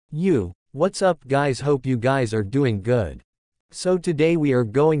What's up guys, hope you guys are doing good. So today we are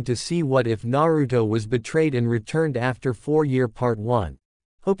going to see what if Naruto was betrayed and returned after 4-year part 1.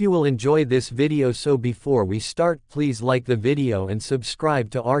 Hope you will enjoy this video, so before we start please like the video and subscribe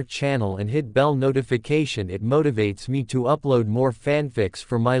to our channel and hit bell notification, it motivates me to upload more fanfics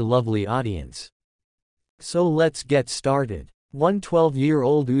for my lovely audience. So let's get started.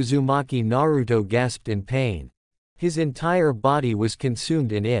 12-year-old Uzumaki Naruto gasped in pain. His entire body was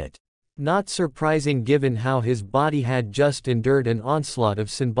consumed in it. Not surprising given how his body had just endured an onslaught of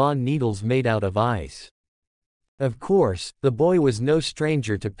Senbon needles made out of ice. Of course, the boy was no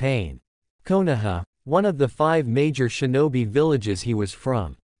stranger to pain. Konoha, one of the 5 major shinobi villages he was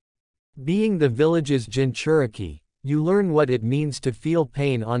from. Being the village's Jinchuriki, you learn what it means to feel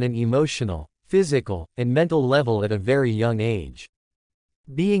pain on an emotional, physical, and mental level at a very young age.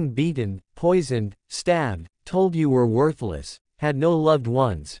 Being beaten, poisoned, stabbed, told you were worthless, had no loved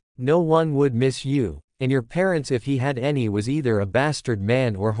ones, no one would miss you, and your parents, if he had any, was either a bastard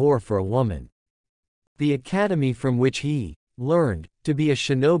man or whore for a woman. The academy from which he learned to be a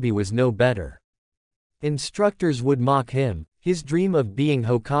shinobi was no better. Instructors would mock him, his dream of being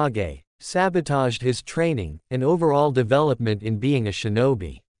Hokage, sabotaged his training and overall development in being a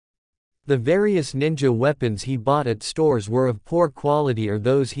shinobi. The various ninja weapons he bought at stores were of poor quality or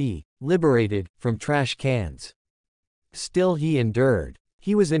those he liberated from trash cans. Still he endured.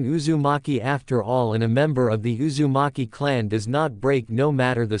 He was an Uzumaki after all, and a member of the Uzumaki clan does not break no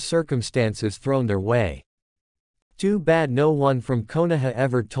matter the circumstances thrown their way. Too bad no one from Konoha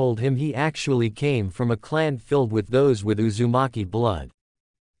ever told him he actually came from a clan filled with those with Uzumaki blood.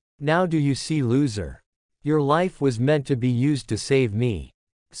 Now do you see, loser? Your life was meant to be used to save me.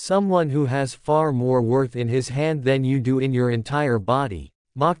 Someone who has far more worth in his hand than you do in your entire body,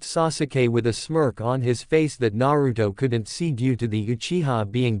 mocked Sasuke with a smirk on his face that Naruto couldn't see due to the Uchiha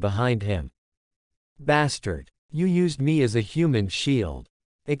being behind him. Bastard! You used me as a human shield!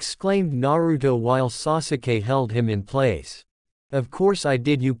 Exclaimed Naruto while Sasuke held him in place. Of course I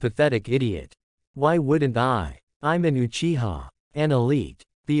did, you pathetic idiot. Why wouldn't I? I'm an Uchiha. An elite.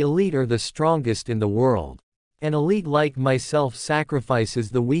 The elite are the strongest in the world. An elite like myself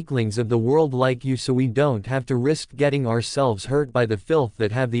sacrifices the weaklings of the world like you so we don't have to risk getting ourselves hurt by the filth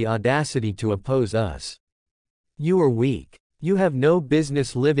that have the audacity to oppose us. You are weak. You have no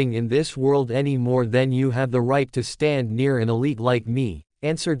business living in this world any more than you have the right to stand near an elite like me,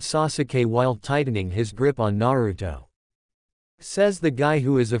 answered Sasuke while tightening his grip on Naruto. Says the guy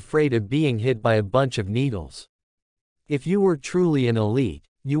who is afraid of being hit by a bunch of needles. If you were truly an elite,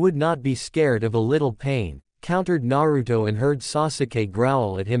 you would not be scared of a little pain, countered Naruto and heard Sasuke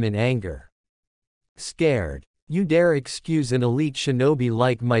growl at him in anger. Scared? You dare accuse an elite shinobi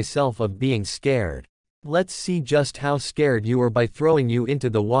like myself of being scared? Let's see just how scared you are by throwing you into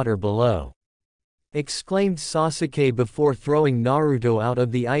the water below. Exclaimed Sasuke before throwing Naruto out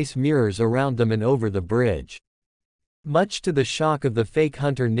of the ice mirrors around them and over the bridge. Much to the shock of the fake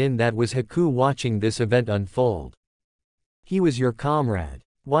hunter nin that was Haku watching this event unfold. He was your comrade.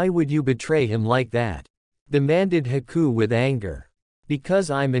 Why would you betray him like that? Demanded Haku with anger. Because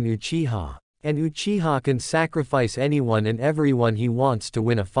I'm an Uchiha. An Uchiha can sacrifice anyone and everyone he wants to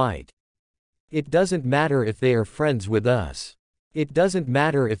win a fight. It doesn't matter if they are friends with us. It doesn't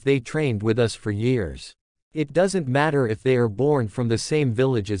matter if they trained with us for years. It doesn't matter if they are born from the same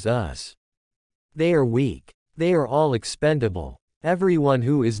village as us. They are weak. They are all expendable. Everyone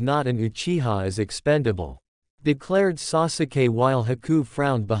who is not an Uchiha is expendable, declared Sasuke while Haku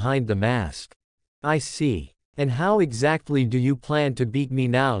frowned behind the mask. I see. And how exactly do you plan to beat me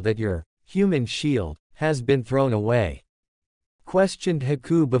now that your human shield has been thrown away? Questioned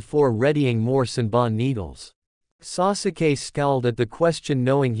Haku before readying more Senbon needles. Sasuke scowled at the question,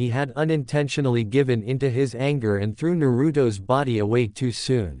 knowing he had unintentionally given into his anger and threw Naruto's body away too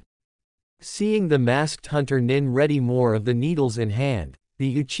soon. Seeing the masked hunter nin ready more of the needles in hand,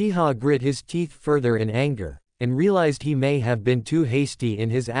 the Uchiha grit his teeth further in anger, and realized he may have been too hasty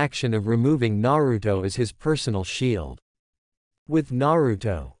in his action of removing Naruto as his personal shield. With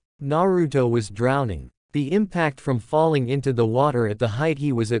Naruto was drowning. The impact from falling into the water at the height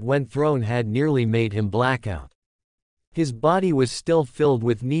he was at when thrown had nearly made him blackout. His body was still filled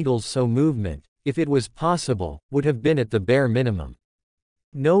with needles, so movement, if it was possible, would have been at the bare minimum.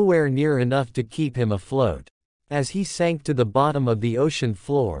 Nowhere near enough to keep him afloat. As he sank to the bottom of the ocean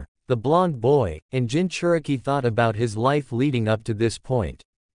floor, the blonde boy and Jinchuriki thought about his life leading up to this point.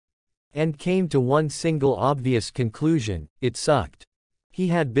 And came to one single obvious conclusion: it sucked. He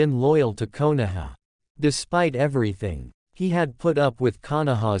had been loyal to Konoha. Despite everything, he had put up with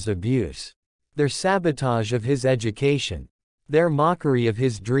Konoha's abuse. Their sabotage of his education. Their mockery of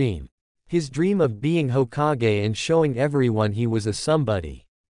his dream. His dream of being Hokage and showing everyone he was a somebody.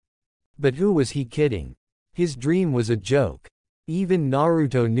 But who was he kidding? His dream was a joke. Even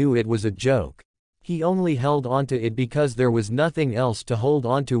Naruto knew it was a joke. He only held onto it because there was nothing else to hold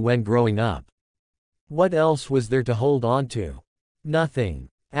onto when growing up. What else was there to hold onto? Nothing.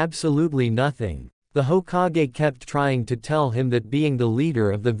 Absolutely nothing. The Hokage kept trying to tell him that being the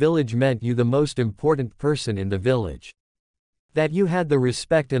leader of the village meant you the most important person in the village. That you had the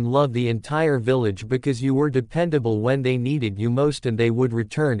respect and love the entire village because you were dependable when they needed you most and they would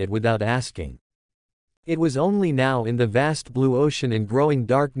return it without asking. It was only now in the vast blue ocean and growing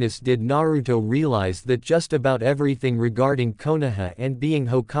darkness did Naruto realize that just about everything regarding Konoha and being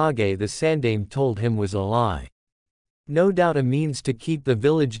Hokage the Sandaime told him was a lie. No doubt a means to keep the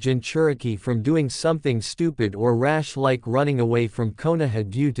village Jinchuriki from doing something stupid or rash like running away from Konoha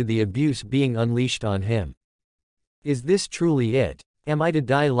due to the abuse being unleashed on him. Is this truly it? Am I to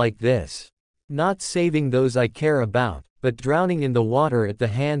die like this? Not saving those I care about, but drowning in the water at the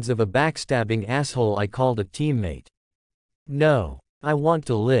hands of a backstabbing asshole I called a teammate. No. I want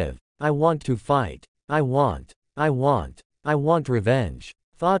to live. I want to fight. I want revenge,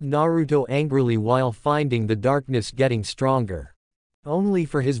 thought Naruto angrily while finding the darkness getting stronger. Only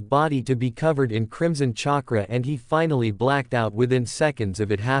for his body to be covered in crimson chakra and he finally blacked out within seconds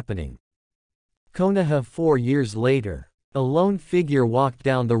of it happening. Konoha 4 years later. A lone figure walked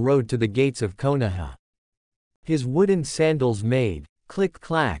down the road to the gates of Konoha. His wooden sandals made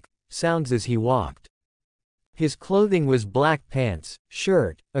click-clack sounds as he walked. His clothing was black pants,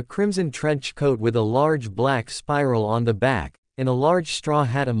 shirt, a crimson trench coat with a large black spiral on the back, and a large straw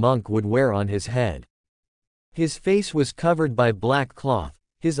hat a monk would wear on his head. His face was covered by black cloth,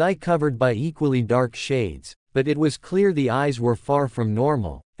 his eye covered by equally dark shades, but it was clear the eyes were far from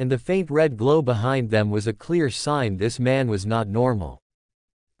normal, and the faint red glow behind them was a clear sign this man was not normal.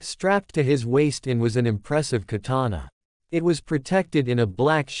 Strapped to his waist-in was an impressive katana. It was protected in a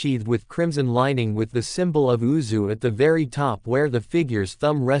black sheath with crimson lining with the symbol of Uzu at the very top where the figure's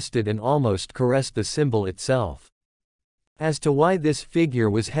thumb rested and almost caressed the symbol itself. As to why this figure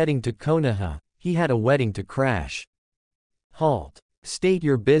was heading to Konoha, he had a wedding to crash. Halt. State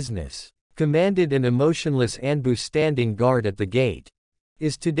your business, commanded an emotionless Anbu standing guard at the gate.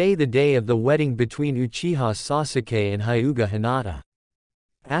 Is today the day of the wedding between Uchiha Sasuke and Hyuga Hinata?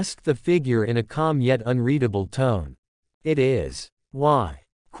 Asked the figure in a calm yet unreadable tone. It is. Why?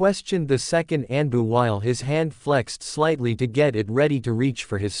 Questioned the second Anbu while his hand flexed slightly to get it ready to reach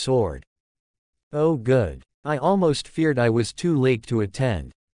for his sword. Oh good. I almost feared I was too late to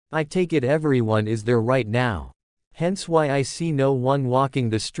attend. I take it everyone is there right now. Hence why I see no one walking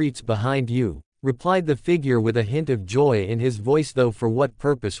the streets behind you, replied the figure with a hint of joy in his voice though for what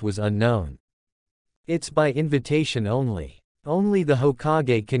purpose was unknown. It's by invitation only. Only the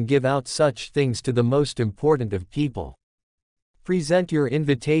Hokage can give out such things to the most important of people. Present your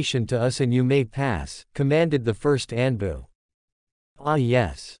invitation to us and you may pass, commanded the first Anbu. Ah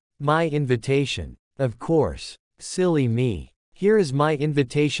yes. My invitation. Of course. Silly me. Here is my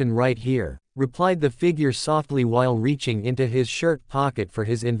invitation right here, replied the figure softly while reaching into his shirt pocket for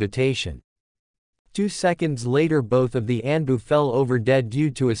his invitation. 2 seconds later both of the Anbu fell over dead due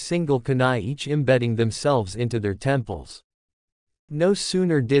to a single kunai each embedding themselves into their temples. No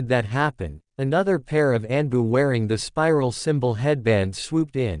sooner did that happen, another pair of Anbu wearing the spiral symbol headband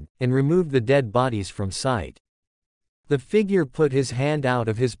swooped in, and removed the dead bodies from sight. The figure put his hand out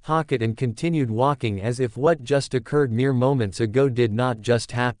of his pocket and continued walking as if what just occurred mere moments ago did not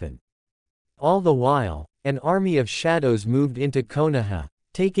just happen. All the while, an army of shadows moved into Konoha,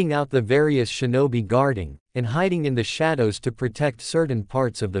 taking out the various shinobi guarding, and hiding in the shadows to protect certain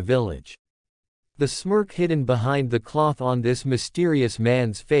parts of the village. The smirk hidden behind the cloth on this mysterious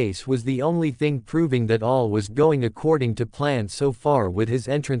man's face was the only thing proving that all was going according to plan so far with his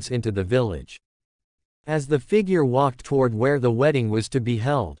entrance into the village. As the figure walked toward where the wedding was to be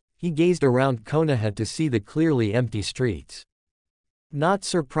held, he gazed around Konoha to see the clearly empty streets. Not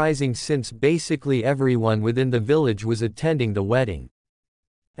surprising since basically everyone within the village was attending the wedding.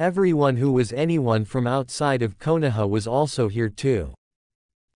 Everyone who was anyone from outside of Konoha was also here too.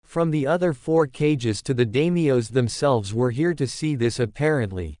 From the other 4 cages to the daimyos themselves were here to see this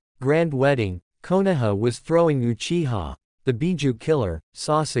apparently grand wedding. Konoha was throwing Uchiha, the Biju killer,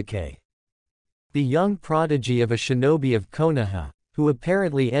 Sasuke. The young prodigy of a shinobi of Konoha, who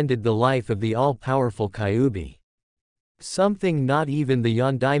apparently ended the life of the all-powerful Kyuubi. Something not even the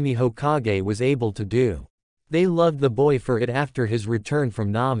Yondaime Hokage was able to do. They loved the boy for it after his return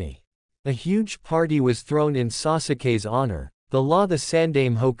from Nami. A huge party was thrown in Sasuke's honor, The law the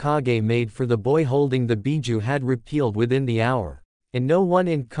Sandaime Hokage made for the boy holding the Biju had repealed within the hour, and no one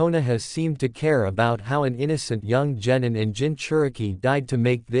in Konoha seemed to care about how an innocent young genin and Jinchuriki died to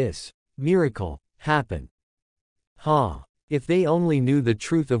make this miracle happen. If they only knew the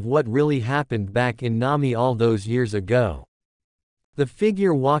truth of what really happened back in Nami all those years ago. The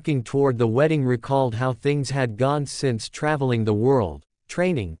figure walking toward the wedding recalled how things had gone since traveling the world,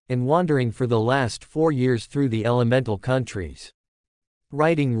 training, and wandering for the last 4 years through the elemental countries.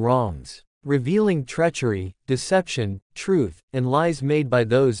 Righting wrongs. Revealing treachery, deception, truth, and lies made by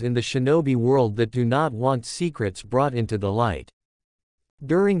those in the shinobi world that do not want secrets brought into the light.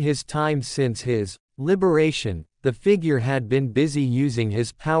 During his time since his liberation, the figure had been busy using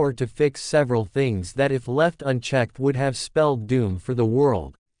his power to fix several things that if left unchecked would have spelled doom for the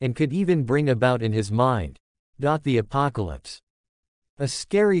world, and could even bring about in his mind the apocalypse. A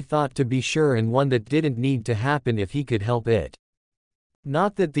scary thought to be sure, and one that didn't need to happen if he could help it.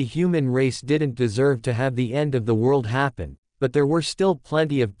 Not that the human race didn't deserve to have the end of the world happen, but there were still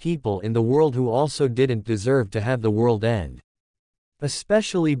plenty of people in the world who also didn't deserve to have the world end.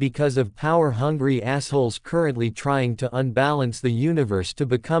 Especially because of power-hungry assholes currently trying to unbalance the universe to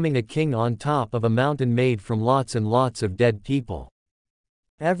becoming a king on top of a mountain made from lots and lots of dead people.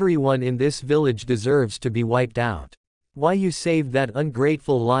 Everyone in this village deserves to be wiped out. Why you saved that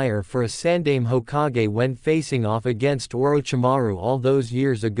ungrateful liar for a Sandaime Hokage when facing off against Orochimaru all those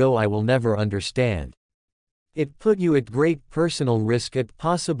years ago I will never understand. It put you at great personal risk at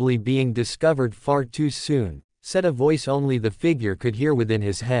possibly being discovered far too soon, said a voice only the figure could hear within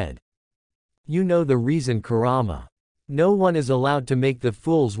his head. You know the reason, Kurama. No one is allowed to make the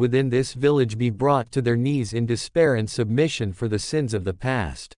fools within this village be brought to their knees in despair and submission for the sins of the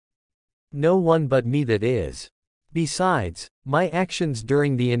past. No one but me that is. Besides, my actions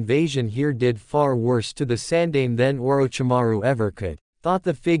during the invasion here did far worse to the Sandaime than Orochimaru ever could, thought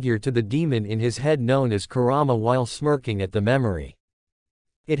the figure to the demon in his head known as Kurama while smirking at the memory.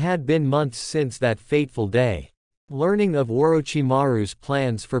 It had been months since that fateful day. Learning of Orochimaru's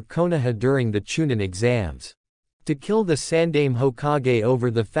plans for Konoha during the Chunin exams. To kill the Sandaime Hokage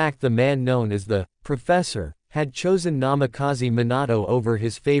over the fact the man known as the Professor had chosen Namikaze Minato over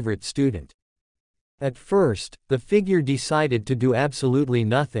his favorite student. At first, the figure decided to do absolutely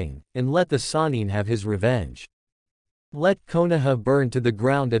nothing, and let the Sannin have his revenge. Let Konoha burn to the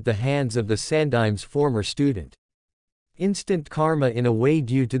ground at the hands of the Sandaime's former student. Instant karma in a way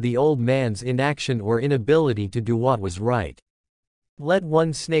due to the old man's inaction or inability to do what was right. Let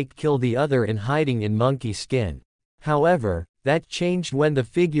one snake kill the other in hiding in monkey skin. However, that changed when the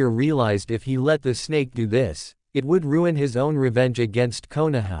figure realized if he let the snake do this, it would ruin his own revenge against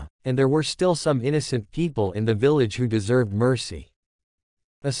Konoha, and there were still some innocent people in the village who deserved mercy.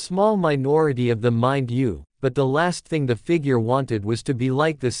 A small minority of them, mind you, but the last thing the figure wanted was to be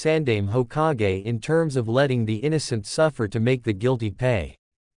like the Sandaime Hokage in terms of letting the innocent suffer to make the guilty pay.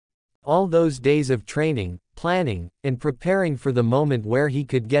 All those days of training, planning, and preparing for the moment where he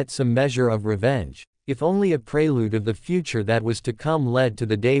could get some measure of revenge, if only a prelude of the future that was to come, led to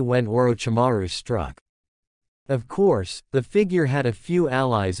the day when Orochimaru struck. Of course, the figure had a few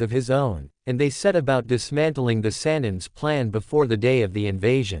allies of his own, and they set about dismantling the Sannin's plan before the day of the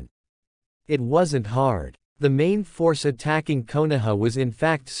invasion. It wasn't hard. The main force attacking Konoha was in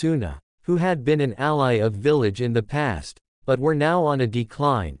fact Suna, who had been an ally of village in the past, but were now on a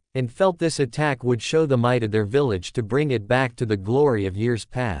decline, and felt this attack would show the might of their village to bring it back to the glory of years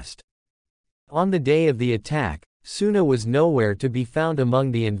past. On the day of the attack, Suna was nowhere to be found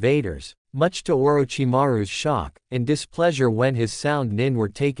among the invaders, much to Orochimaru's shock and displeasure when his sound nin were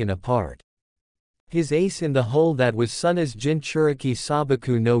taken apart. His ace in the hole that was Suna's Jinchuriki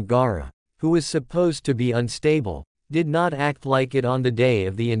Sabaku no Gaara, who was supposed to be unstable, did not act like it on the day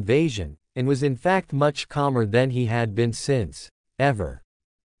of the invasion, and was in fact much calmer than he had been since, ever.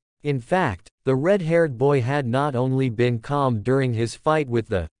 In fact, the red-haired boy had not only been calm during his fight with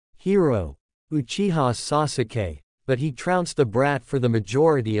the hero, Uchiha Sasuke, but he trounced the brat for the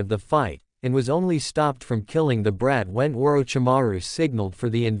majority of the fight, and was only stopped from killing the brat when Orochimaru signaled for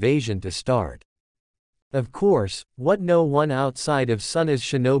the invasion to start. Of course, what no one outside of Suna's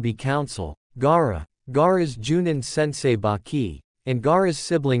shinobi council, Gaara's Junin sensei Baki, and Gaara's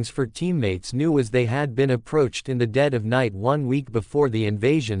siblings for teammates knew was they had been approached in the dead of night 1 week before the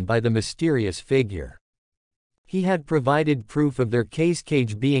invasion by the mysterious figure. He had provided proof of their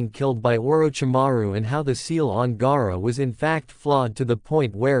cage being killed by Orochimaru and how the seal on Gaara was in fact flawed to the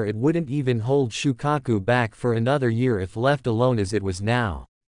point where it wouldn't even hold Shukaku back for another year if left alone as it was now.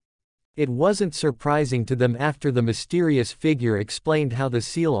 It wasn't surprising to them after the mysterious figure explained how the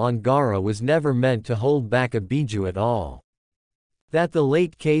seal on Gaara was never meant to hold back a Biju at all. That the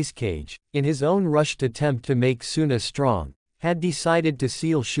late Kazekage, in his own rushed attempt to make Suna strong, had decided to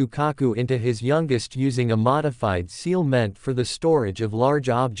seal Shukaku into his youngest using a modified seal meant for the storage of large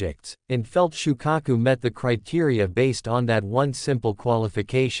objects, and felt Shukaku met the criteria based on that one simple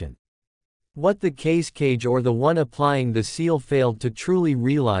qualification. What the Kazekage or the one applying the seal failed to truly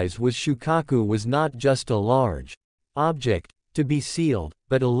realize was Shukaku was not just a large object to be sealed,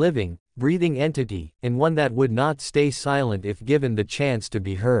 but a living, breathing entity, and one that would not stay silent if given the chance to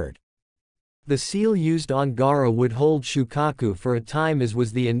be heard. The seal used on Gaara would hold Shukaku for a time as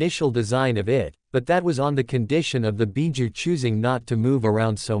was the initial design of it, but that was on the condition of the Biju choosing not to move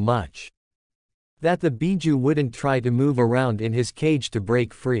around so much. That the Biju wouldn't try to move around in his cage to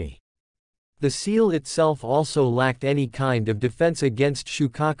break free. The seal itself also lacked any kind of defense against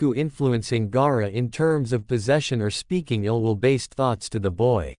Shukaku influencing Gaara in terms of possession or speaking ill-will-based thoughts to the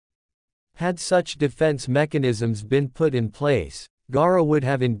boy. Had such defense mechanisms been put in place, Gaara would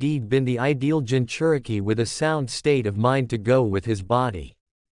have indeed been the ideal Jinchuriki with a sound state of mind to go with his body.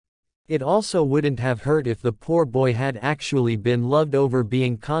 It also wouldn't have hurt if the poor boy had actually been loved over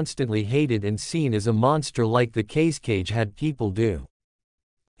being constantly hated and seen as a monster like the Kazekage had people do.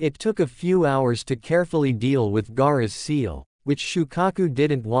 It took a few hours to carefully deal with Gaara's seal, which Shukaku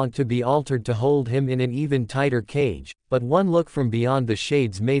didn't want to be altered to hold him in an even tighter cage, but one look from beyond the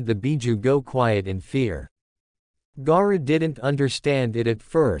shades made the Biju go quiet in fear. Gaara didn't understand it at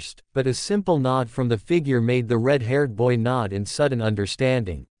first, but a simple nod from the figure made the red-haired boy nod in sudden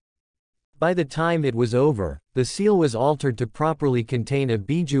understanding. By the time it was over, the seal was altered to properly contain a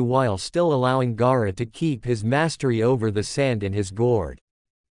Biju while still allowing Gaara to keep his mastery over the sand in his gourd.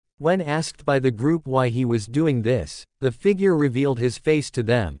 When asked by the group why he was doing this, the figure revealed his face to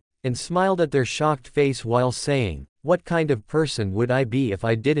them, and smiled at their shocked face while saying, "What kind of person would I be if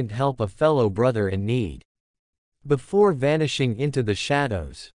I didn't help a fellow brother in need?" Before vanishing into the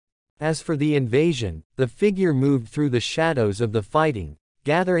shadows. As for the invasion, the figure moved through the shadows of the fighting,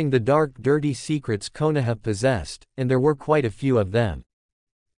 gathering the dark dirty secrets Konoha possessed, and there were quite a few of them.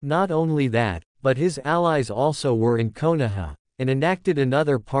 Not only that, but his allies also were in Konoha, and enacted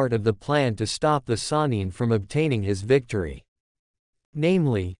another part of the plan to stop the Sannin from obtaining his victory.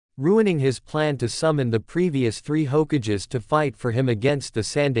 Namely, ruining his plan to summon the previous 3 Hokages to fight for him against the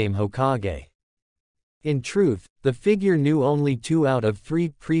Sandaime Hokage. In truth, the figure knew only 2 out of 3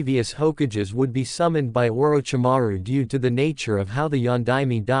 previous Hokages would be summoned by Orochimaru due to the nature of how the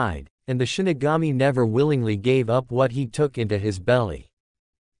Yondaime died, and the Shinigami never willingly gave up what he took into his belly.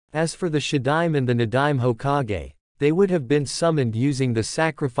 As for the Shidaime and the Nadaime Hokage, they would have been summoned using the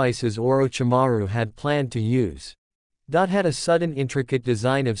sacrifices Orochimaru had planned to use. Had a sudden intricate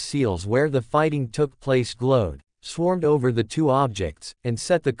design of seals where the fighting took place glowed, swarmed over the 2 objects, and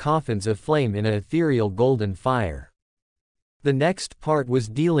set the coffins aflame in an ethereal golden fire. The next part was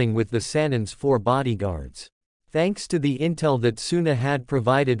dealing with the Sannin's 4 bodyguards. Thanks to the intel that Suna had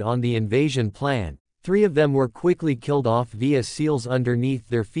provided on the invasion plan, 3 of them were quickly killed off via seals underneath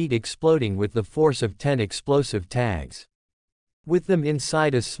their feet exploding with the force of 10 explosive tags. With them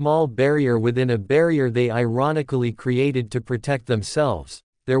inside a small barrier within a barrier they ironically created to protect themselves,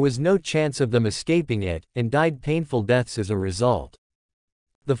 there was no chance of them escaping it, and died painful deaths as a result.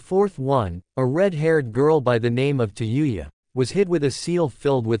 The 4th one, a red-haired girl by the name of Tayuya, was hit with a seal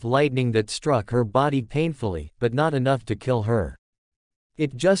filled with lightning that struck her body painfully, but not enough to kill her.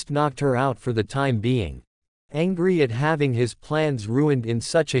 It just knocked her out for the time being. Angry at having his plans ruined in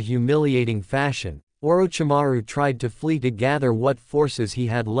such a humiliating fashion, Orochimaru tried to flee to gather what forces he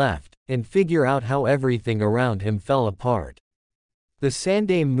had left, and figure out how everything around him fell apart. The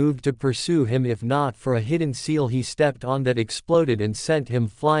Sandaime moved to pursue him if not for a hidden seal he stepped on that exploded and sent him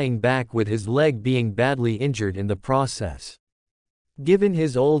flying back with his leg being badly injured in the process. Given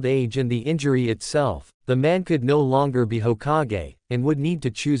his old age and the injury itself, the man could no longer be Hokage, and would need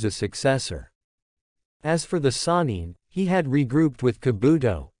to choose a successor. As for the Sannin, he had regrouped with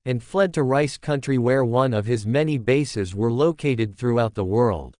Kabuto, and fled to Rice Country where one of his many bases were located throughout the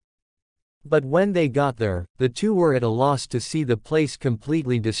world. But when they got there, the 2 were at a loss to see the place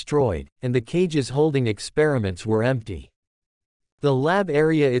completely destroyed, and the cages holding experiments were empty. The lab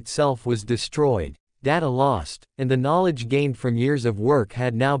area itself was destroyed, data lost, and the knowledge gained from years of work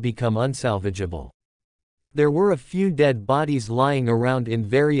had now become unsalvageable. There were a few dead bodies lying around in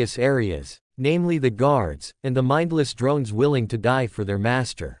various areas, namely the guards, and the mindless drones willing to die for their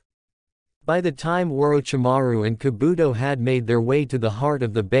master. By the time Orochimaru and Kabuto had made their way to the heart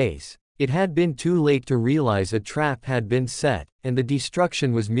of the base, it had been too late to realize a trap had been set, and the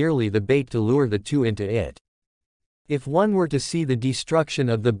destruction was merely the bait to lure the 2 into it. If one were to see the destruction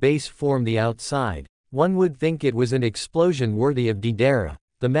of the base from the outside, One would think it was an explosion worthy of Deidara,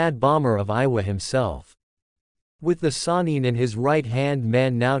 the mad bomber of Iwa himself. With the Sannin and his right-hand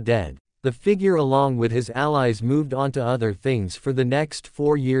man now dead, the figure along with his allies moved on to other things for the next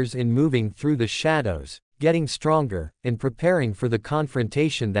 4 years in moving through the shadows, getting stronger, and preparing for the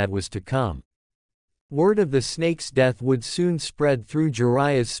confrontation that was to come. Word of the snake's death would soon spread through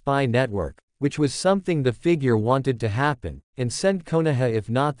Jiraiya's spy network, which was something the figure wanted to happen, and send Konoha if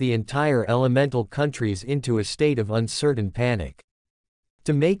not the entire elemental countries into a state of uncertain panic.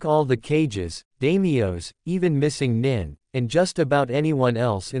 To make all the cages, daimyos, even missing Nin, and just about anyone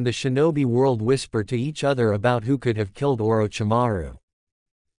else in the shinobi world whisper to each other about who could have killed Orochimaru.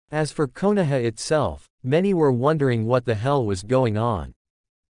 As for Konoha itself, many were wondering what the hell was going on.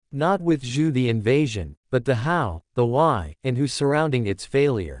 Not with Zhu the invasion, but the how, the why, and who surrounding its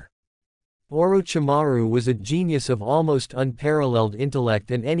failure. Orochimaru was a genius of almost unparalleled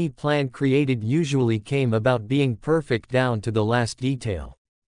intellect, and any plan created usually came about being perfect down to the last detail.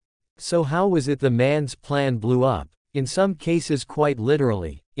 So how was it the man's plan blew up, in some cases quite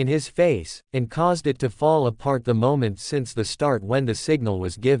literally, in his face, and caused it to fall apart the moment since the start when the signal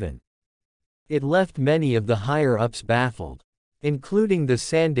was given? It left many of the higher-ups baffled, including the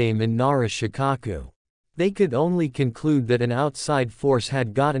Sandaime and Nara Shikaku. They could only conclude that an outside force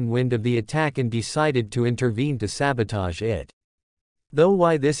had gotten wind of the attack and decided to intervene to sabotage it. Though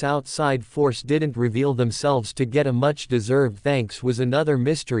why this outside force didn't reveal themselves to get a much-deserved thanks was another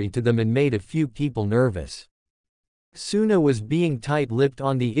mystery to them and made a few people nervous. Suna was being tight-lipped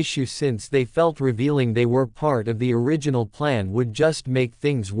on the issue since they felt revealing they were part of the original plan would just make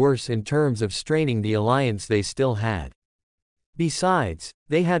things worse in terms of straining the alliance they still had. Besides,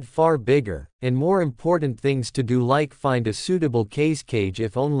 they had far bigger, and more important things to do, like find a suitable cage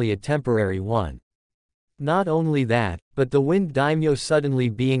if only a temporary one. Not only that, but the Wind Daimyo suddenly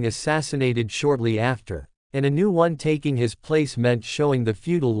being assassinated shortly after, and a new one taking his place meant showing the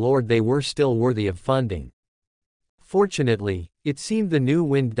feudal lord they were still worthy of funding. Fortunately, it seemed the new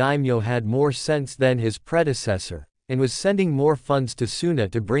Wind Daimyo had more sense than his predecessor, and was sending more funds to Suna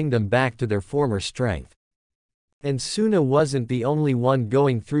to bring them back to their former strength. And Suna wasn't the only one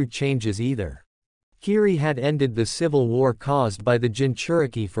going through changes either. Kiri had ended the civil war caused by the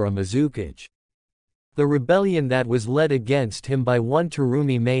Jinchuriki for a Mizukage. The rebellion that was led against him by one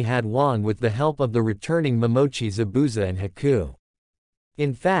Terumi Mei had won with the help of the returning Momochi Zabuza and Haku.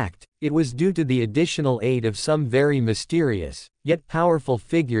 In fact, it was due to the additional aid of some very mysterious, yet powerful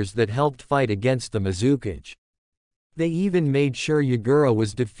figures that helped fight against the Mizukage. They even made sure Yagura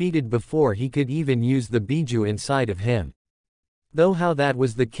was defeated before he could even use the Biju inside of him. Though how that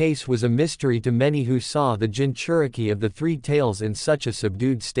was the case was a mystery to many who saw the Jinchuriki of the Three Tails in such a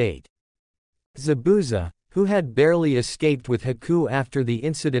subdued state. Zabuza, who had barely escaped with Haku after the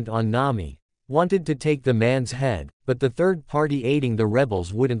incident on Nami, wanted to take the man's head, but the third party aiding the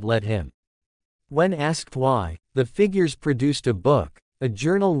rebels wouldn't let him. When asked why, the figures produced a book, a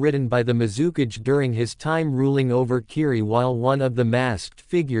journal written by the Mizukage during his time ruling over Kiri, while one of the masked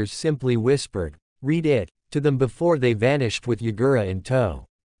figures simply whispered, "Read it," to them before they vanished with Yagura in tow.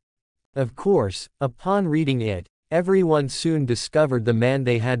 Of course, upon reading it, everyone soon discovered the man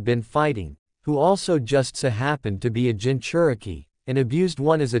they had been fighting, who also just so happened to be a Jinchuriki, and abused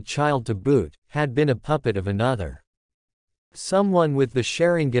one as a child to boot, had been a puppet of another. Someone with the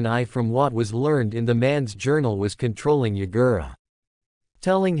Sharingan eye, from what was learned in the man's journal, was controlling Yagura.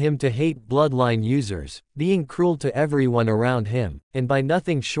 Telling him to hate bloodline users, being cruel to everyone around him, and by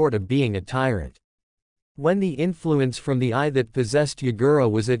nothing short of being a tyrant. When the influence from the eye that possessed Yagura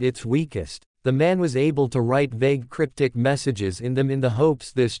was at its weakest, the man was able to write vague cryptic messages in them in the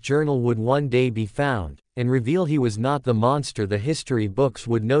hopes this journal would one day be found, and reveal he was not the monster the history books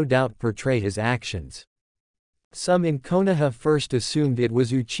would no doubt portray his actions. Some in Konoha first assumed it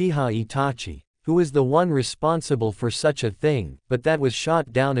was Uchiha Itachi, who was the one responsible for such a thing, but that was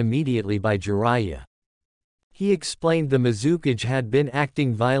shot down immediately by Jiraiya. He explained the Mizukage had been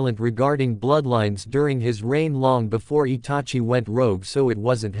acting violent regarding bloodlines during his reign long before Itachi went rogue, so it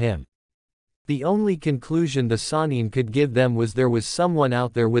wasn't him. The only conclusion the Sannin could give them was there was someone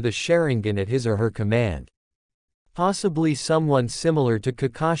out there with a Sharingan at his or her command. Possibly someone similar to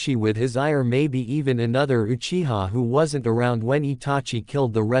Kakashi with his eye, or maybe even another Uchiha who wasn't around when Itachi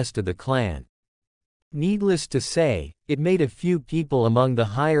killed the rest of the clan. Needless to say, it made a few people among the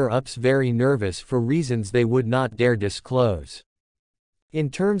higher-ups very nervous for reasons they would not dare disclose. In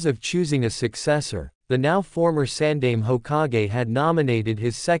terms of choosing a successor, the now former Sandaime Hokage had nominated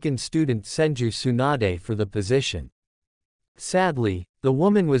his second student Senju Tsunade for the position. Sadly, the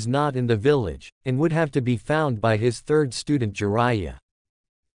woman was not in the village, and would have to be found by his third student Jiraiya.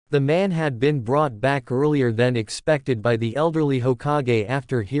 The man had been brought back earlier than expected by the elderly Hokage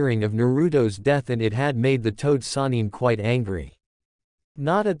after hearing of Naruto's death, and it had made the Toad Sannin quite angry.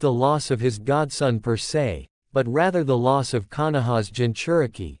 Not at the loss of his godson per se, but rather the loss of Konoha's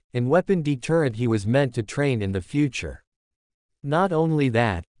Jinchuriki, and weapon deterrent he was meant to train in the future. Not only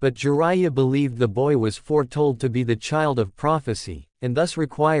that, but Jiraiya believed the boy was foretold to be the child of prophecy, and thus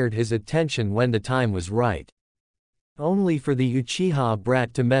required his attention when the time was right. Only for the Uchiha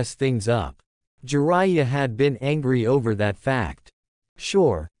brat to mess things up. Jiraiya had been angry over that fact.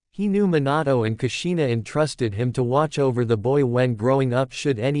 Sure, he knew Minato and Kushina entrusted him to watch over the boy when growing up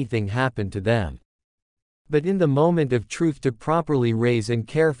should anything happen to them. But in the moment of truth, to properly raise and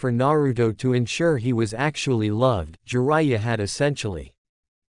care for Naruto to ensure he was actually loved, Jiraiya had essentially,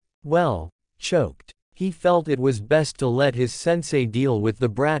 well, choked. He felt it was best to let his sensei deal with the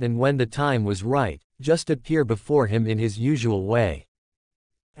brat, and when the time was right, just appear before him in his usual way.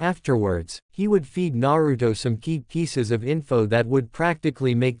 Afterwards, he would feed Naruto some key pieces of info that would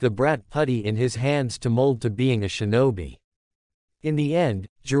practically make the brat putty in his hands to mold to being a shinobi. In the end,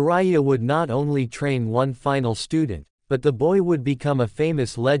 Jiraiya would not only train one final student, but the boy would become a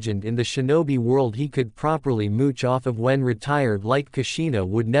famous legend in the shinobi world he could properly mooch off of when retired, like Kushina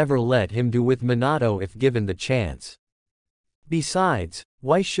would never let him do with Minato if given the chance. Besides,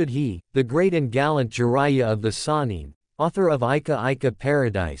 why should he, the great and gallant Jiraiya of the Sannin, author of Ika Ika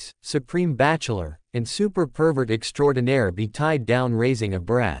Paradise, Supreme Bachelor, and Super Pervert Extraordinaire, be tied down raising a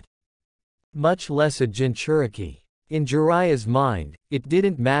brat? Much less a Jinchuriki. In Jiraiya's mind, it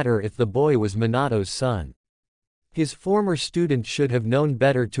didn't matter if the boy was Minato's son. His former student should have known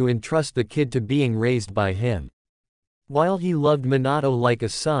better to entrust the kid to being raised by him. While he loved Minato like a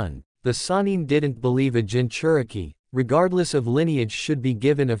son, the Sannin didn't believe a Jinchuriki, regardless of lineage, should be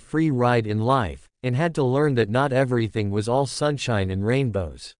given a free ride in life, and had to learn that not everything was all sunshine and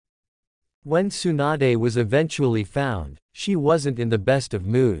rainbows. When Tsunade was eventually found, she wasn't in the best of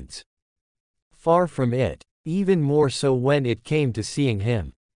moods. Far from it. Even more so when it came to seeing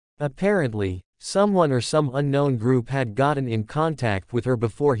him. Apparently, someone or some unknown group had gotten in contact with her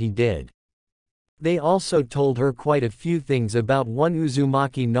before he did. They also told her quite a few things about one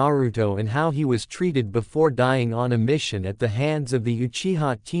Uzumaki Naruto and how he was treated before dying on a mission at the hands of the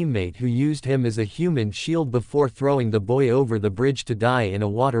Uchiha teammate who used him as a human shield before throwing the boy over the bridge to die in a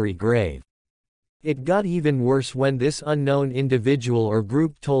watery grave. It got even worse when this unknown individual or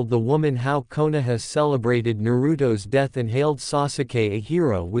group told the woman how Konoha celebrated Naruto's death and hailed Sasuke a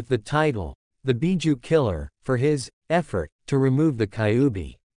hero with the title, the Biju Killer, for his effort to remove the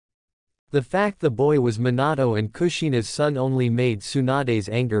Kyuubi. The fact the boy was Minato and Kushina's son only made Tsunade's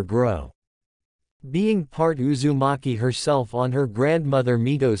anger grow. Being part Uzumaki herself on her grandmother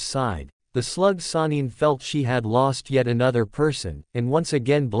Mito's side, the slug Sannin felt she had lost yet another person, and once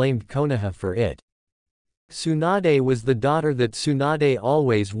again blamed Konoha for it. Tsunade was the daughter that Tsunade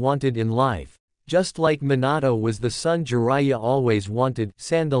always wanted in life, just like Minato was the son Jiraiya always wanted.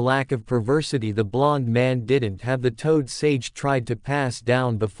 The lack of perversity the blonde man didn't have, the Toad Sage tried to pass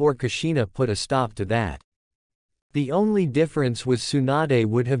down before Kushina put a stop to that. The only difference was Tsunade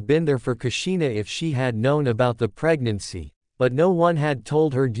would have been there for Kushina if she had known about the pregnancy, but no one had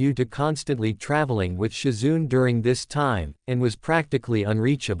told her due to constantly traveling with Shizune during this time, and was practically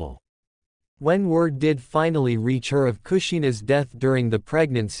unreachable. When word did finally reach her of Kushina's death during the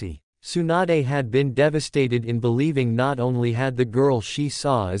pregnancy, Tsunade had been devastated in believing not only had the girl she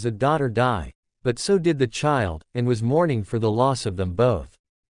saw as a daughter die, but so did the child, and was mourning for the loss of them both.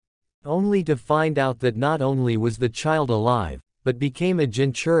 Only to find out that not only was the child alive, but became a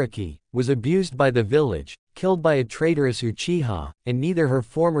Jinchuriki, was abused by the village, killed by a traitorous Uchiha, and neither her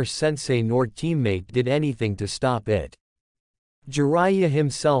former sensei nor teammate did anything to stop it. Jiraiya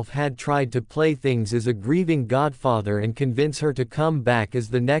himself had tried to play things as a grieving godfather and convince her to come back as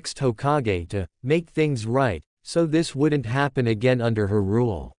the next Hokage to make things right, so this wouldn't happen again under her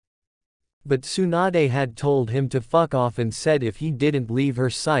rule. But Tsunade had told him to fuck off and said if he didn't leave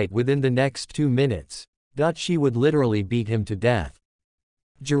her sight within the next 2 minutes, she would literally beat him to death.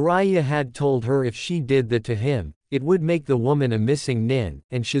 Jiraiya had told her if she did that to him, it would make the woman a missing nin,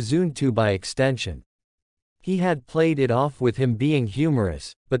 and Shizune too by extension. He had played it off with him being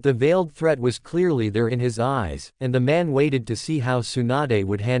humorous, but the veiled threat was clearly there in his eyes, and the man waited to see how Tsunade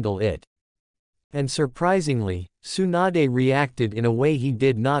would handle it. And surprisingly, Tsunade reacted in a way he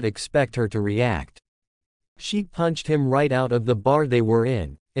did not expect her to react. She punched him right out of the bar they were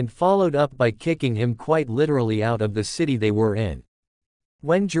in, and followed up by kicking him quite literally out of the city they were in.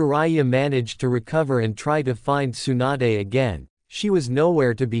 When Jiraiya managed to recover and try to find Tsunade again, she was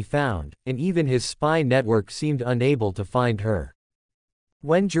nowhere to be found, and even his spy network seemed unable to find her.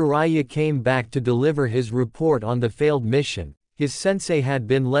 When Jiraiya came back to deliver his report on the failed mission, his sensei had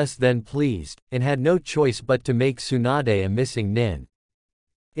been less than pleased, and had no choice but to make Tsunade a missing nin.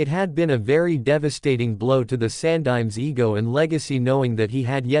 It had been a very devastating blow to the Sandaim's ego and legacy knowing that he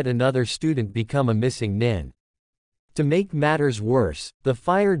had yet another student become a missing nin. To make matters worse, the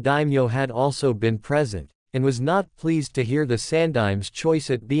Fire Daimyo had also been present, and was not pleased to hear the Sandaim's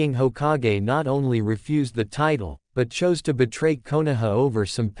choice at being Hokage not only refused the title, but chose to betray Konoha over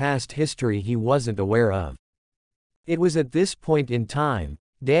some past history he wasn't aware of. It was at this point in time,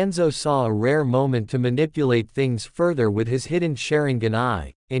 Danzo saw a rare moment to manipulate things further with his hidden Sharingan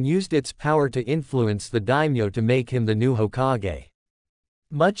eye, and used its power to influence the daimyo to make him the new Hokage.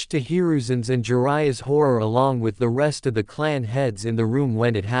 Much to Hiruzen's and Jiraiya's horror along with the rest of the clan heads in the room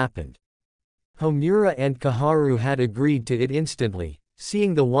when it happened. Homura and Kaharu had agreed to it instantly,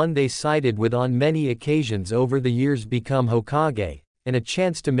 seeing the one they sided with on many occasions over the years become Hokage, and a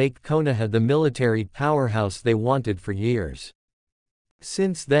chance to make Konoha the military powerhouse they wanted for years.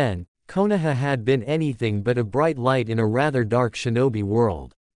 Since then, Konoha had been anything but a bright light in a rather dark shinobi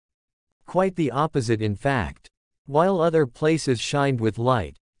world. Quite the opposite in fact. While other places shined with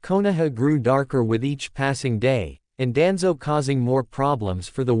light, Konoha grew darker with each passing day, and Danzo causing more problems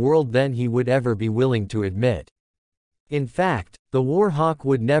for the world than he would ever be willing to admit. In fact, the War Hawk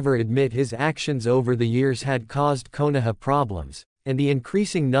would never admit his actions over the years had caused Konoha problems, and the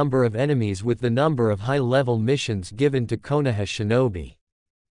increasing number of enemies with the number of high-level missions given to Konoha shinobi.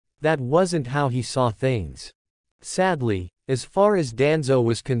 That wasn't how he saw things. Sadly, as far as Danzo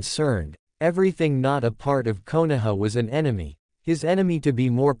was concerned, everything not a part of Konoha was an enemy, his enemy to be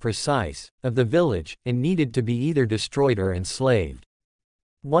more precise, of the village, and needed to be either destroyed or enslaved.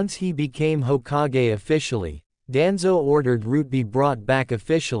 Once he became Hokage officially, Danzo ordered Root be brought back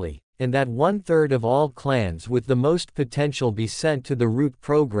officially, and that 1/3 of all clans with the most potential be sent to the Root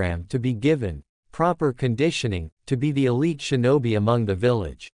program to be given proper conditioning to be the elite shinobi among the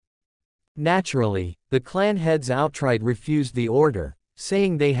village. Naturally, the clan heads outright refused the order,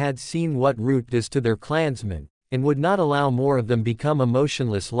 saying they had seen what Root does to their clansmen, and would not allow more of them become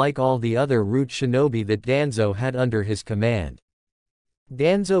emotionless like all the other Root shinobi that Danzo had under his command.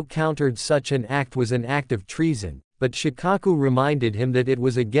 Danzo countered such an act was an act of treason, but Shikaku reminded him that it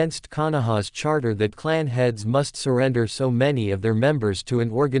was against Konoha's charter that clan heads must surrender so many of their members to an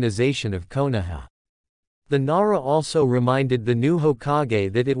organization of Konoha. The Nara also reminded the new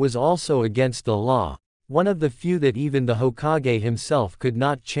Hokage that it was also against the law, one of the few that even the Hokage himself could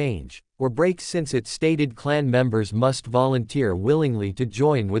not change or break, since it stated clan members must volunteer willingly to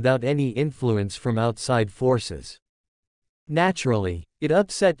join without any influence from outside forces. Naturally, it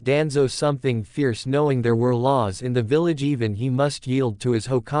upset Danzo something fierce knowing there were laws in the village even he must yield to his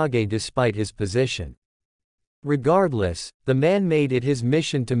Hokage despite his position. Regardless, the man made it his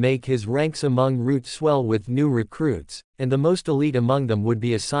mission to make his ranks among Root swell with new recruits, and the most elite among them would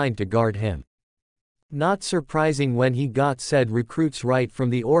be assigned to guard him. Not surprising when he got said recruits right from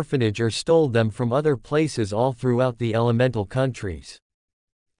the orphanage or stole them from other places all throughout the elemental countries.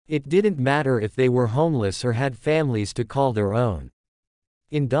 It didn't matter if they were homeless or had families to call their own.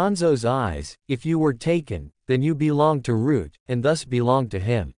 In Danzo's eyes, if you were taken, then you belonged to Root, and thus belonged to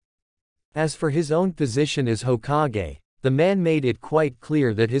him. As for his own position as Hokage, the man made it quite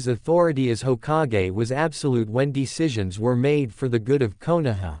clear that his authority as Hokage was absolute when decisions were made for the good of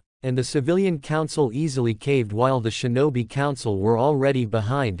Konoha, and the civilian council easily caved while the shinobi council were already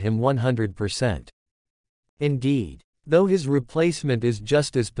behind him 100%. Indeed, though his replacement is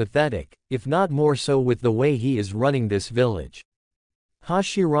just as pathetic, if not more so with the way he is running this village.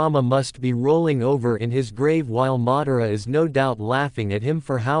 Hashirama must be rolling over in his grave while Madara is no doubt laughing at him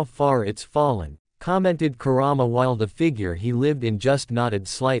for how far it's fallen, commented Kurama while the figure he lived in just nodded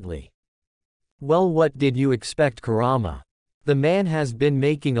slightly. Well, what did you expect, Kurama? The man has been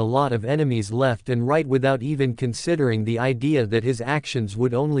making a lot of enemies left and right without even considering the idea that his actions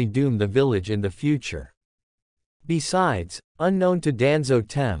would only doom the village in the future. Besides, unknown to Danzo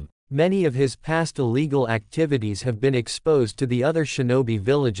Tem, many of his past illegal activities have been exposed to the other shinobi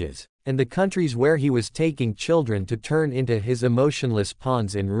villages, and the countries where he was taking children to turn into his emotionless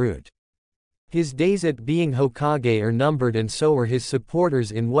pawns en route. His days at being Hokage are numbered, and so are his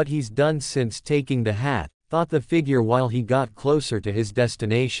supporters in what he's done since taking the hat, thought the figure while he got closer to his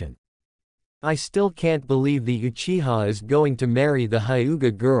destination. I still can't believe the Uchiha is going to marry the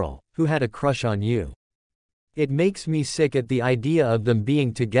Hyuga girl, who had a crush on you. It makes me sick at the idea of them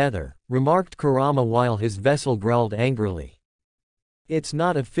being together, remarked Kurama while his vessel growled angrily. It's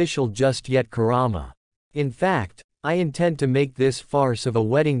not official just yet, Kurama. In fact, I intend to make this farce of a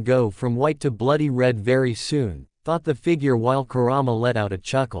wedding go from white to bloody red very soon, thought the figure while Kurama let out a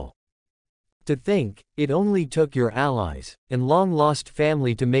chuckle. To think, it only took your allies, and long-lost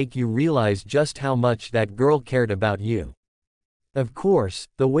family to make you realize just how much that girl cared about you. Of course,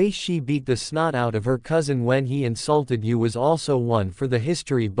 the way she beat the snot out of her cousin when he insulted you was also one for the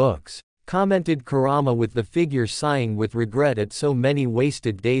history books, commented Kurama with the figure sighing with regret at so many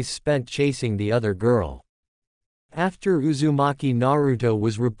wasted days spent chasing the other girl. After Uzumaki Naruto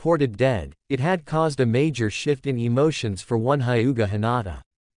was reported dead, it had caused a major shift in emotions for one Hyuga Hinata.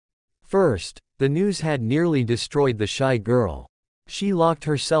 First, the news had nearly destroyed the shy girl. She locked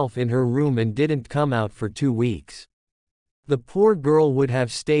herself in her room and didn't come out for 2 weeks. The poor girl would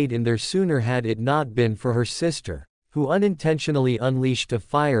have stayed in there sooner had it not been for her sister, who unintentionally unleashed a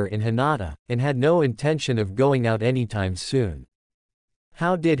fire in Hinata, and had no intention of going out anytime soon.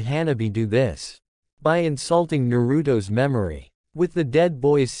 How did Hanabi do this? By insulting Naruto's memory. With the dead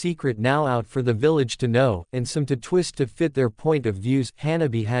boy's secret now out for the village to know, and some to twist to fit their point of views,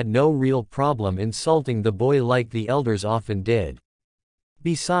 Hanabi had no real problem insulting the boy like the elders often did.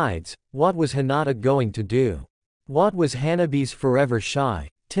 Besides, what was Hinata going to do? What was Hanabi's forever shy,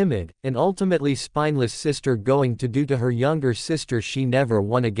 timid, and ultimately spineless sister going to do to her younger sister she never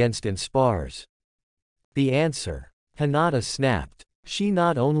won against in spars? The answer. Hinata snapped. She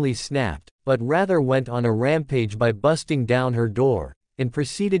not only snapped, but rather went on a rampage by busting down her door, and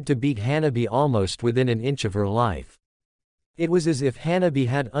proceeded to beat Hanabi almost within an inch of her life. It was as if Hanabi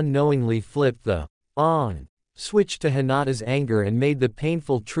had unknowingly flipped the on switch to Hinata's anger and made the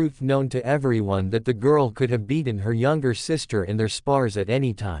painful truth known to everyone that the girl could have beaten her younger sister in their spars at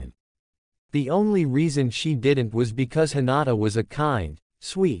any time. The only reason she didn't was because Hinata was a kind,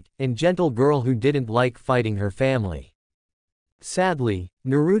 sweet, and gentle girl who didn't like fighting her family. Sadly,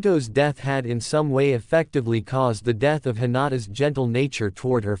 Naruto's death had in some way effectively caused the death of Hinata's gentle nature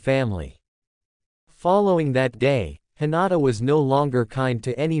toward her family. Following that day, Hinata was no longer kind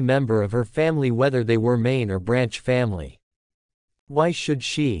to any member of her family whether they were main or branch family. Why should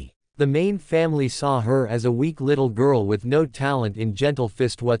she? The main family saw her as a weak little girl with no talent in gentle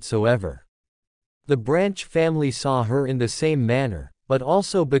fist whatsoever. The branch family saw her in the same manner, but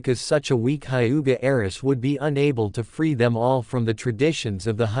also because such a weak Hyuga heiress would be unable to free them all from the traditions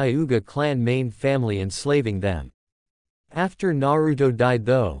of the Hyuga clan main family enslaving them. After Naruto died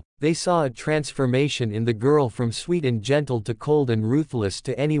though, they saw a transformation in the girl from sweet and gentle to cold and ruthless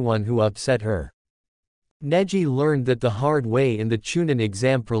to anyone who upset her. Neji learned that the hard way in the Chunin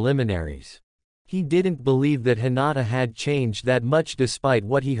exam preliminaries. He didn't believe that Hinata had changed that much despite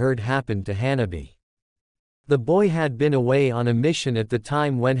what he heard happened to Hanabi. The boy had been away on a mission at the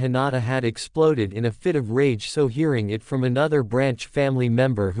time when Hinata had exploded in a fit of rage, so hearing it from another branch family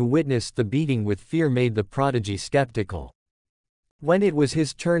member who witnessed the beating with fear made the prodigy skeptical. When it was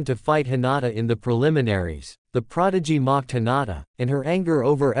his turn to fight Hinata in the preliminaries, the prodigy mocked Hinata, and her anger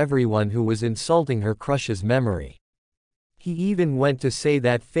over everyone who was insulting her crushes memory. He even went to say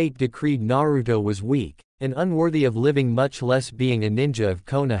that fate decreed Naruto was weak, and unworthy of living much less being a ninja of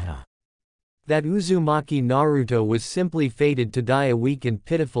Konoha. That Uzumaki Naruto was simply fated to die a weak and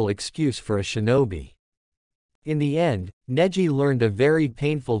pitiful excuse for a shinobi. In the end, Neji learned a very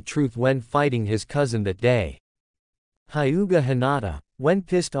painful truth when fighting his cousin that day. Hyuga Hinata, when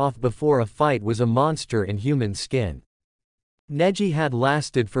pissed off before a fight, was a monster in human skin. Neji had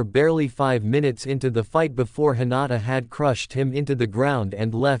lasted for barely 5 minutes into the fight before Hinata had crushed him into the ground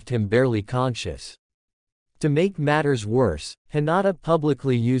and left him barely conscious. To make matters worse, Hinata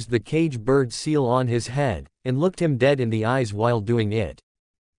publicly used the cage bird seal on his head, and looked him dead in the eyes while doing it.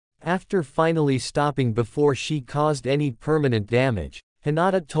 After finally stopping before she caused any permanent damage,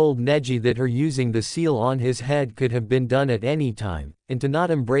 Hinata told Neji that her using the seal on his head could have been done at any time, and to not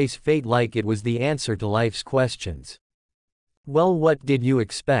embrace fate like it was the answer to life's questions. Well, what did you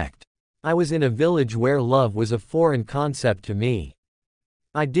expect? I was in a village where love was a foreign concept to me.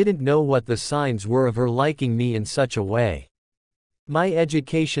 I didn't know what the signs were of her liking me in such a way. My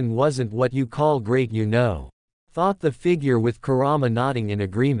education wasn't what you call great, you know. Thought the figure with Kurama nodding in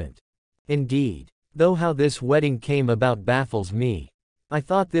agreement. Indeed. Though how this wedding came about baffles me. I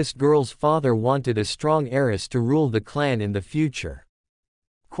thought this girl's father wanted a strong heiress to rule the clan in the future.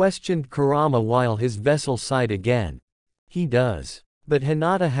 Questioned Kurama while his vessel sighed again. He does. But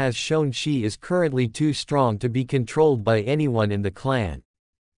Hinata has shown she is currently too strong to be controlled by anyone in the clan.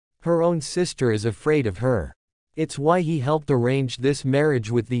 Her own sister is afraid of her. It's why he helped arrange this marriage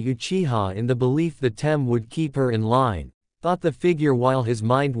with the Uchiha in the belief the Tem would keep her in line, thought the figure while his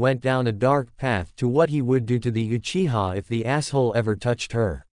mind went down a dark path to what he would do to the Uchiha if the asshole ever touched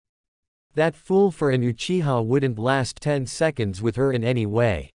her. That fool for an Uchiha wouldn't last 10 seconds with her in any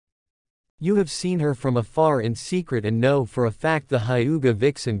way. You have seen her from afar in secret and know for a fact the Hyuga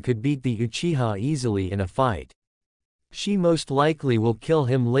vixen could beat the Uchiha easily in a fight. She most likely will kill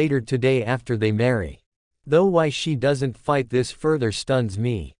him later today after they marry. Though why she doesn't fight this further stuns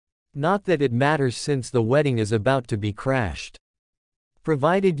me. Not that it matters since the wedding is about to be crashed.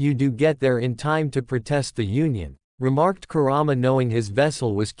 Provided you do get there in time to protest the union, remarked Kurama, knowing his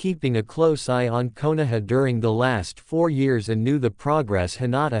vessel was keeping a close eye on Konoha during the last 4 years and knew the progress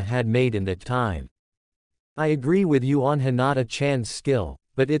Hinata had made in that time. I agree with you on Hinata-chan's skill,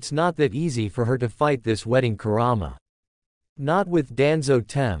 but it's not that easy for her to fight this wedding, Kurama. Not with Danzo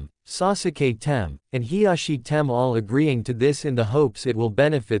Tem, Sasuke Tem, and Hiyashi Tem all agreeing to this in the hopes it will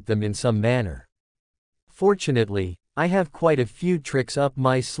benefit them in some manner. Fortunately, I have quite a few tricks up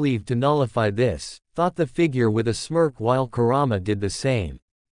my sleeve to nullify this, thought the figure with a smirk while Kurama did the same.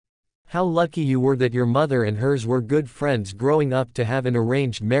 How lucky you were that your mother and hers were good friends growing up to have an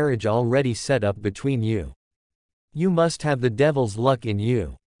arranged marriage already set up between you. You must have the devil's luck in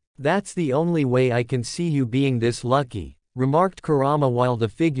you. That's the only way I can see you being this lucky, remarked Kurama while the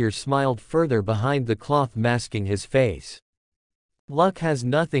figure smiled further behind the cloth masking his face. Luck has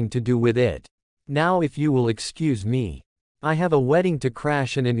nothing to do with it. Now if you will excuse me. I have a wedding to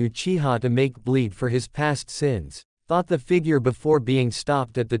crash and an Uchiha to make bleed for his past sins, thought the figure before being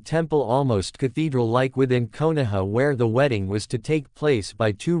stopped at the temple almost cathedral-like within Konoha where the wedding was to take place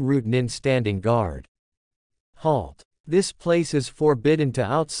by 2 root nin standing guard. Halt. This place is forbidden to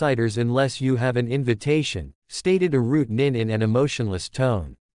outsiders unless you have an invitation, stated a root nin in an emotionless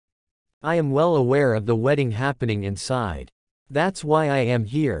tone. I am well aware of the wedding happening inside. That's why I am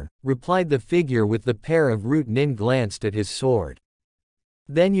here, replied the figure with the pair of root nin glanced at his sword.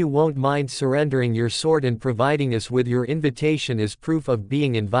 Then you won't mind surrendering your sword and providing us with your invitation as proof of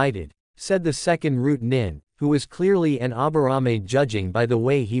being invited, said the second root nin, who was clearly an Aburame judging by the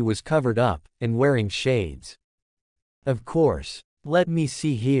way he was covered up, and wearing shades. Of course. Let me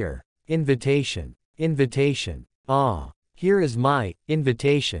see here. Invitation. Invitation. Ah. Here is my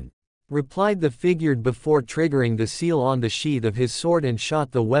invitation, replied the figure before triggering the seal on the sheath of his sword and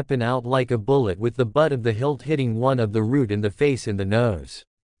shot the weapon out like a bullet with the butt of the hilt hitting one of the root in the face in the nose.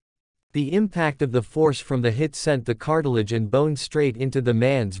 The impact of the force from the hit sent the cartilage and bone straight into the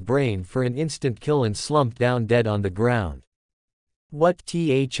man's brain for an instant kill and slumped down dead on the ground. What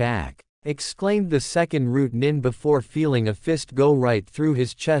the-ack? Exclaimed the second root nin before feeling a fist go right through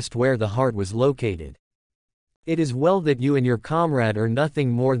his chest where the heart was located. It is well that you and your comrade are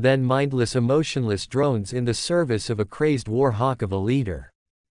nothing more than mindless emotionless drones in the service of a crazed war hawk of a leader.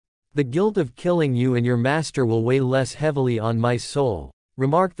 The guilt of killing you and your master will weigh less heavily on my soul,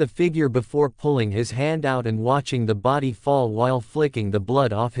 remarked the figure before pulling his hand out and watching the body fall while flicking the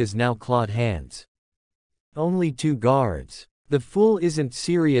blood off his now clawed hands. Only 2 guards. The fool isn't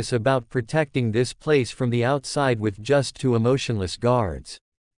serious about protecting this place from the outside with just 2 emotionless guards?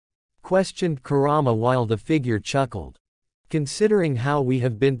 Questioned Kurama while the figure chuckled. Considering how we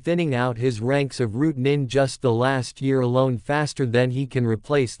have been thinning out his ranks of root nin just the last year alone faster than he can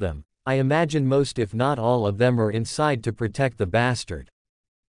replace them, I imagine most if not all of them are inside to protect the bastard.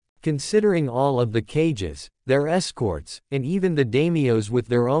 Considering all of the cages, their escorts, and even the daimyos with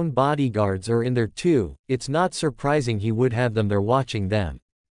their own bodyguards are in there too, it's not surprising he would have them there watching them.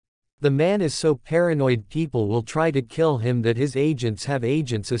 The man is so paranoid people will try to kill him that his agents have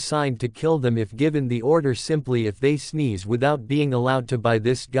agents assigned to kill them if given the order simply if they sneeze without being allowed to by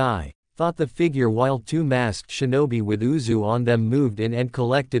this guy, thought the figure while 2 masked shinobi with Uzu on them moved in and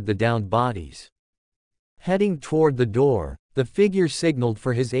collected the downed bodies. Heading toward the door, the figure signaled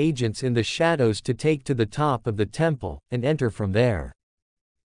for his agents in the shadows to take to the top of the temple, and enter from there.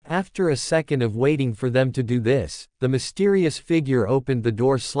 After a second of waiting for them to do this, the mysterious figure opened the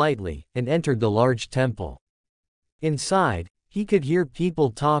door slightly, and entered the large temple. Inside, he could hear people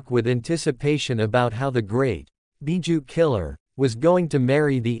talk with anticipation about how the great Biju killer was going to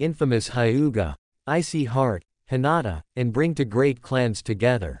marry the infamous Hyuga, Icy Heart, Hinata, and bring 2 great clans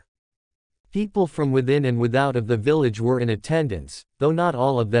together. People from within and without of the village were in attendance, though not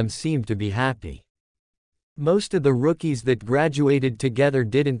all of them seemed to be happy. Most of the rookies that graduated together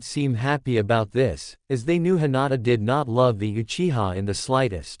didn't seem happy about this, as they knew Hinata did not love the Uchiha in the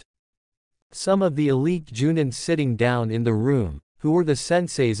slightest. Some of the elite Junins sitting down in the room, who were the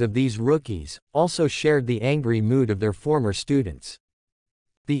senseis of these rookies, also shared the angry mood of their former students.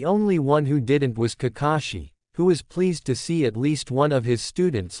 The only one who didn't was Kakashi, who was pleased to see at least one of his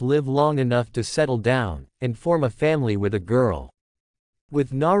students live long enough to settle down, and form a family with a girl.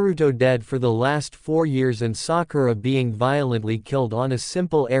 With Naruto dead for the last 4 years and Sakura being violently killed on a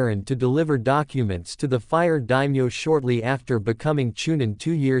simple errand to deliver documents to the Fire Daimyo shortly after becoming Chunin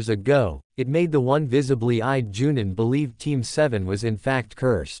 2 years ago, it made the one visibly eyed Junin believe Team 7 was in fact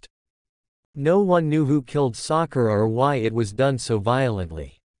cursed. No one knew who killed Sakura or why it was done so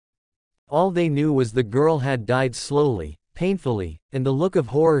violently. All they knew was the girl had died slowly, painfully, and the look of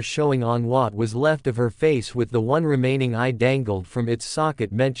horror showing on what was left of her face with the one remaining eye dangled from its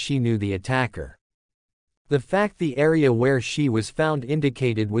socket meant she knew the attacker. The fact the area where she was found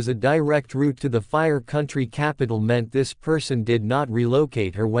indicated was a direct route to the Fire Country capital meant this person did not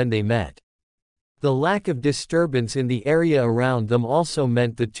relocate her when they met. The lack of disturbance in the area around them also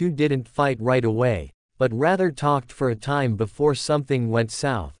meant the two didn't fight right away, but rather talked for a time before something went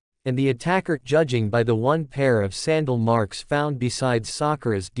south, and the attacker, judging by the one pair of sandal marks found beside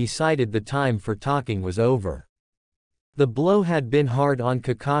Sakura's, decided the time for talking was over. The blow had been hard on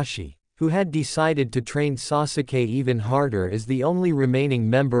Kakashi, who had decided to train Sasuke even harder as the only remaining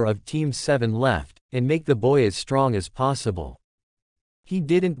member of Team 7 left, and make the boy as strong as possible. He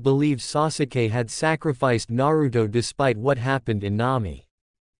didn't believe Sasuke had sacrificed Naruto despite what happened in Nami.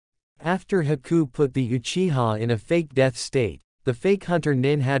 After Haku put the Uchiha in a fake death state, the fake hunter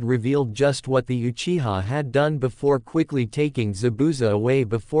Nin had revealed just what the Uchiha had done before quickly taking Zabuza away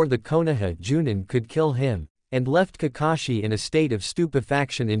before the Konoha Junin could kill him, and left Kakashi in a state of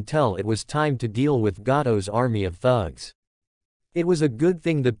stupefaction until it was time to deal with Gato's army of thugs. It was a good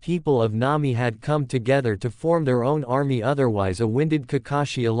thing the people of Nami had come together to form their own army, otherwise a winded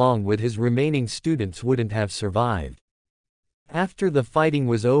Kakashi along with his remaining students wouldn't have survived. After the fighting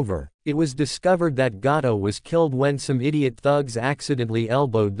was over, it was discovered that Gato was killed when some idiot thugs accidentally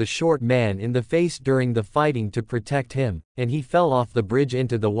elbowed the short man in the face during the fighting to protect him, and he fell off the bridge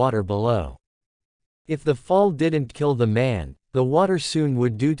into the water below. If the fall didn't kill the man, the water soon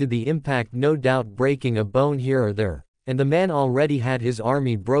would due to the impact no doubt breaking a bone here or there, and the man already had his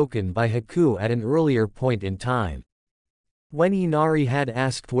army broken by Haku at an earlier point in time. When Inari had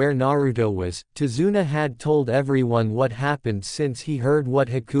asked where Naruto was, Tazuna had told everyone what happened since he heard what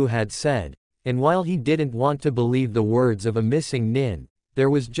Haku had said, and while he didn't want to believe the words of a missing nin, there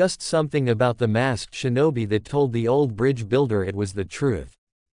was just something about the masked shinobi that told the old bridge builder it was the truth.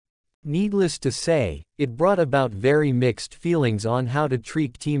 Needless to say, it brought about very mixed feelings on how to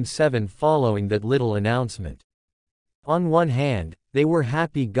treat Team 7 following that little announcement. On one hand, they were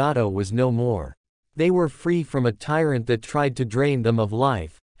happy Gato was no more. They were free from a tyrant that tried to drain them of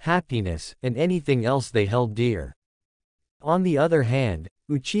life, happiness, and anything else they held dear. On the other hand,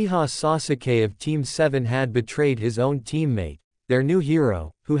 Uchiha Sasuke of Team 7 had betrayed his own teammate, their new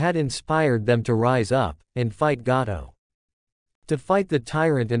hero, who had inspired them to rise up and fight Gato. To fight the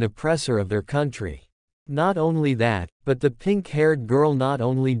tyrant and oppressor of their country. Not only that, but the pink-haired girl not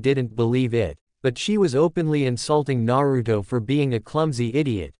only didn't believe it, but she was openly insulting Naruto for being a clumsy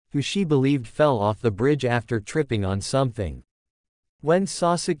idiot, who she believed fell off the bridge after tripping on something. When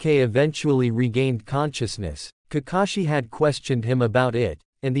Sasuke eventually regained consciousness, Kakashi had questioned him about it,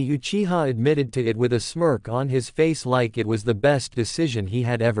 and the Uchiha admitted to it with a smirk on his face like it was the best decision he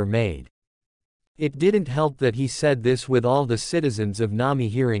had ever made. It didn't help that he said this with all the citizens of Nami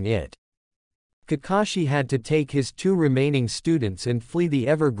hearing it. Kakashi had to take his two remaining students and flee the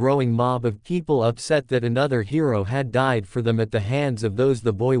ever-growing mob of people upset that another hero had died for them at the hands of those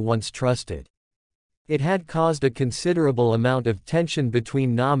the boy once trusted. It had caused a considerable amount of tension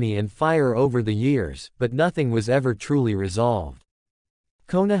between Nami and Fire over the years, but nothing was ever truly resolved.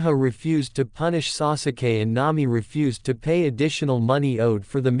 Konoha refused to punish Sasuke and Nami refused to pay additional money owed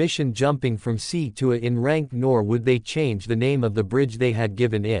for the mission jumping from C to A in rank, nor would they change the name of the bridge they had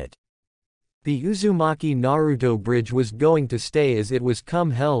given it. The Uzumaki Naruto bridge was going to stay as it was,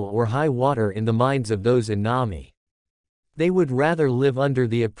 come hell or high water, in the minds of those in Nami. They would rather live under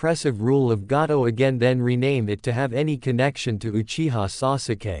the oppressive rule of Gato again than rename it to have any connection to Uchiha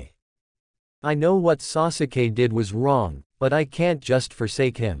Sasuke. I know what Sasuke did was wrong, but I can't just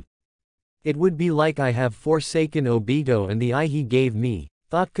forsake him. It would be like I have forsaken Obito and the eye he gave me,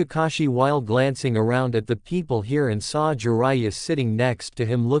 thought Kakashi while glancing around at the people here and saw Jiraiya sitting next to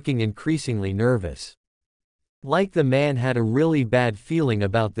him looking increasingly nervous. Like the man had a really bad feeling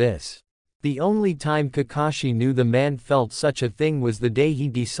about this. The only time Kakashi knew the man felt such a thing was the day he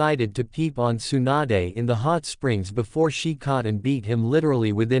decided to peep on Tsunade in the hot springs before she caught and beat him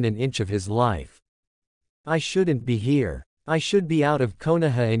literally within an inch of his life. I shouldn't be here. I should be out of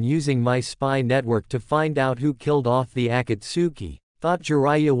Konoha and using my spy network to find out who killed off the Akatsuki, thought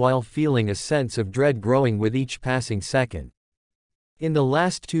Jiraiya while feeling a sense of dread growing with each passing second. In the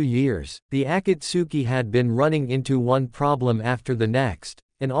last 2 years, the Akatsuki had been running into one problem after the next,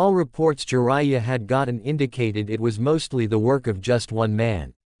 and all reports Jiraiya had gotten indicated it was mostly the work of just one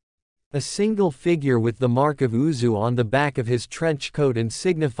man. A single figure with the mark of Uzu on the back of his trench coat and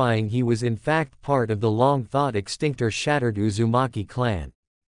signifying he was in fact part of the long-thought extinct or shattered Uzumaki clan.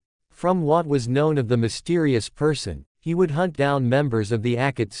 From what was known of the mysterious person, he would hunt down members of the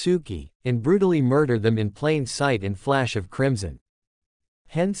Akatsuki, and brutally murder them in plain sight and flash of crimson.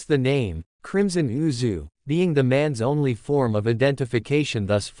 Hence the name, Crimson Uzu, being the man's only form of identification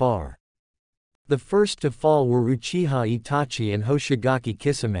thus far. The first to fall were Uchiha Itachi and Hoshigaki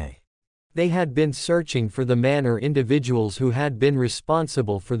Kisame. They had been searching for the man or individuals who had been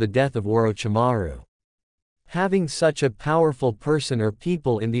responsible for the death of Orochimaru. Having such a powerful person or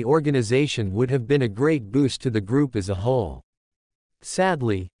people in the organization would have been a great boost to the group as a whole.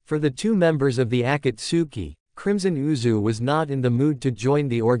 Sadly, for the two members of the Akatsuki, Crimson Uzu was not in the mood to join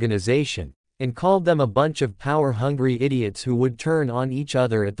the organization, and called them a bunch of power-hungry idiots who would turn on each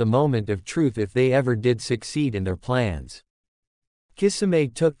other at the moment of truth if they ever did succeed in their plans.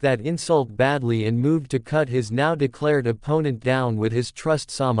 Kisame took that insult badly and moved to cut his now declared opponent down with his trust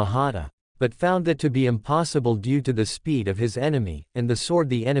Samahata, but found that to be impossible due to the speed of his enemy, and the sword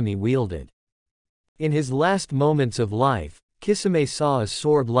the enemy wielded. In his last moments of life, Kisame saw a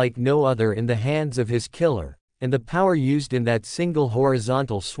sword like no other in the hands of his killer, and the power used in that single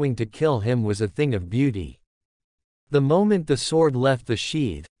horizontal swing to kill him was a thing of beauty. The moment the sword left the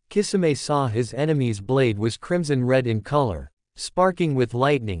sheath, Kisame saw his enemy's blade was crimson red in color, sparking with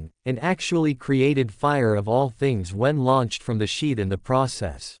lightning, and actually created fire of all things when launched from the sheath in the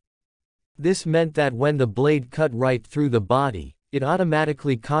process. This meant that when the blade cut right through the body, it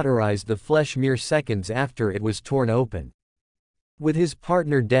automatically cauterized the flesh mere seconds after it was torn open. With his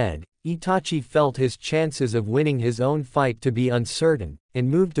partner dead, Itachi felt his chances of winning his own fight to be uncertain, and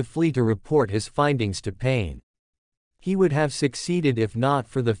moved to flee to report his findings to Pain. He would have succeeded if not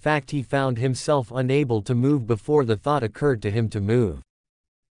for the fact he found himself unable to move before the thought occurred to him to move.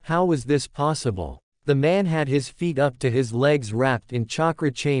 How was this possible? The man had his feet up to his legs wrapped in chakra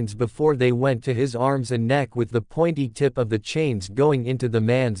chains before they went to his arms and neck, with the pointy tip of the chains going into the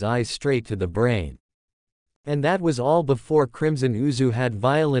man's eyes straight to the brain. And that was all before Crimson Uzu had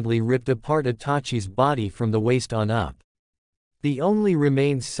violently ripped apart Itachi's body from the waist on up. The only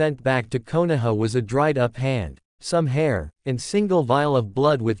remains sent back to Konoha was a dried up hand, some hair, and single vial of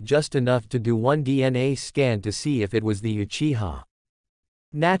blood with just enough to do one DNA scan to see if it was the Uchiha.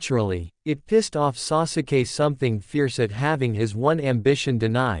 Naturally, it pissed off Sasuke something fierce at having his one ambition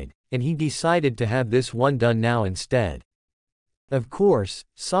denied, and he decided to have this one done now instead. Of course,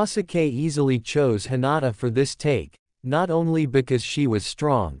 Sasuke easily chose Hinata for this take, not only because she was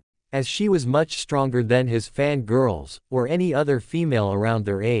strong, as she was much stronger than his fangirls, or any other female around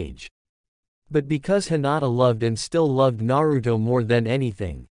their age, but because Hinata loved and still loved Naruto more than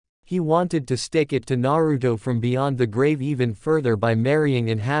anything. He wanted to stick it to Naruto from beyond the grave even further by marrying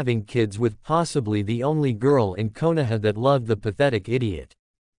and having kids with possibly the only girl in Konoha that loved the pathetic idiot.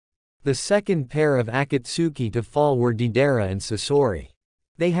 The second pair of Akatsuki to fall were Deidara and Sasori.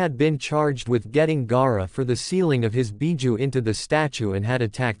 They had been charged with getting Gaara for the sealing of his Biju into the statue and had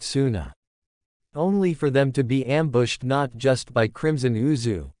attacked Suna. Only for them to be ambushed not just by Crimson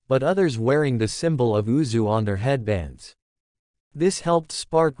Uzu, but others wearing the symbol of Uzu on their headbands. This helped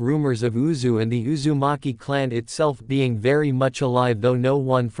spark rumors of Uzu and the Uzumaki clan itself being very much alive, though no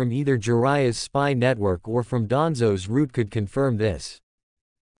one from either Jiraiya's spy network or from Danzo's route could confirm this.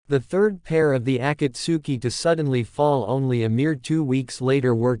 The third pair of the Akatsuki to suddenly fall only a mere 2 weeks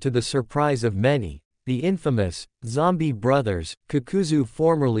later were, to the surprise of many, the infamous zombie brothers, Kakuzu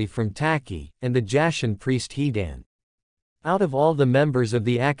formerly from Taki, and the Jashin priest Hidan. Out of all the members of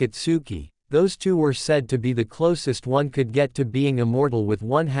the Akatsuki, those two were said to be the closest one could get to being immortal, with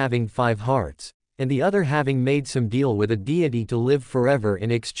one having 5 hearts, and the other having made some deal with a deity to live forever in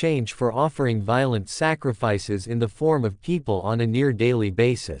exchange for offering violent sacrifices in the form of people on a near daily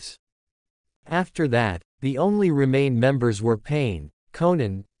basis. After that, the only remained members were Pain,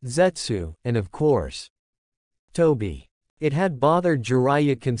 Konan, Zetsu, and of course, Tobi. It had bothered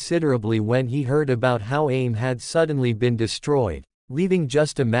Jiraiya considerably when he heard about how AIM had suddenly been destroyed, leaving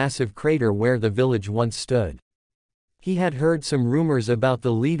just a massive crater where the village once stood. He had heard some rumors about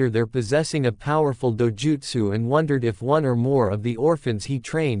the leader there possessing a powerful dojutsu and wondered if one or more of the orphans he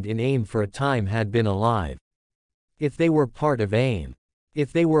trained in AIM for a time had been alive. If they were part of AIM.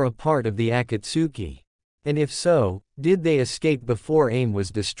 If they were a part of the Akatsuki. And if so, did they escape before AIM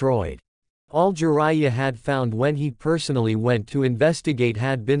was destroyed? All Jiraiya had found when he personally went to investigate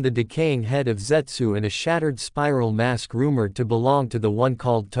had been the decaying head of Zetsu and a shattered spiral mask rumored to belong to the one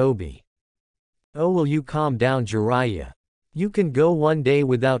called Tobi. Oh, will you calm down, Jiraiya? You can go one day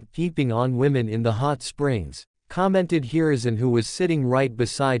without peeping on women in the hot springs, commented Hiruzen, who was sitting right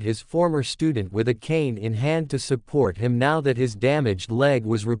beside his former student with a cane in hand to support him now that his damaged leg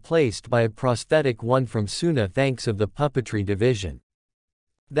was replaced by a prosthetic one from Suna thanks of the puppetry division.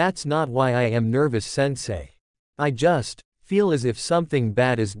 That's not why I am nervous, sensei. I just feel as if something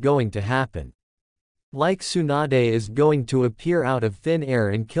bad is going to happen. Like Tsunade is going to appear out of thin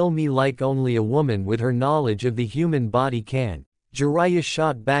air and kill me like only a woman with her knowledge of the human body can. Jiraiya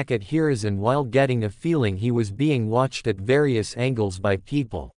shot back at Hiruzen while getting a feeling he was being watched at various angles by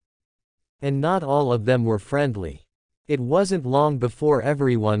people. And not all of them were friendly. It wasn't long before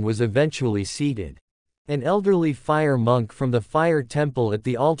everyone was eventually seated. An elderly fire monk from the fire temple at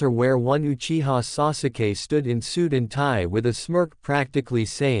the altar where one Uchiha Sasuke stood in suit and tie with a smirk practically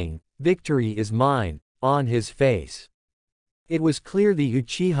saying, "Victory is mine," on his face. It was clear the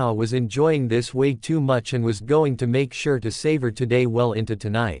Uchiha was enjoying this way too much and was going to make sure to savor today well into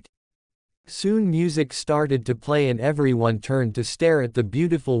tonight. Soon music started to play and everyone turned to stare at the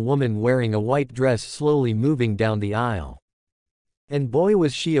beautiful woman wearing a white dress slowly moving down the aisle. And boy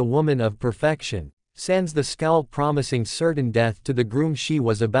was she a woman of perfection, sans the scowl promising certain death to the groom she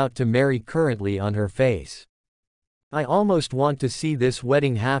was about to marry currently on her face. I almost want to see this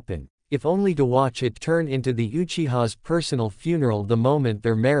wedding happen, if only to watch it turn into the Uchiha's personal funeral the moment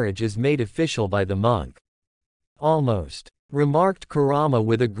their marriage is made official by the monk. Almost, remarked Kurama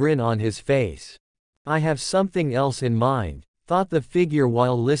with a grin on his face. I have something else in mind, thought the figure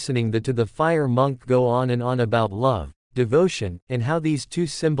while listening to the fire monk go on and on about love, devotion, and how these two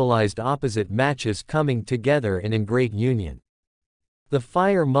symbolized opposite matches coming together and in great union. The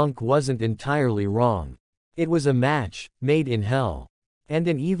fire monk wasn't entirely wrong. It was a match, made in hell. And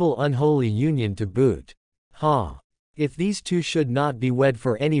an evil unholy union to boot. If these two should not be wed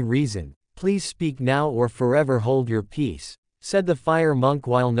for any reason, please speak now or forever hold your peace, said the fire monk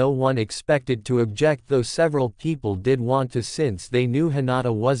while no one expected to object, though several people did want to since they knew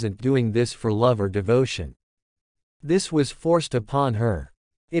Hinata wasn't doing this for love or devotion. This was forced upon her.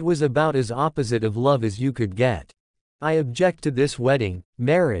 It was about as opposite of love as you could get. I object to this wedding,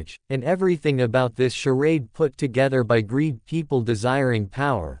 marriage, and everything about this charade put together by greed, people desiring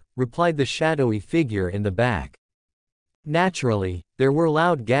power, replied the shadowy figure in the back. Naturally, there were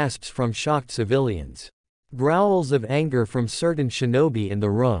loud gasps from shocked civilians. Growls of anger from certain shinobi in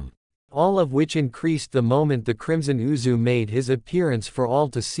the room. All of which increased the moment the Crimson Uzu made his appearance for all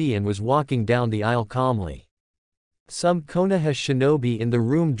to see and was walking down the aisle calmly. Some Konoha shinobi in the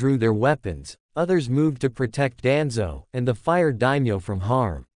room drew their weapons, others moved to protect Danzo and the fire daimyo from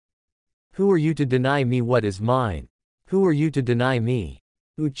harm. Who are you to deny me what is mine? Who are you to deny me?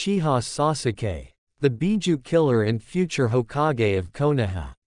 Uchiha Sasuke, the Biju killer and future Hokage of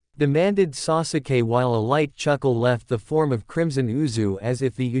Konoha, demanded Sasuke while a light chuckle left the form of Crimson Uzu as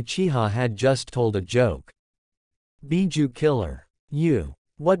if the Uchiha had just told a joke. Biju killer. You.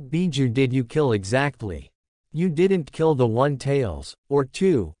 What Biju did you kill exactly? You didn't kill the 1 tails, or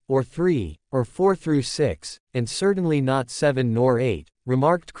 2, or 3, or 4 through 6, and certainly not 7 nor 8,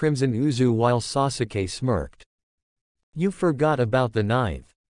 remarked Crimson Uzu while Sasuke smirked. You forgot about the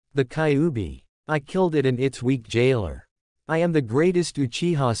 9th. The Kyuubi. I killed it and its weak jailer. I am the greatest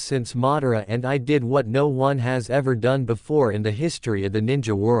Uchiha since Madara and I did what no one has ever done before in the history of the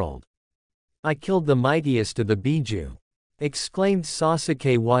ninja world. I killed the mightiest of the Biju. Exclaimed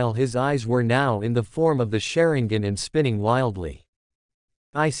Sasuke while his eyes were now in the form of the Sharingan and spinning wildly.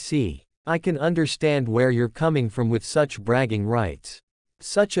 I see. I can understand where you're coming from with such bragging rights.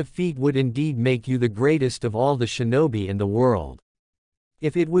 Such a feat would indeed make you the greatest of all the shinobi in the world.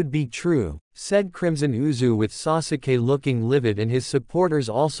 If it would be true, said Crimson Uzu with Sasuke looking livid and his supporters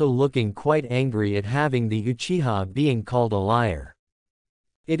also looking quite angry at having the Uchiha being called a liar.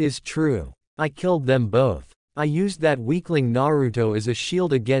 It is true. I killed them both. I used that weakling Naruto as a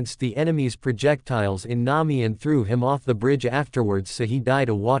shield against the enemy's projectiles in Nami and threw him off the bridge afterwards so he died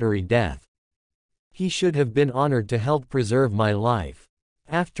a watery death. He should have been honored to help preserve my life.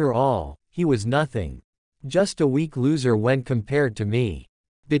 After all, he was nothing. Just a weak loser when compared to me.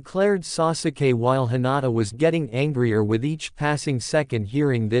 Declared Sasuke while Hinata was getting angrier with each passing second,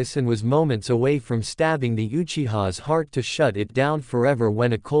 hearing this, and was moments away from stabbing the Uchiha's heart to shut it down forever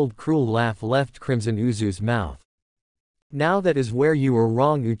when a cold cruel laugh left Crimson Uzu's mouth. Now that is where you were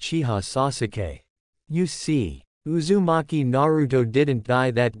wrong, Uchiha Sasuke. You see, Uzumaki Naruto didn't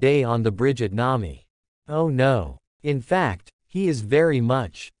die that day on the bridge at Nami. Oh no. In fact, he is very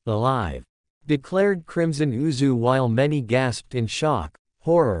much alive. Declared Crimson Uzu while many gasped in shock,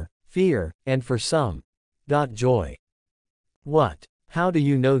 horror, fear, and for some, joy. What? How do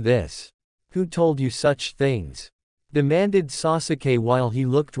you know this? Who told you such things? demanded Sasuke while he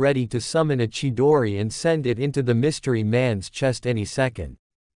looked ready to summon a Chidori and send it into the mystery man's chest any second.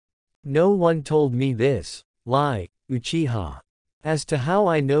 No one told me this. Lie, Uchiha. As to how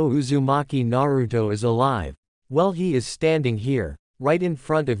I know Uzumaki Naruto is alive, well, he is standing here, right in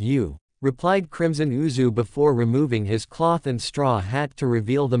front of you, replied Crimson Uzu before removing his cloth and straw hat to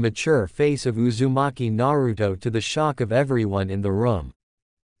reveal the mature face of Uzumaki Naruto to the shock of everyone in the room.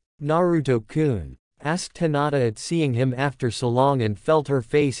 Naruto-kun? Asked Hinata at seeing him after so long and felt her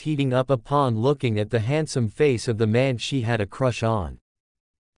face heating up upon looking at the handsome face of the man she had a crush on.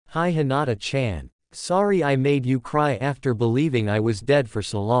 Hi Hinata-chan. Sorry I made you cry after believing I was dead for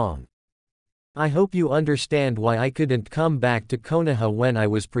so long. I hope you understand why I couldn't come back to Konoha when I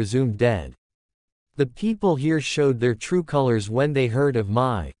was presumed dead. The people here showed their true colors when they heard of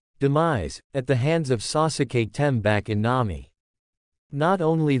my demise at the hands of Sasuke Tem back in Nami. Not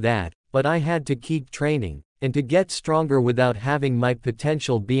only that, but I had to keep training, and to get stronger without having my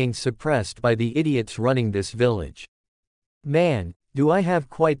potential being suppressed by the idiots running this village. Man, do I have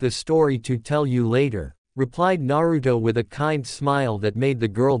quite the story to tell you later, replied Naruto with a kind smile that made the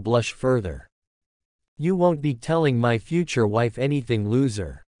girl blush further. You won't be telling my future wife anything,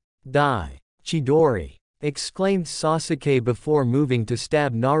 loser. Die. Chidori, exclaimed Sasuke before moving to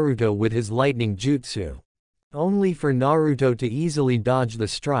stab Naruto with his lightning jutsu. Only for Naruto to easily dodge the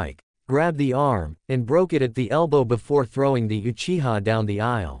strike, grab the arm, and broke it at the elbow before throwing the Uchiha down the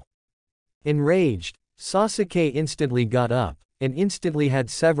aisle. Enraged, Sasuke instantly got up, and instantly had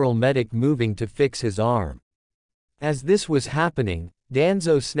several medic moving to fix his arm. As this was happening,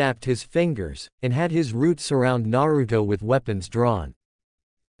 Danzo snapped his fingers, and had his roots surround Naruto with weapons drawn.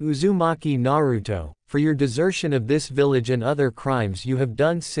 Uzumaki Naruto, for your desertion of this village and other crimes you have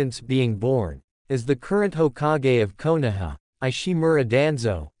done since being born, as the current Hokage of Konoha, I Shimura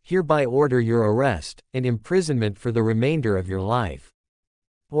Danzo, hereby order your arrest, and imprisonment for the remainder of your life.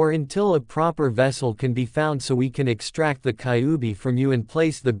 Or until a proper vessel can be found so we can extract the Kyuubi from you and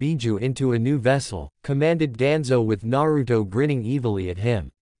place the Biju into a new vessel, commanded Danzo with Naruto grinning evilly at him.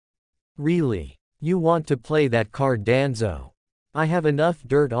 Really? You want to play that card, Danzo? I have enough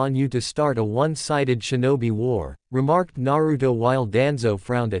dirt on you to start a one-sided shinobi war, remarked Naruto while Danzo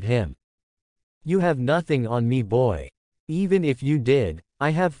frowned at him. You have nothing on me, boy. Even if you did, I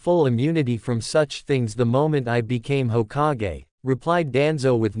have full immunity from such things the moment I became Hokage, replied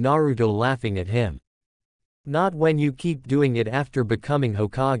Danzo with Naruto laughing at him. Not when you keep doing it after becoming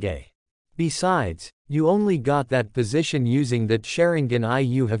Hokage. Besides, you only got that position using that Sharingan eye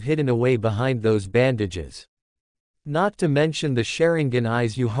you have hidden away behind those bandages. Not to mention the Sharingan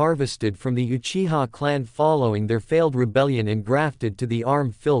eyes you harvested from the Uchiha clan following their failed rebellion and grafted to the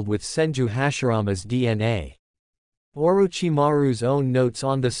arm filled with Senju Hashirama's DNA. Orochimaru's own notes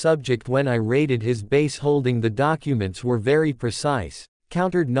on the subject when I raided his base holding the documents were very precise,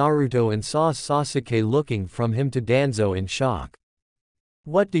 countered Naruto and saw Sasuke looking from him to Danzo in shock.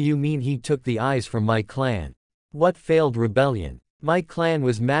 What do you mean he took the eyes from my clan? What failed rebellion? My clan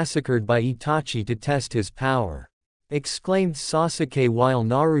was massacred by Itachi to test his power, exclaimed Sasuke while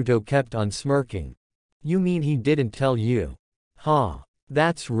Naruto kept on smirking. You mean he didn't tell you? Huh.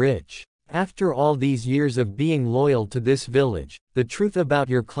 That's rich. After all these years of being loyal to this village, the truth about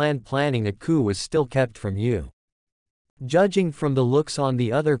your clan planning a coup was still kept from you. Judging from the looks on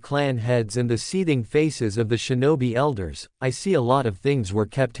the other clan heads and the seething faces of the shinobi elders, I see a lot of things were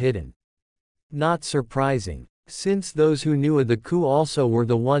kept hidden. Not surprising, since those who knew of the coup also were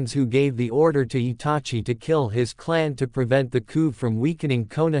the ones who gave the order to Itachi to kill his clan to prevent the coup from weakening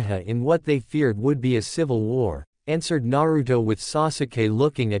Konoha in what they feared would be a civil war, answered Naruto with Sasuke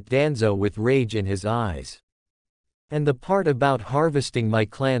looking at Danzo with rage in his eyes. And the part about harvesting my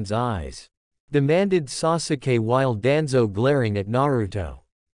clan's eyes? Demanded Sasuke while Danzo glaring at Naruto.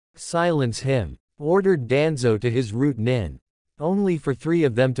 Silence him, ordered Danzo to his root nin. Only for 3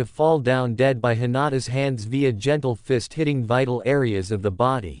 of them to fall down dead by Hinata's hands via gentle fist hitting vital areas of the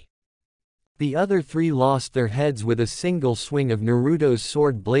body. The other 3 lost their heads with a single swing of Naruto's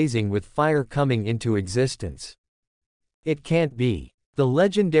sword blazing with fire coming into existence. It can't be. The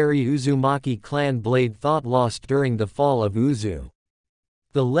legendary Uzumaki clan blade thought lost during the fall of Uzu.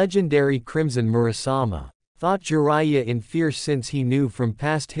 The legendary Crimson Murasama thought Jiraiya in fear since he knew from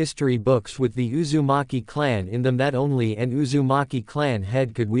past history books with the Uzumaki clan in them that only an Uzumaki clan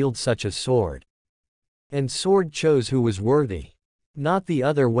head could wield such a sword. And sword chose who was worthy. Not the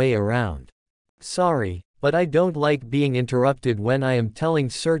other way around. Sorry, but I don't like being interrupted when I am telling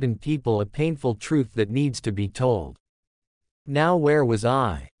certain people a painful truth that needs to be told. Now where was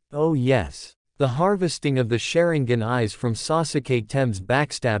I? Oh yes. The harvesting of the Sharingan eyes from Sasuke Tem's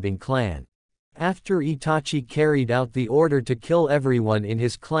backstabbing clan. After Itachi carried out the order to kill everyone in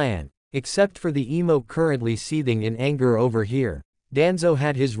his clan, except for the emo currently seething in anger over here, Danzo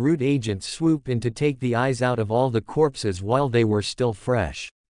had his root agents swoop in to take the eyes out of all the corpses while they were still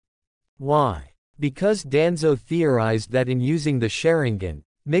fresh. Why? Because Danzo theorized that in using the Sharingan,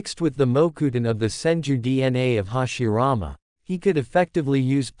 mixed with the Mokuton of the Senju DNA of Hashirama, he could effectively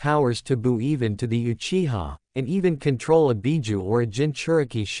use powers taboo even to the Uchiha, and even control a Biju or a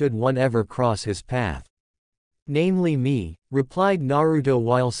Jinchuriki should one ever cross his path. Namely me, replied Naruto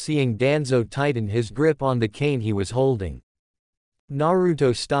while seeing Danzo tighten his grip on the cane he was holding.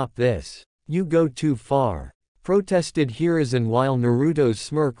 Naruto, stop this. You go too far, protested Hiruzen while Naruto's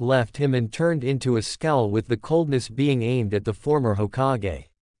smirk left him and turned into a scowl with the coldness being aimed at the former Hokage.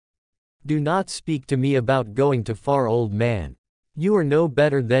 Do not speak to me about going too far, old man. You are no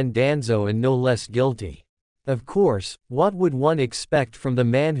better than Danzo and no less guilty. Of course, what would one expect from the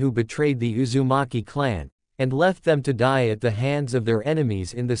man who betrayed the Uzumaki clan, and left them to die at the hands of their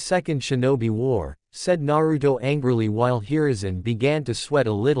enemies in the Second Shinobi War, said Naruto angrily while Hiruzen began to sweat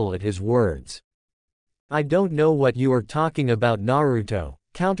a little at his words. I don't know what you are talking about, Naruto,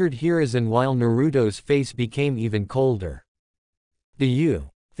 countered Hiruzen while Naruto's face became even colder. Do you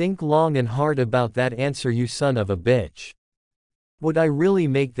think long and hard about that answer, you son of a bitch? Would I really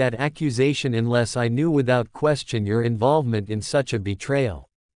make that accusation unless I knew without question your involvement in such a betrayal?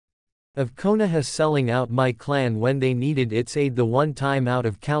 Of Konoha selling out my clan when they needed its aid the one time out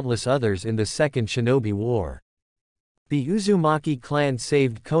of countless others in the Second Shinobi War. The Uzumaki clan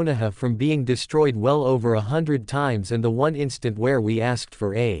saved Konoha from being destroyed well over 100 times and the one instant where we asked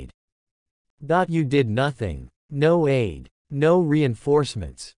for aid. You did nothing. No aid. No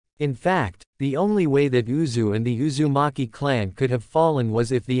reinforcements. In fact, the only way that Uzu and the Uzumaki clan could have fallen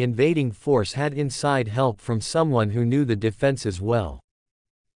was if the invading force had inside help from someone who knew the defenses well.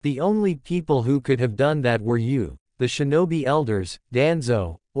 The only people who could have done that were you, the shinobi elders,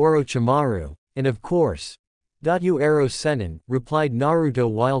 Danzo, Orochimaru, and of course, Ero Sennin, replied Naruto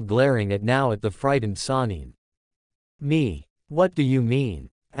while glaring at the frightened Sannin. Me? What do you mean?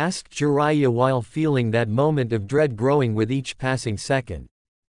 Asked Jiraiya while feeling that moment of dread growing with each passing second.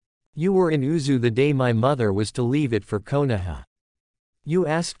 You were in Uzu the day my mother was to leave it for Konoha. You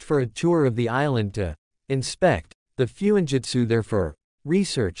asked for a tour of the island to inspect the Fuinjutsu there for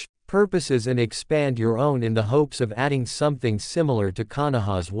research purposes and expand your own in the hopes of adding something similar to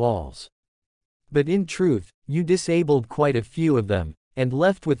Konoha's walls. But in truth, you disabled quite a few of them, and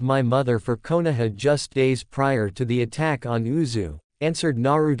left with my mother for Konoha just days prior to the attack on Uzu, answered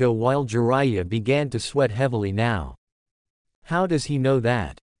Naruto while Jiraiya began to sweat heavily now. How does he know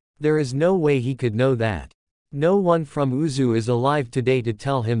that? There is no way he could know that. No one from Uzu is alive today to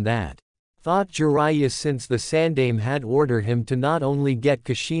tell him that. Thought Jiraiya, since the Sandaime had ordered him to not only get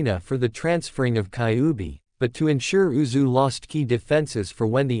Kushina for the transferring of Kyuubi, but to ensure Uzu lost key defenses for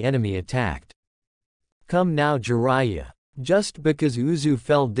when the enemy attacked. Come now, Jiraiya. Just because Uzu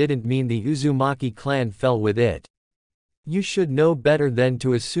fell didn't mean the Uzumaki clan fell with it. You should know better than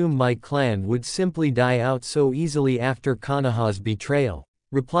to assume my clan would simply die out so easily after Konoha's betrayal,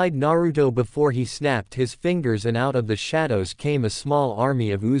 replied Naruto before he snapped his fingers and out of the shadows came a small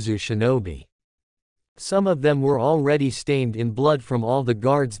army of Uzu shinobi. Some of them were already stained in blood from all the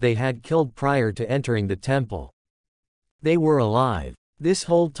guards they had killed prior to entering the temple. They were alive. This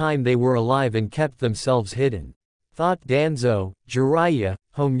whole time they were alive and kept themselves hidden. Thought Danzo, Jiraiya,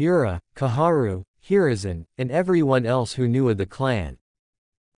 Homura, Kaharu, Hiruzen, and everyone else who knew of the clan.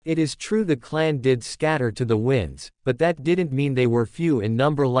 It is true the clan did scatter to the winds, but that didn't mean they were few in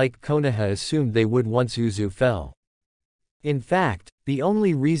number like Konoha assumed they would once Uzu fell. In fact, the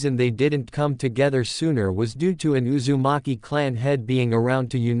only reason they didn't come together sooner was due to an Uzumaki clan head being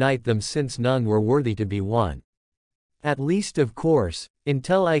around to unite them since none were worthy to be one. At least of course,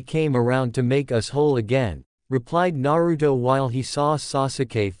 until I came around to make us whole again, replied Naruto while he saw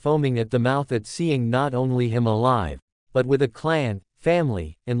Sasuke foaming at the mouth at seeing not only him alive, but with a clan,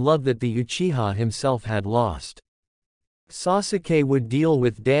 family, and love that the Uchiha himself had lost. Sasuke would deal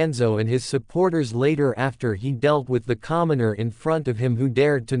with Danzo and his supporters later after he dealt with the commoner in front of him who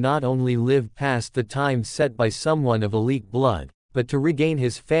dared to not only live past the time set by someone of elite blood, but to regain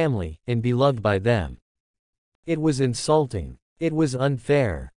his family and be loved by them. It was insulting. It was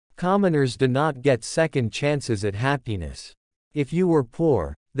unfair. Commoners do not get second chances at happiness. If you were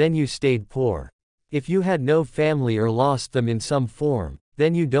poor, then you stayed poor. If you had no family or lost them in some form,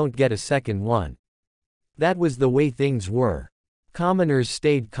 then you don't get a second one. That was the way things were. Commoners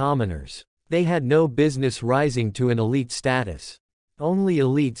stayed commoners. They had no business rising to an elite status. Only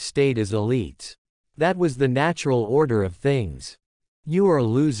elites stayed as elites. That was the natural order of things. You are a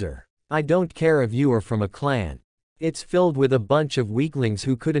loser. I don't care if you are from a clan. It's filled with a bunch of weaklings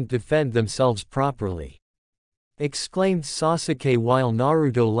who couldn't defend themselves properly," exclaimed Sasuke while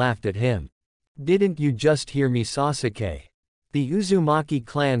Naruto laughed at him. "Didn't you just hear me, Sasuke? The Uzumaki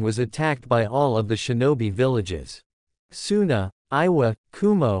clan was attacked by all of the shinobi villages. Suna, Iwa,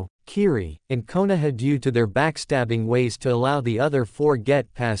 Kumo, Kiri, and Konoha due to their backstabbing ways to allow the other four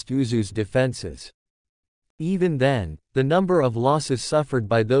get past Uzu's defenses. Even then, the number of losses suffered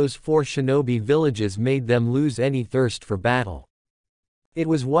by those four shinobi villages made them lose any thirst for battle. It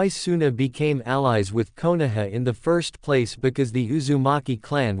was why Suna became allies with Konoha in the first place, because the Uzumaki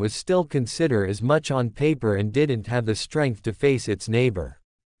clan was still considered as much on paper and didn't have the strength to face its neighbor.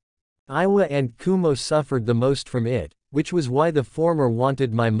 Iwa and Kumo suffered the most from it, which was why the former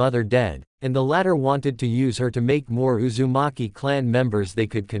wanted my mother dead, and the latter wanted to use her to make more Uzumaki clan members they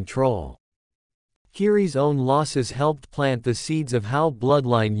could control. Kiri's own losses helped plant the seeds of how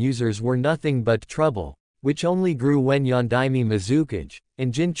bloodline users were nothing but trouble, which only grew when Yondaime Mizukage,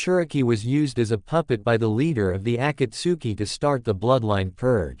 and Jinchuriki was used as a puppet by the leader of the Akatsuki to start the bloodline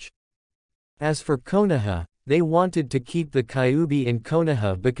purge. As for Konoha, they wanted to keep the Kyuubi in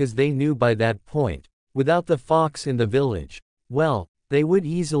Konoha because they knew by that point, without the fox in the village, well, they would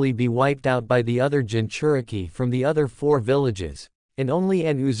easily be wiped out by the other Jinchuriki from the other four villages. And only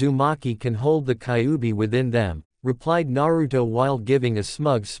an Uzumaki can hold the Kyuubi within them, replied Naruto while giving a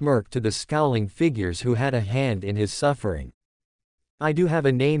smug smirk to the scowling figures who had a hand in his suffering. I do have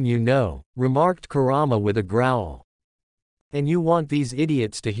a name, you know, remarked Kurama with a growl. And you want these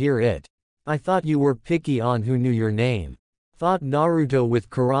idiots to hear it? I thought you were picky on who knew your name, thought Naruto with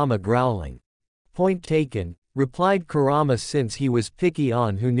Kurama growling. Point taken, replied Kurama, since he was picky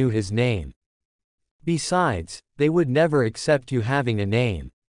on who knew his name. Besides, they would never accept you having a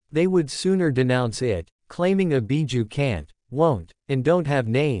name. They would sooner denounce it, claiming a Biju can't, won't, and don't have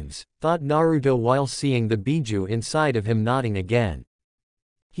names, thought Naruto while seeing the Biju inside of him nodding again.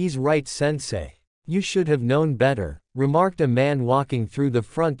 He's right, sensei. You should have known better, remarked a man walking through the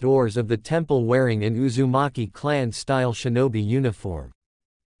front doors of the temple wearing an Uzumaki clan-style shinobi uniform.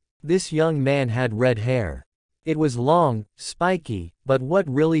 This young man had red hair. It was long, spiky, but what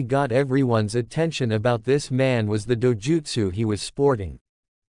really got everyone's attention about this man was the dojutsu he was sporting.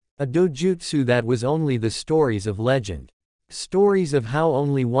 A dojutsu that was only the stories of legend. Stories of how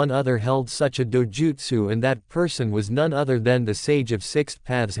only one other held such a dojutsu, and that person was none other than the Sage of Six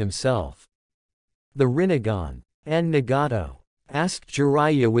Paths himself. The Rinnegan. And Nagato? Asked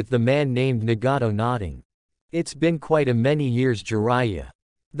Jiraiya with the man named Nagato nodding. It's been quite a many years, Jiraiya.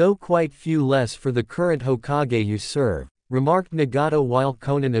 Though quite few less for the current Hokage you serve, remarked Nagato while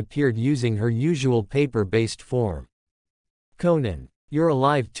Konan appeared using her usual paper-based form. Konan, you're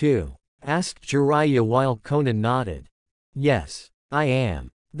alive too? Asked Jiraiya while Konan nodded. Yes, I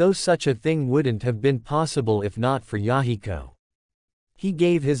am. Though such a thing wouldn't have been possible if not for Yahiko. He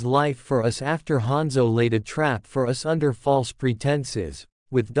gave his life for us after Hanzo laid a trap for us under false pretenses,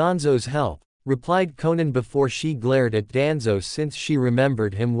 with Danzo's help, replied Konan before she glared at Danzo, since she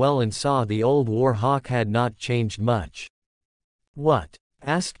remembered him well and saw the old war hawk had not changed much. What?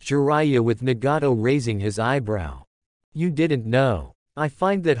 Asked Jiraiya with Nagato raising his eyebrow. You didn't know? I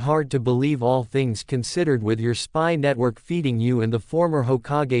find that hard to believe, all things considered, with your spy network feeding you and the former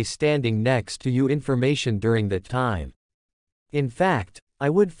Hokage standing next to you information during that time. In fact, I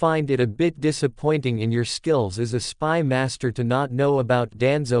would find it a bit disappointing in your skills as a spy master to not know about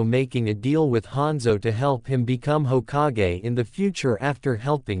Danzo making a deal with Hanzo to help him become Hokage in the future after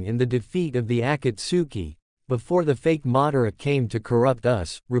helping in the defeat of the Akatsuki, before the fake Madara came to corrupt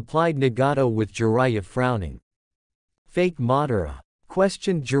us, replied Nagato with Jiraiya frowning. Fake Madara?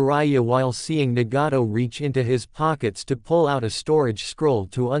 Questioned Jiraiya while seeing Nagato reach into his pockets to pull out a storage scroll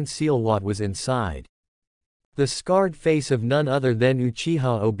to unseal what was inside. The scarred face of none other than Uchiha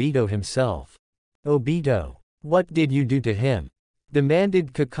Obito himself. Obito, what did you do to him?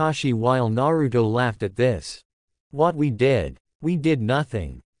 Demanded Kakashi while Naruto laughed at this. What we did? We did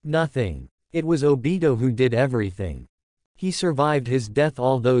nothing. Nothing. It was Obito who did everything. He survived his death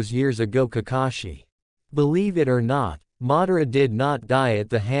all those years ago, Kakashi. Believe it or not, Madara did not die at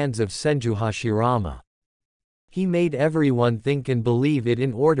the hands of Senju Hashirama. He made everyone think and believe it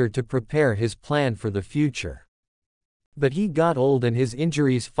in order to prepare his plan for the future. But he got old and his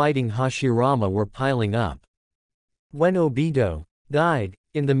injuries fighting Hashirama were piling up. When Obito died,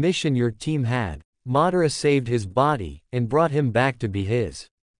 in the mission your team had, Madara saved his body, and brought him back to be his,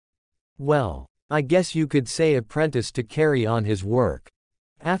 well, I guess you could say, apprentice to carry on his work.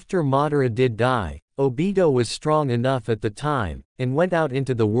 After Madara did die, Obito was strong enough at the time, and went out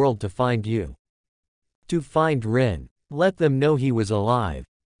into the world to find you. To find Rin. Let them know he was alive.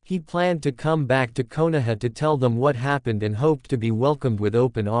 He planned to come back to Konoha to tell them what happened and hoped to be welcomed with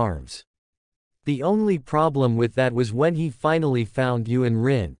open arms. The only problem with that was when he finally found you and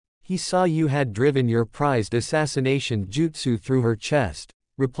Rin. He saw you had driven your prized assassination jutsu through her chest,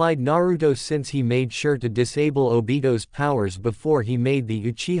 replied Naruto, since he made sure to disable Obito's powers before he made the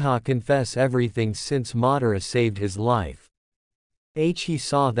Uchiha confess everything since Madara saved his life. He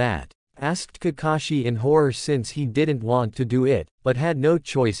saw that? Asked Kakashi in horror, since he didn't want to do it, but had no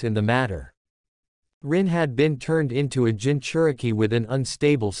choice in the matter. Rin had been turned into a Jinchuriki with an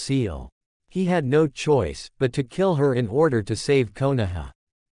unstable seal. He had no choice but to kill her in order to save Konoha.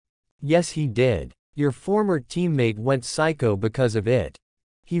 Yes, he did. Your former teammate went psycho because of it.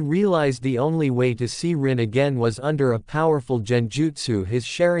 He realized the only way to see Rin again was under a powerful genjutsu his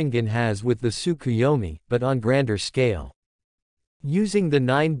Sharingan has with the Tsukuyomi, but on grander scale. Using the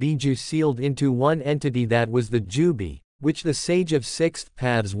 9 Biju sealed into one entity that was the Jubi, which the Sage of Sixth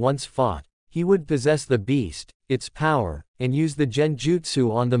Paths once fought, he would possess the beast, its power, and use the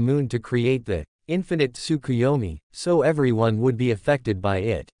genjutsu on the moon to create the infinite Tsukuyomi, so everyone would be affected by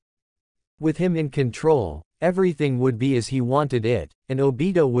it. With him in control, everything would be as he wanted it, and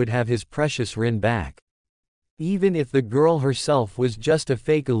Obito would have his precious Rin back. Even if the girl herself was just a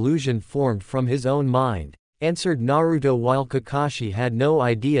fake illusion formed from his own mind, answered Naruto, while Kakashi had no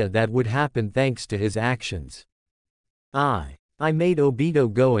idea that would happen thanks to his actions. I made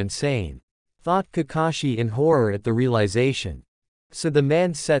Obito go insane, thought Kakashi in horror at the realization. So the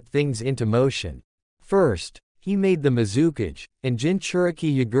man set things into motion. First, he made the Mizukage and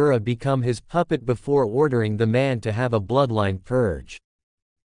Jinchuriki Yagura become his puppet before ordering the man to have a bloodline purge.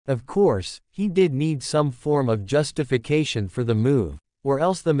 Of course, he did need some form of justification for the move, or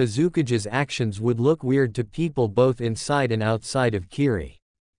else the Mizukage's actions would look weird to people both inside and outside of Kiri.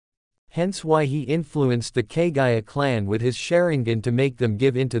 Hence why he influenced the Kagaya clan with his Sharingan to make them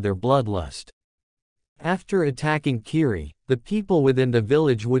give into their bloodlust. After attacking Kiri, the people within the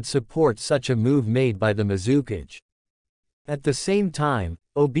village would support such a move made by the Mizukage. At the same time,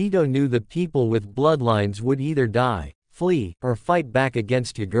 Obito knew the people with bloodlines would either die, flee, or fight back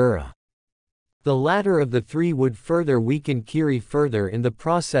against Yagura. The latter of the three would further weaken Kiri further in the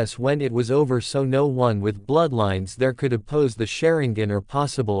process when it was over, so no one with bloodlines there could oppose the Sharingan or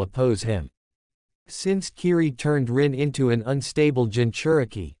possible oppose him. Since Kiri turned Rin into an unstable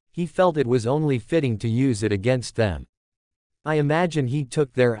Jinchuriki, he felt it was only fitting to use it against them. I imagine he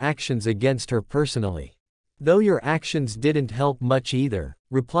took their actions against her personally. Though your actions didn't help much either,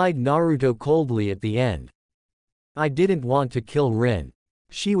 replied Naruto coldly at the end. I didn't want to kill Rin.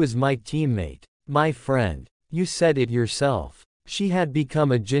 She was my teammate. My friend. You said it yourself. She had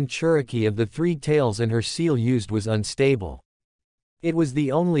become a Jinchuriki of the 3 tails and her seal used was unstable. It was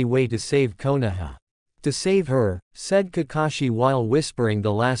the only way to save Konoha. To save her, said Kakashi while whispering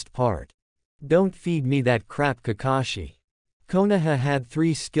the last part. Don't feed me that crap, Kakashi. Konoha had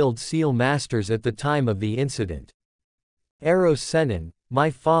 3 skilled seal masters at the time of the incident. Ero Sennin, my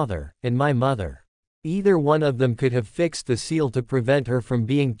father, and my mother. Either one of them could have fixed the seal to prevent her from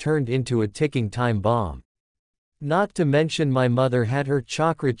being turned into a ticking time bomb. Not to mention my mother had her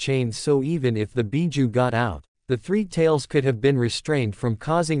chakra chains, so even if the Biju got out, the 3 tails could have been restrained from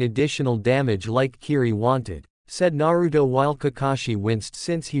causing additional damage like Kiri wanted, said Naruto while Kakashi winced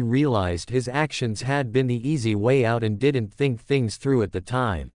since he realized his actions had been the easy way out and didn't think things through at the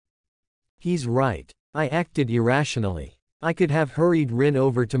time. He's right. I acted irrationally. I could have hurried Rin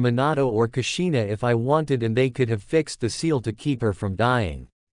over to Minato or Kushina if I wanted, and they could have fixed the seal to keep her from dying.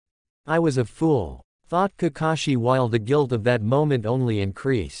 I was a fool, thought Kakashi while the guilt of that moment only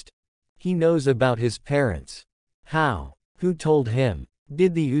increased. He knows about his parents. How? Who told him?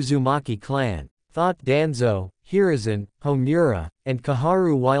 Did the Uzumaki clan? Thought Danzo, Hiruzen, Homura, and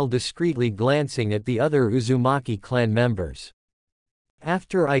Kaharu while discreetly glancing at the other Uzumaki clan members.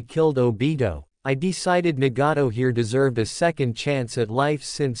 After I killed Obito, I decided Nagato here deserved a second chance at life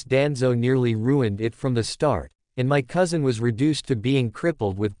since Danzo nearly ruined it from the start, and my cousin was reduced to being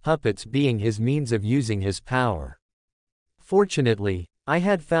crippled with puppets being his means of using his power. Fortunately, I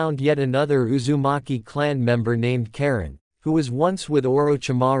had found yet another Uzumaki clan member named Karen, who was once with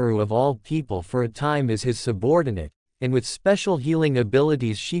Orochimaru of all people for a time as his subordinate, and with special healing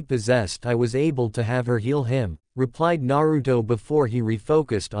abilities she possessed I was able to have her heal him, replied Naruto before he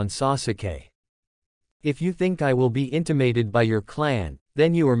refocused on Sasuke. If you think I will be intimidated by your clan,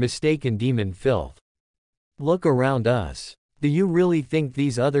 then you are mistaken, demon filth. Look around us. Do you really think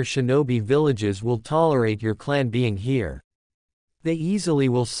these other shinobi villages will tolerate your clan being here? They easily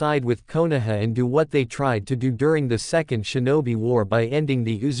will side with Konoha and do what they tried to do during the Second Shinobi War by ending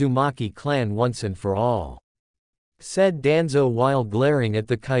the Uzumaki clan once and for all. said Danzo while glaring at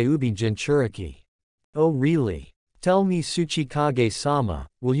the Kyuubi Jinchuriki. Oh really? Tell me Tsuchikage-sama,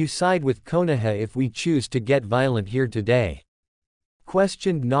 will you side with Konoha if we choose to get violent here today?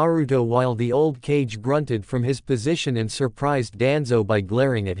 Questioned Naruto while the old Kage grunted from his position and surprised Danzo by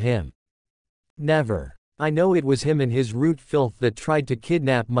glaring at him. Never. I know it was him and his root filth that tried to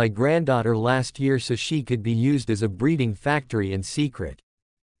kidnap my granddaughter last year so she could be used as a breeding factory in secret.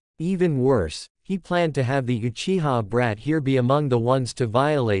 Even worse, he planned to have the Uchiha brat here be among the ones to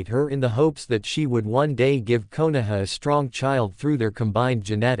violate her in the hopes that she would one day give Konoha a strong child through their combined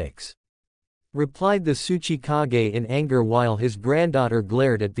genetics. Replied the Tsuchikage in anger while his granddaughter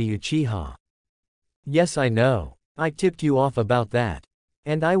glared at the Uchiha. Yes, I know. I tipped you off about that.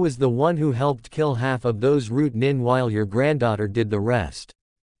 And I was the one who helped kill half of those root nin while your granddaughter did the rest.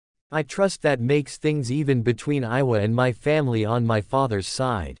 I trust that makes things even between Iwa and my family on my father's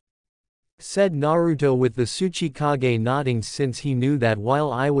side. Said Naruto with the Tsuchikage nodding since he knew that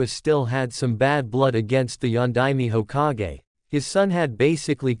while Iwa still had some bad blood against the Yondaime Hokage, his son had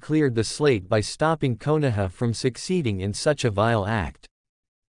basically cleared the slate by stopping Konoha from succeeding in such a vile act.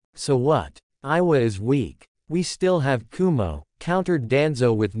 So what? Iwa is weak. We still have Kumo, countered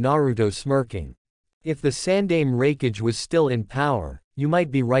Danzo with Naruto smirking. If the Sandaime Raikage was still in power, you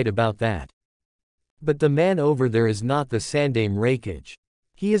might be right about that. But the man over there is not the Sandaime Raikage.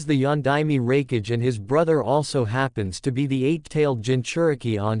 He is the Yondaime Raikage and his brother also happens to be the eight-tailed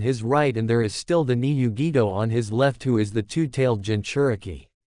Jinchuriki on his right and there is still the Niyugido on his left who is the two-tailed Jinchuriki.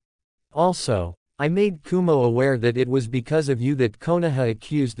 Also, I made Kumo aware that it was because of you that Konoha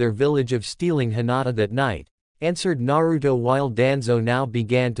accused their village of stealing Hinata that night, answered Naruto while Danzo now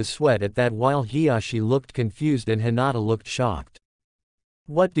began to sweat at that while Hiashi looked confused and Hinata looked shocked.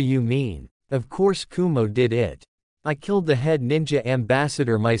 What do you mean? Of course Kumo did it. I killed the head ninja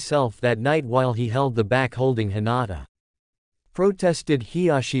ambassador myself that night while he held the back holding Hinata. Protested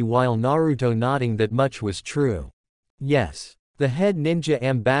Hiashi while Naruto nodding that much was true. Yes, the head ninja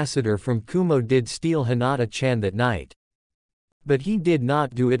ambassador from Kumo did steal Hinata-chan that night. But he did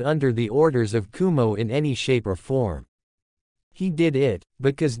not do it under the orders of Kumo in any shape or form. He did it,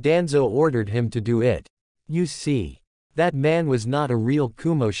 because Danzo ordered him to do it. You see. That man was not a real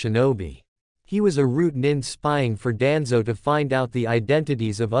Kumo shinobi. He was a root nin spying for Danzo to find out the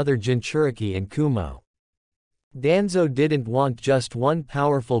identities of other Jinchuriki and Kumo. Danzo didn't want just one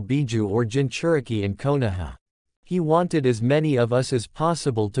powerful Biju or Jinchuriki in Konoha. He wanted as many of us as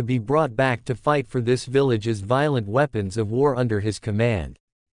possible to be brought back to fight for this village as violent weapons of war under his command.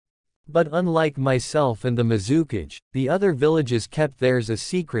 But unlike myself and the Mizukage, the other villages kept theirs a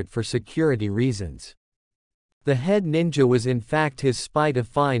secret for security reasons. The head ninja was in fact his spy to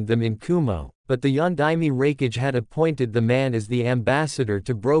find them in Kumo, but the Yondaime Raikage had appointed the man as the ambassador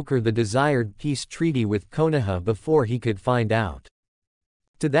to broker the desired peace treaty with Konoha before he could find out.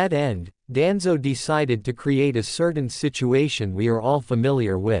 To that end, Danzo decided to create a certain situation we are all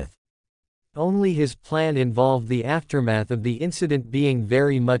familiar with. Only his plan involved the aftermath of the incident being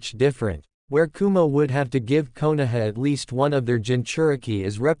very much different, where Kumo would have to give Konoha at least one of their Jinchuriki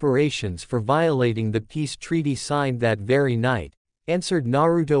as reparations for violating the peace treaty signed that very night, answered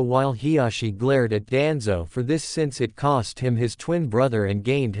Naruto while Hiashi glared at Danzo for this since it cost him his twin brother and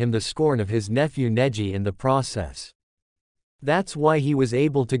gained him the scorn of his nephew Neji in the process. That's why he was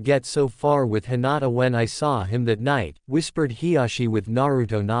able to get so far with Hinata when I saw him that night, whispered Hiashi with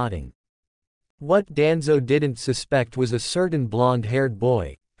Naruto nodding. What Danzo didn't suspect was a certain blonde-haired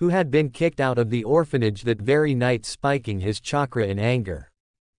boy, who had been kicked out of the orphanage that very night spiking his chakra in anger.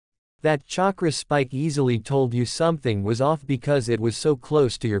 That chakra spike easily told you something was off because it was so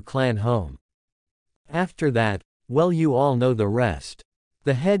close to your clan home. After that, well you all know the rest.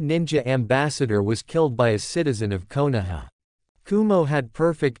 The head ninja ambassador was killed by a citizen of Konoha. Kumo had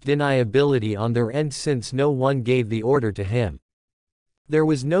perfect deniability on their end since no one gave the order to him. There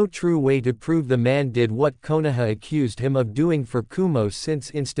was no true way to prove the man did what Konoha accused him of doing for Kumo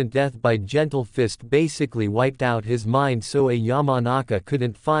since instant death by gentle fist basically wiped out his mind so a Yamanaka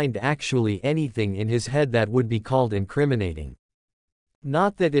couldn't find actually anything in his head that would be called incriminating.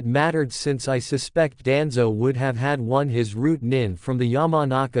 Not that it mattered since I suspect Danzo would have had his root nin from the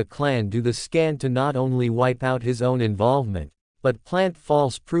Yamanaka clan do the scan to not only wipe out his own involvement, but plant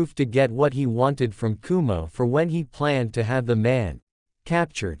false proof to get what he wanted from Kumo for when he planned to have the man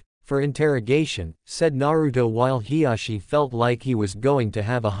captured for interrogation, said Naruto while Hiashi felt like he was going to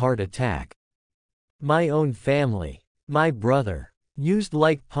have a heart attack. My own family. My brother. Used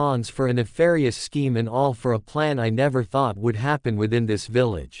like pawns for a nefarious scheme and all for a plan I never thought would happen within this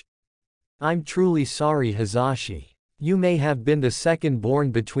village. I'm truly sorry Hisashi. You may have been the second born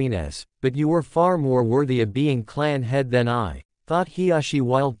between us, but you were far more worthy of being clan head than I, thought Hiyashi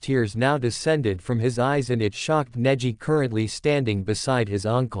while tears now descended from his eyes, and it shocked Neji currently standing beside his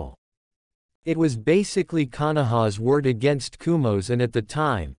uncle. It was basically Konoha's word against Kumo's, and at the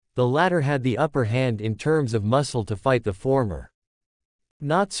time, the latter had the upper hand in terms of muscle to fight the former.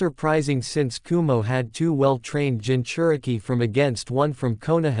 Not surprising since Kumo had two well-trained Jinchuriki from against one from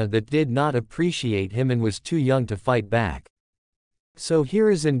Konoha that did not appreciate him and was too young to fight back. So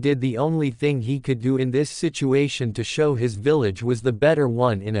Hiruzen did the only thing he could do in this situation to show his village was the better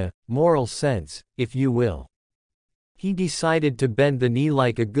one in a moral sense, if you will. He decided to bend the knee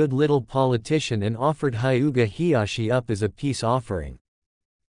like a good little politician and offered Hyuga Hiyashi up as a peace offering.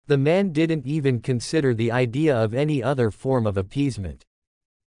 The man didn't even consider the idea of any other form of appeasement.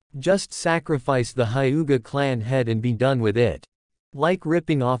 Just sacrifice the Hyuga clan head and be done with it. Like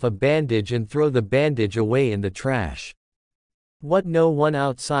ripping off a bandage and throw the bandage away in the trash. What no one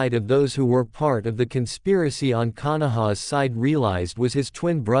outside of those who were part of the conspiracy on Konoha's side realized was his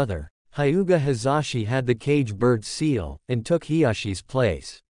twin brother, Hyuga Hazashi, had the cage bird seal, and took Hiyashi's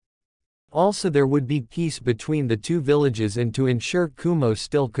place. Also there would be peace between the two villages, and to ensure Kumo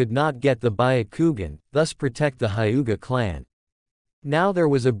still could not get the Byakugan, thus protect the Hyuga clan. Now there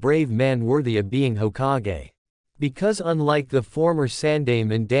was a brave man worthy of being Hokage. Because unlike the former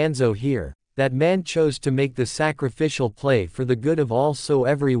Sandaime and Danzo here, that man chose to make the sacrificial play for the good of all so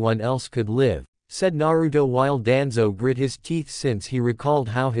everyone else could live, said Naruto while Danzo grit his teeth since he recalled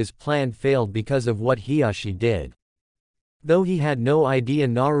how his plan failed because of what Hiyashi did. Though he had no idea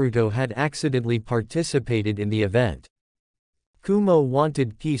Naruto had accidentally participated in the event. Kumo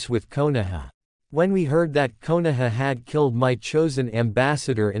wanted peace with Konoha. When we heard that Konoha had killed my chosen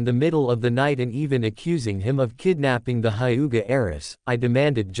ambassador in the middle of the night and even accusing him of kidnapping the Hyuga heiress, I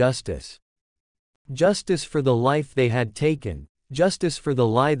demanded justice. Justice for the life they had taken, justice for the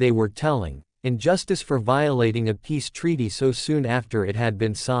lie they were telling, and justice for violating a peace treaty so soon after it had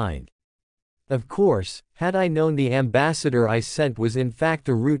been signed. Of course, had I known the ambassador I sent was in fact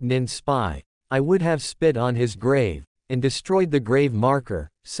a Root Nin spy, I would have spit on his grave, and destroyed the grave marker,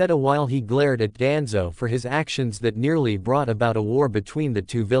 said while he glared at Danzo for his actions that nearly brought about a war between the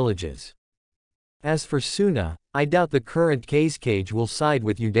two villages. As for Suna, I doubt the current Kazekage will side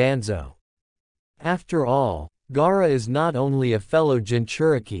with you, Danzo. After all, Gaara is not only a fellow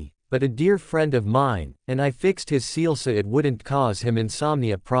Jinchuriki, but a dear friend of mine, and I fixed his seal so it wouldn't cause him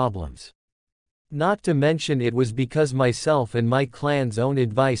insomnia problems. Not to mention it was because myself and my clan's own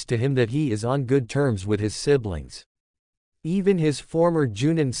advice to him that he is on good terms with his siblings. Even his former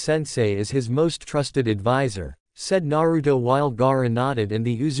Junin sensei is his most trusted advisor, said Naruto while Gaara nodded, and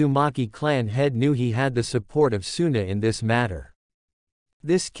the Uzumaki clan head knew he had the support of Suna in this matter.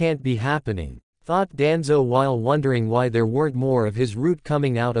 This can't be happening, thought Danzo while wondering why there weren't more of his root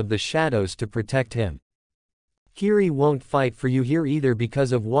coming out of the shadows to protect him. Kiri won't fight for you here either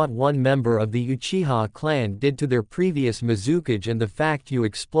because of what one member of the Uchiha clan did to their previous Mizukage and the fact you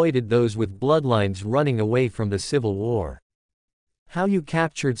exploited those with bloodlines running away from the civil war. How you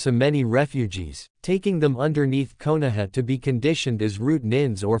captured so many refugees, taking them underneath Konoha to be conditioned as root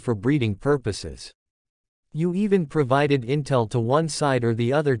nins or for breeding purposes. You even provided intel to one side or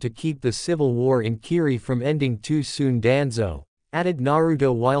the other to keep the civil war in Kiri from ending too soon, Danzo, added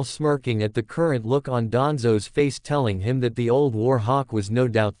Naruto while smirking at the current look on Danzo's face, telling him that the old war hawk was no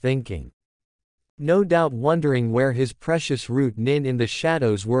doubt thinking. No doubt wondering where his precious root nin in the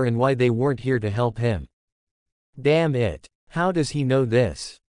shadows were and why they weren't here to help him. Damn it. How does he know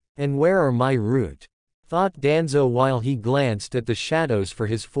this? And where are my root? Thought Danzo while he glanced at the shadows for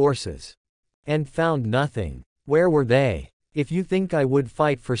his forces. And found nothing. Where were they? If you think I would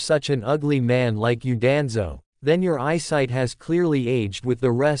fight for such an ugly man like you, Danzo, then your eyesight has clearly aged with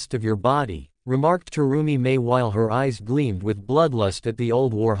the rest of your body, remarked Terumi May while her eyes gleamed with bloodlust at the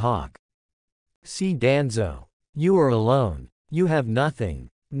old war hawk. See, Danzo. You are alone. You have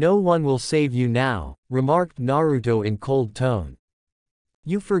nothing. No one will save you now, remarked Naruto in cold tone.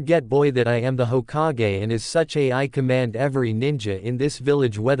 You forget, boy, that I am the Hokage, and as such I command every ninja in this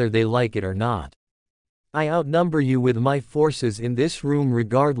village whether they like it or not. I outnumber you with my forces in this room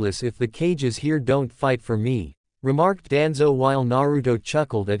regardless if the cages here don't fight for me, remarked Danzo while Naruto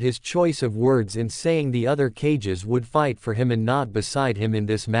chuckled at his choice of words in saying the other cages would fight for him and not beside him in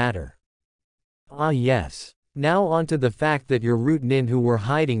this matter. Ah yes. Now onto the fact that your root nin who were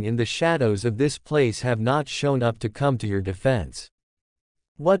hiding in the shadows of this place have not shown up to come to your defense.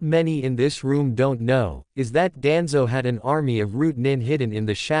 What many in this room don't know, is that Danzo had an army of root nin hidden in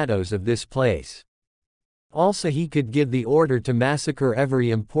the shadows of this place. Also he could give the order to massacre every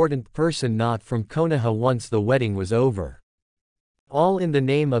important person not from Konoha once the wedding was over. All in the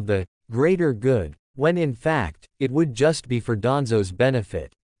name of the greater good, when in fact, it would just be for Danzo's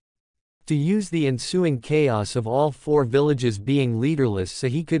benefit. To use the ensuing chaos of all 4 villages being leaderless so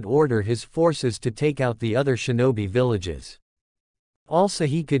he could order his forces to take out the other shinobi villages. Also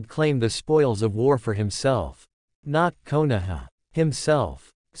he could claim the spoils of war for himself. Not Konoha. Himself.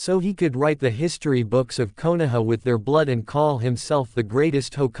 So he could write the history books of Konoha with their blood and call himself the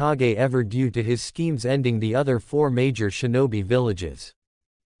greatest Hokage ever due to his schemes ending the other 4 major shinobi villages.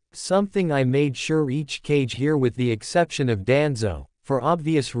 Something I made sure each cage here with the exception of Danzo, for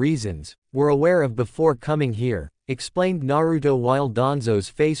obvious reasons, were aware of before coming here, explained Naruto while Danzo's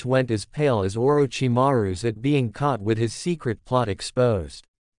face went as pale as Orochimaru's at being caught with his secret plot exposed.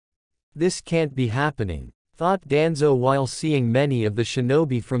 This can't be happening, thought Danzo while seeing many of the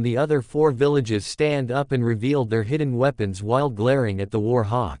shinobi from the other 4 villages stand up and revealed their hidden weapons while glaring at the war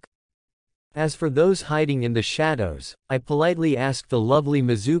hawk. As for those hiding in the shadows, I politely asked the lovely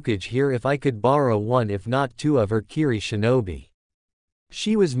Mizukage here if I could borrow 1 if not 2 of her Kiri shinobi.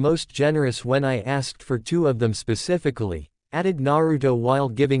 She was most generous when I asked for 2 of them specifically, added Naruto while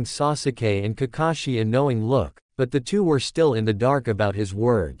giving Sasuke and Kakashi a knowing look, but the 2 were still in the dark about his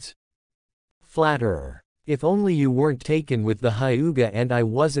words. Flatterer. If only you weren't taken with the Hyuga and I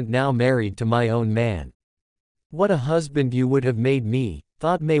wasn't now married to my own man. What a husband you would have made me,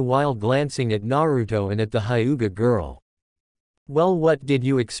 thought Mei while glancing at Naruto and at the Hyuga girl. Well, what did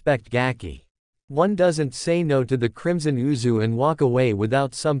you expect, Gaki? One doesn't say no to the Crimson Uzu and walk away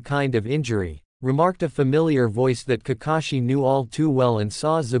without some kind of injury, remarked a familiar voice that Kakashi knew all too well and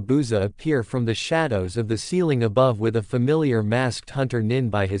saw Zabuza appear from the shadows of the ceiling above with a familiar masked hunter Nin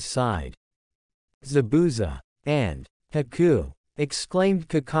by his side. Zabuza. And Haku, exclaimed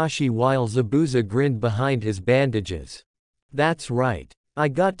Kakashi while Zabuza grinned behind his bandages. That's right. I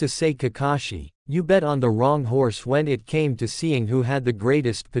got to say, Kakashi, you bet on the wrong horse when it came to seeing who had the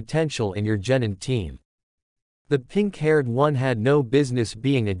greatest potential in your genin team. The pink-haired one had no business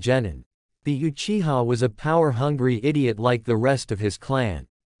being a genin. The Uchiha was a power-hungry idiot like the rest of his clan.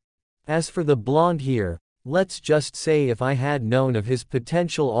 As for the blonde here, let's just say if I had known of his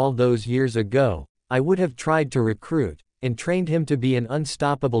potential all those years ago, I would have tried to recruit and trained him to be an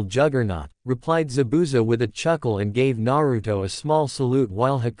unstoppable juggernaut, replied Zabuza with a chuckle and gave Naruto a small salute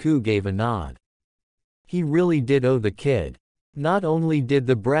while Haku gave a nod. He really did owe the kid. Not only did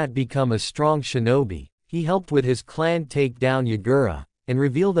the brat become a strong shinobi, he helped with his clan take down Yagura, and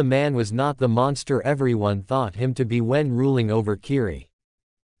reveal the man was not the monster everyone thought him to be when ruling over Kiri.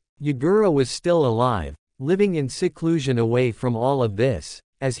 Yagura was still alive, living in seclusion away from all of this,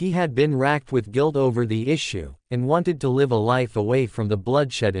 as he had been racked with guilt over the issue, and wanted to live a life away from the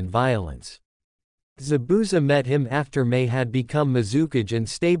bloodshed and violence. Zabuza met him after Mei had become Mizukage and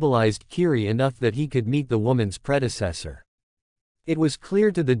stabilized Kiri enough that he could meet the woman's predecessor. It was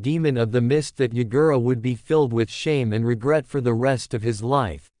clear to the demon of the mist that Yagura would be filled with shame and regret for the rest of his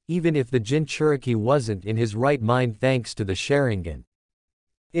life, even if the Jinchuriki wasn't in his right mind thanks to the Sharingan.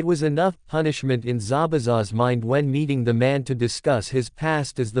 It was enough punishment in Zabuza's mind when meeting the man to discuss his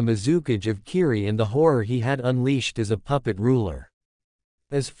past as the Mizukage of Kiri and the horror he had unleashed as a puppet ruler.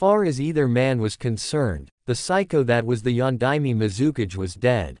 As far as either man was concerned, the psycho that was the Yondaime Mizukage was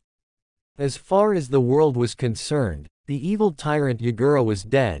dead. As far as the world was concerned, the evil tyrant Yagura was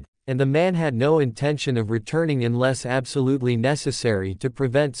dead, and the man had no intention of returning unless absolutely necessary to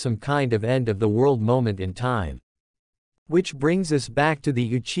prevent some kind of end of the world moment in time. Which brings us back to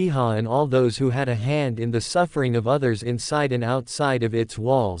the Uchiha and all those who had a hand in the suffering of others inside and outside of its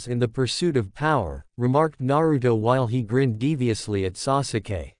walls in the pursuit of power, remarked Naruto while he grinned deviously at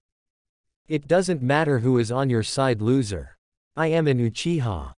Sasuke. It doesn't matter who is on your side, loser. I am an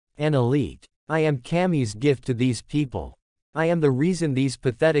Uchiha, an elite. I am Kami's gift to these people. I am the reason these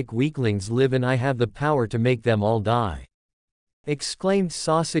pathetic weaklings live and I have the power to make them all die. Exclaimed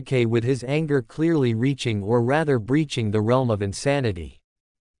Sasuke with his anger clearly reaching or rather breaching the realm of insanity.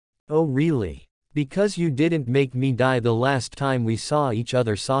 Oh really? Because you didn't make me die the last time we saw each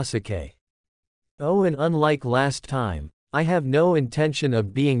other, Sasuke. Oh, and unlike last time, I have no intention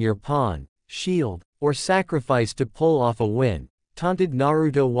of being your pawn, shield, or sacrifice to pull off a win, taunted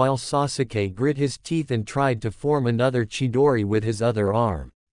Naruto while Sasuke grit his teeth and tried to form another Chidori with his other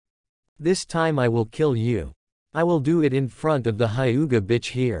arm. This time I will kill you. I will do it in front of the Hyuga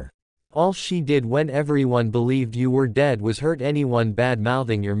bitch here. All she did when everyone believed you were dead was hurt anyone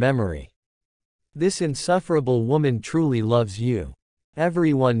bad-mouthing your memory. This insufferable woman truly loves you.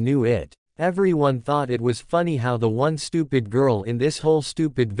 Everyone knew it. Everyone thought it was funny how the one stupid girl in this whole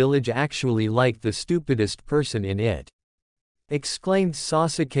stupid village actually liked the stupidest person in it. Exclaimed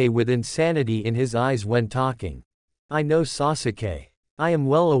Sasuke with insanity in his eyes when talking. I know Sasuke. I am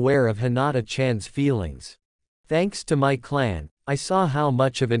well aware of Hinata-chan's feelings. Thanks to my clan, I saw how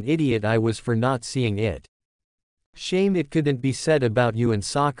much of an idiot I was for not seeing it. Shame it couldn't be said about you and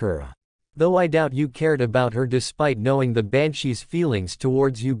Sakura. Though I doubt you cared about her despite knowing the Banshee's feelings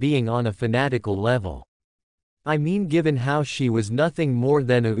towards you being on a fanatical level. I mean, given how she was nothing more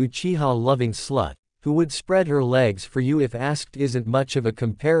than a Uchiha-loving slut, who would spread her legs for you if asked, isn't much of a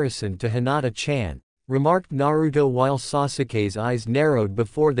comparison to Hinata-chan, remarked Naruto while Sasuke's eyes narrowed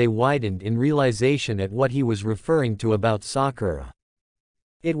before they widened in realization at what he was referring to about Sakura.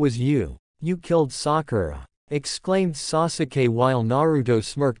 It was you. You killed Sakura, exclaimed Sasuke while Naruto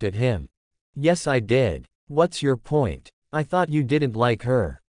smirked at him. Yes, I did. What's your point? I thought you didn't like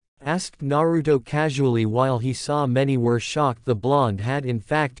her, asked Naruto casually while he saw many were shocked the blonde had in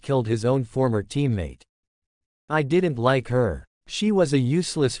fact killed his own former teammate. I didn't like her. She was a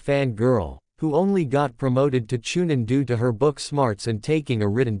useless fangirl, who only got promoted to Chunin due to her book smarts and taking a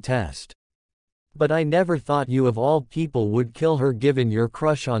written test. But I never thought you of all people would kill her given your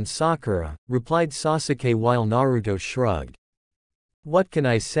crush on Sakura, replied Sasuke while Naruto shrugged. What can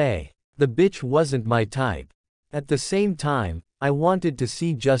I say? The bitch wasn't my type. At the same time, I wanted to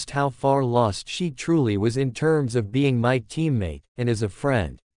see just how far lost she truly was in terms of being my teammate, and as a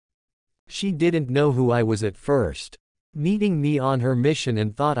friend. She didn't know who I was at first, meeting me on her mission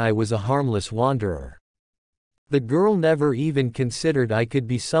and thought I was a harmless wanderer. The girl never even considered I could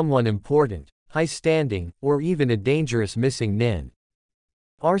be someone important, high-standing, or even a dangerous missing nin.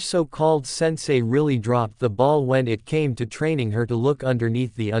 Our so-called sensei really dropped the ball when it came to training her to look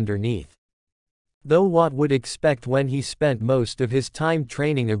underneath the underneath. Though what would expect when he spent most of his time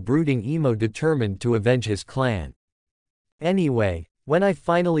training a brooding emo determined to avenge his clan. Anyway, when I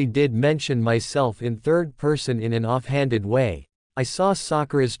finally did mention myself in third person in an offhanded way, I saw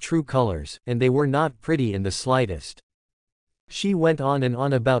Sakura's true colors, and they were not pretty in the slightest. She went on and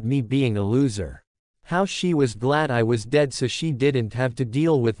on about me being a loser. How she was glad I was dead so she didn't have to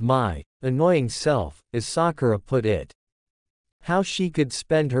deal with my annoying self, as Sakura put it. How she could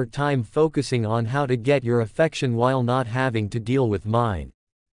spend her time focusing on how to get your affection while not having to deal with mine.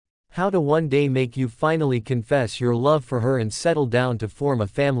 How to one day make you finally confess your love for her and settle down to form a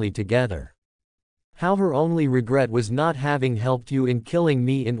family together. How her only regret was not having helped you in killing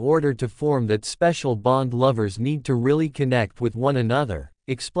me in order to form that special bond lovers need to really connect with one another,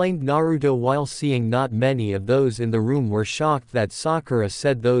 explained Naruto while seeing not many of those in the room were shocked that Sakura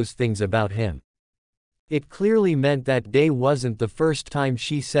said those things about him. It clearly meant that day wasn't the first time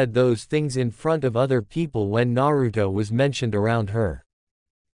she said those things in front of other people when Naruto was mentioned around her.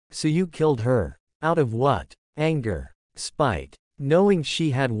 So you killed her. Out of what? Anger? Spite? Knowing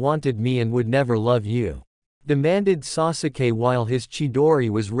she had wanted me and would never love you? Demanded Sasuke while his Chidori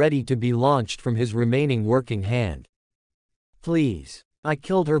was ready to be launched from his remaining working hand. Please. I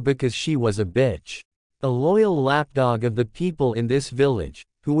killed her because she was a bitch. A loyal lapdog of the people in this village,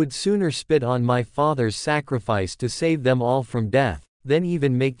 who would sooner spit on my father's sacrifice to save them all from death, than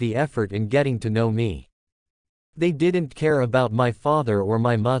even make the effort in getting to know me. They didn't care about my father or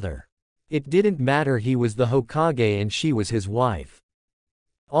my mother. It didn't matter he was the Hokage and she was his wife.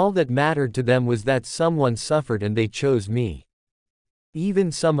 All that mattered to them was that someone suffered and they chose me.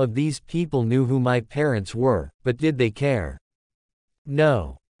 Even some of these people knew who my parents were, but did they care?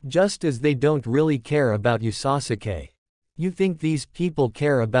 No. Just as they don't really care about you, Sasuke. You think these people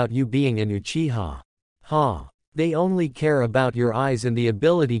care about you being an Uchiha? Ha. They only care about your eyes and the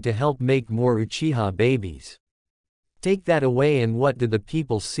ability to help make more Uchiha babies. Take that away and what do the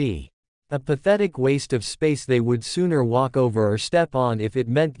people see? A pathetic waste of space they would sooner walk over or step on if it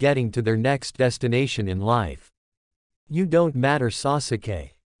meant getting to their next destination in life. You don't matter,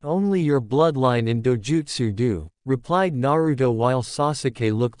 Sasuke. Only your bloodline in Dojutsu do, replied Naruto while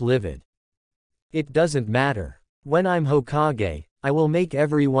Sasuke looked livid. It doesn't matter. When I'm Hokage, I will make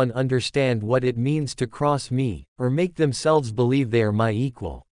everyone understand what it means to cross me, or make themselves believe they are my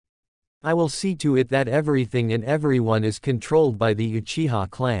equal. I will see to it that everything and everyone is controlled by the Uchiha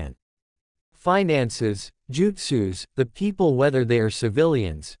clan. Finances, jutsus, the people whether they are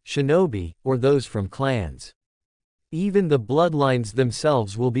civilians, shinobi, or those from clans. Even the bloodlines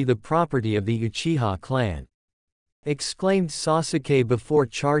themselves will be the property of the Uchiha clan. Exclaimed Sasuke before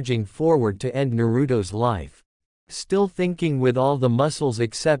charging forward to end Naruto's life. Still thinking with all the muscles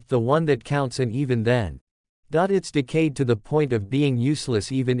except the one that counts, and even then. It's decayed to the point of being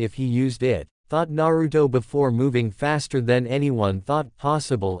useless even if he used it, thought Naruto before moving faster than anyone thought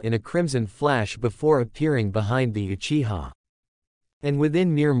possible in a crimson flash before appearing behind the Uchiha. And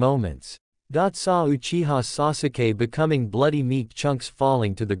within mere moments, saw Uchiha Sasuke becoming bloody meat chunks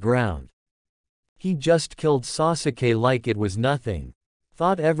falling to the ground. He just killed Sasuke like it was nothing.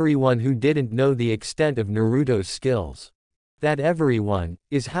 Thought everyone who didn't know the extent of Naruto's skills. That everyone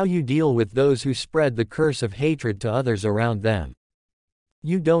is how you deal with those who spread the curse of hatred to others around them.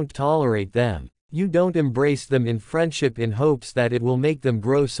 You don't tolerate them. You don't embrace them in friendship in hopes that it will make them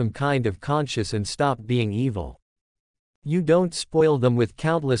grow some kind of conscience and stop being evil. You don't spoil them with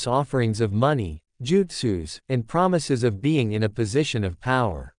countless offerings of money, jutsus, and promises of being in a position of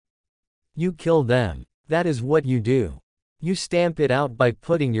power. You kill them. That is what you do. You stamp it out by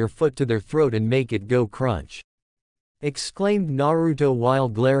putting your foot to their throat and make it go crunch. Exclaimed Naruto while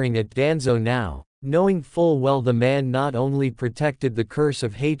glaring at Danzo now, knowing full well the man not only protected the curse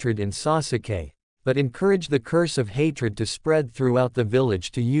of hatred in Sasuke, but encouraged the curse of hatred to spread throughout the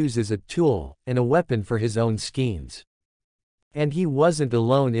village to use as a tool and a weapon for his own schemes. And he wasn't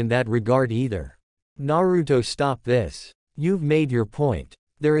alone in that regard either. Naruto, stop this. You've made your point.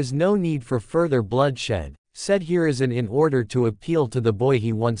 There is no need for further bloodshed, said Hiruzen in order to appeal to the boy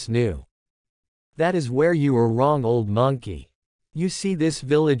he once knew. That is where you are wrong, old monkey. You see, this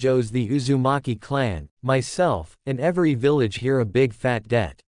village owes the Uzumaki clan, myself, and every village here a big fat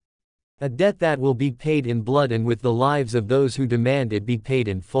debt. A debt that will be paid in blood and with the lives of those who demand it be paid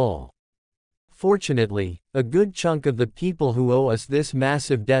in full. Fortunately, a good chunk of the people who owe us this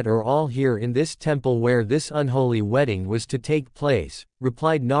massive debt are all here in this temple where this unholy wedding was to take place,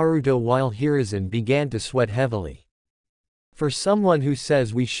 replied Naruto while Hiruzen began to sweat heavily. For someone who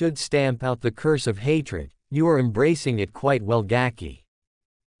says we should stamp out the curse of hatred, you are embracing it quite well, Gaki.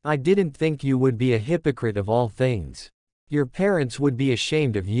 I didn't think you would be a hypocrite of all things. Your parents would be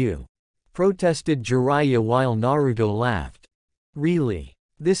ashamed of you. Protested Jiraiya while Naruto laughed. Really?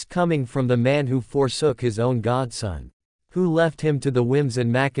 This coming from the man who forsook his own godson. Who left him to the whims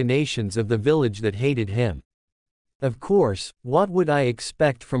and machinations of the village that hated him. Of course, what would I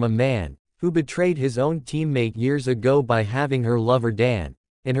expect from a man who betrayed his own teammate years ago by having her lover Dan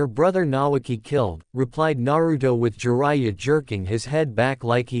and her brother Naoki killed, replied Naruto with Jiraiya jerking his head back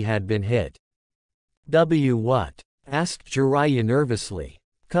like he had been hit. What? Asked Jiraiya nervously.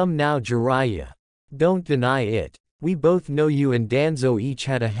 Come now, Jiraiya. Don't deny it. We both know you and Danzo each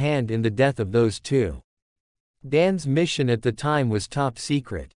had a hand in the death of those two. Dan's mission at the time was top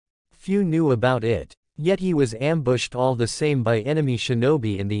secret. Few knew about it, yet he was ambushed all the same by enemy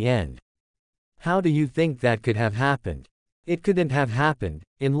shinobi in the end. How do you think that could have happened? It couldn't have happened,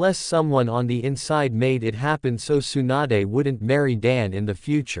 unless someone on the inside made it happen so Tsunade wouldn't marry Dan in the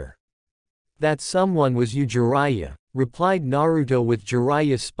future. That someone was you, Jiraiya, replied Naruto with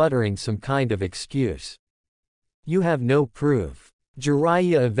Jiraiya sputtering some kind of excuse. You have no proof.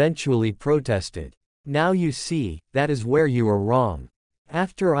 Jiraiya eventually protested. Now you see, that is where you are wrong.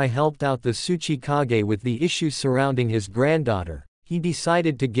 After I helped out the Tsuchikage with the issues surrounding his granddaughter, he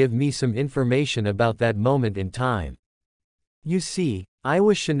decided to give me some information about that moment in time. You see,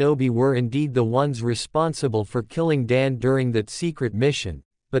 Iowa shinobi were indeed the ones responsible for killing Dan during that secret mission,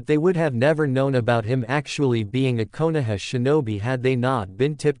 but they would have never known about him actually being a Konoha shinobi had they not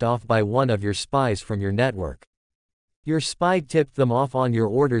been tipped off by one of your spies from your network. Your spy tipped them off on your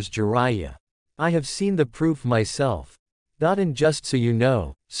orders, Jiraiya. I have seen the proof myself. And just so you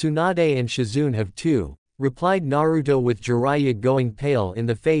know, Tsunade and Shizune have too, replied Naruto with Jiraiya going pale in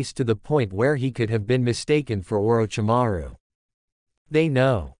the face to the point where he could have been mistaken for Orochimaru. They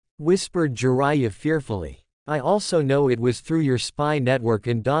know, whispered Jiraiya fearfully. I also know it was through your spy network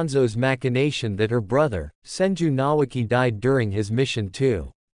and Danzo's machination that her brother, Senju Naoki, died during his mission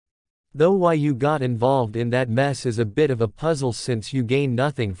too. Though why you got involved in that mess is a bit of a puzzle since you gain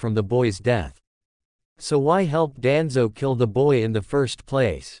nothing from the boy's death. So why help Danzo kill the boy in the first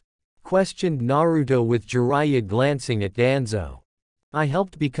place? Questioned Naruto with Jiraiya glancing at Danzo. I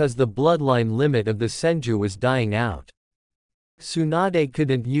helped because the bloodline limit of the Senju was dying out. Tsunade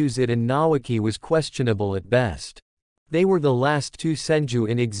couldn't use it and Naoki was questionable at best. They were the last two Senju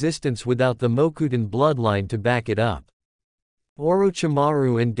in existence without the Mokuden bloodline to back it up.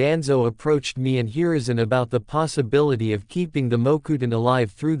 Orochimaru and Danzo approached me and Hiruzen about the possibility of keeping the Mokuden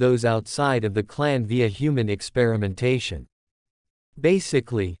alive through those outside of the clan via human experimentation.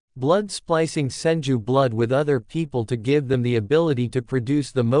 Basically, blood splicing Senju blood with other people to give them the ability to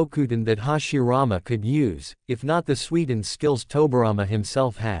produce the Mokuden that Hashirama could use, if not the sweetened skills Tobirama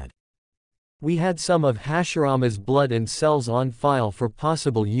himself had. We had some of Hashirama's blood and cells on file for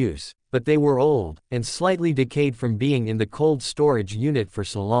possible use, but they were old, and slightly decayed from being in the cold storage unit for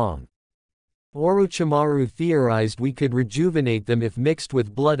so long. Orochimaru theorized we could rejuvenate them if mixed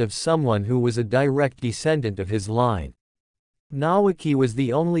with blood of someone who was a direct descendant of his line. Nawaki was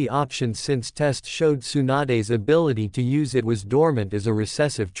the only option since tests showed Tsunade's ability to use it was dormant as a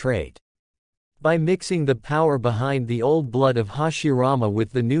recessive trait. By mixing the power behind the old blood of Hashirama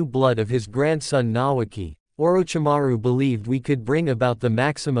with the new blood of his grandson Nawaki, Orochimaru believed we could bring about the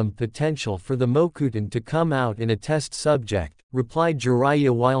maximum potential for the Mokuton to come out in a test subject, replied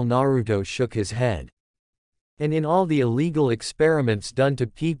Jiraiya while Naruto shook his head. And in all the illegal experiments done to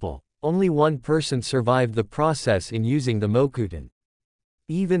people, only one person survived the process in using the Mokuton.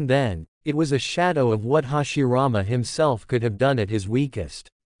 Even then, it was a shadow of what Hashirama himself could have done at his weakest.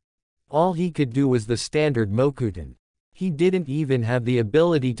 All he could do was the standard Mokuton. He didn't even have the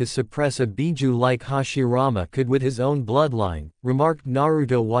ability to suppress a Biju like Hashirama could with his own bloodline, remarked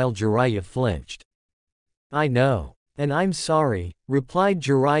Naruto while Jiraiya flinched. I know. And I'm sorry, replied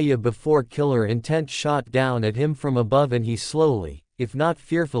Jiraiya before Killer Intent shot down at him from above and he slowly, if not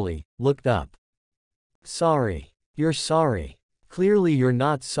fearfully, looked up. Sorry. You're sorry. Clearly you're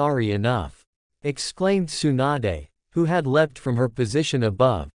not sorry enough, exclaimed Tsunade, who had leapt from her position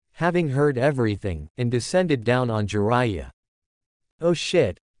above, having heard everything, and descended down on Jiraiya. Oh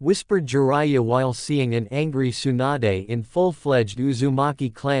shit, whispered Jiraiya while seeing an angry Tsunade in full-fledged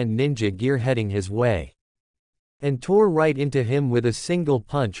Uzumaki clan ninja gear heading his way. And tore right into him with a single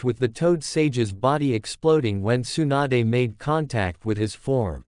punch with the Toad Sage's body exploding when Tsunade made contact with his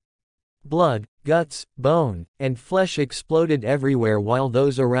form. Blood, guts, bone, and flesh exploded everywhere while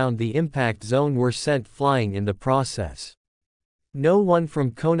those around the impact zone were sent flying in the process. No one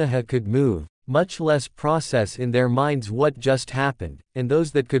from Konoha could move, much less process in their minds what just happened, and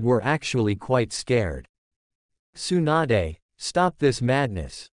those that could were actually quite scared. Tsunade, stop this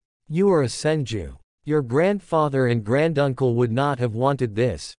madness. You are a Senju. Your grandfather and granduncle would not have wanted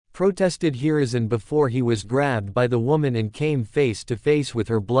this, protested Hiruzen before he was grabbed by the woman and came face to face with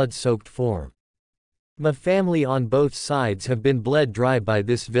her blood-soaked form. My family on both sides have been bled dry by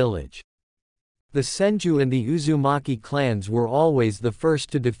this village. The Senju and the Uzumaki clans were always the first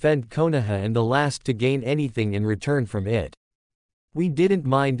to defend Konoha and the last to gain anything in return from it. We didn't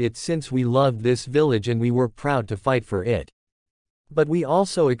mind it since we loved this village and we were proud to fight for it. But we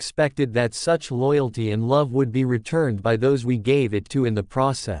also expected that such loyalty and love would be returned by those we gave it to in the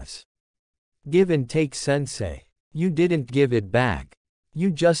process. Give and take, sensei. You didn't give it back. You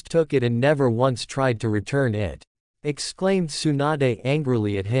just took it and never once tried to return it, exclaimed Tsunade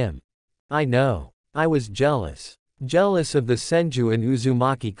angrily at him. I know. I was jealous. Jealous of the Senju and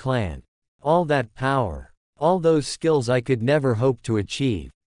Uzumaki clan. All that power. All those skills I could never hope to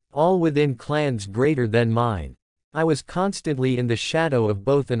achieve. All within clans greater than mine. I was constantly in the shadow of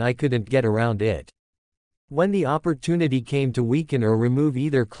both and I couldn't get around it. When the opportunity came to weaken or remove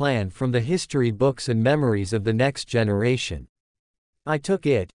either clan from the history books and memories of the next generation, I took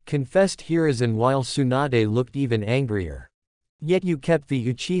it, confessed Hiruzen while Tsunade looked even angrier. Yet you kept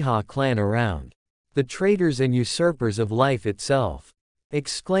the Uchiha clan around. The traitors and usurpers of life itself,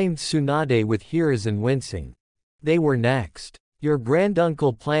 exclaimed Tsunade with Hiruzen wincing. They were next. Your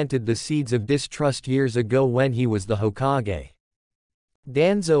granduncle planted the seeds of distrust years ago when he was the Hokage.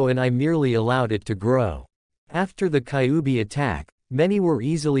 Danzo and I merely allowed it to grow. After the Kyuubi attack, many were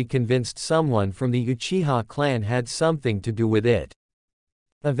easily convinced someone from the Uchiha clan had something to do with it.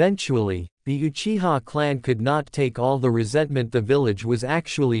 Eventually, the Uchiha clan could not take all the resentment the village was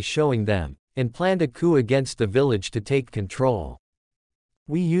actually showing them, and planned a coup against the village to take control.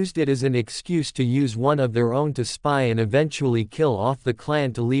 We used it as an excuse to use one of their own to spy and eventually kill off the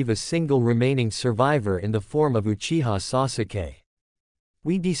clan to leave a single remaining survivor in the form of Uchiha Sasuke.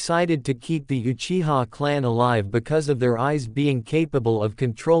 We decided to keep the Uchiha clan alive because of their eyes being capable of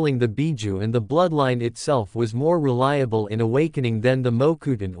controlling the Biju and the bloodline itself was more reliable in awakening than the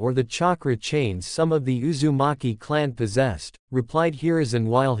Mokuton or the chakra chains some of the Uzumaki clan possessed, replied Hiruzen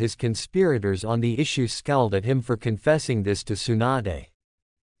while his conspirators on the issue scowled at him for confessing this to Tsunade.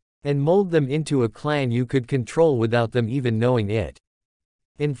 And mold them into a clan you could control without them even knowing it.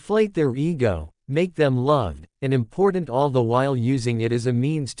 Inflate their ego, make them loved, and important all the while using it as a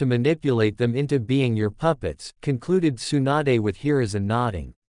means to manipulate them into being your puppets, concluded Tsunade with Hiruzen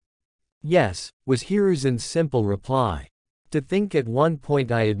nodding. Yes, was Hiruzen's simple reply. To think at one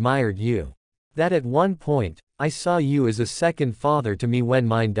point I admired you. That at one point, I saw you as a second father to me when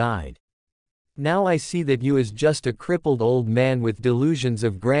mine died. Now I see that you is just a crippled old man with delusions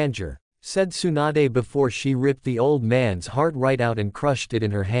of grandeur, said Tsunade before she ripped the old man's heart right out and crushed it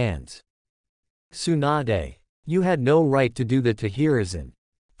in her hands. Tsunade, you had no right to do that to Hiruzen,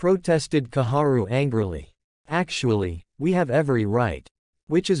 protested Kaharu angrily. Actually, we have every right.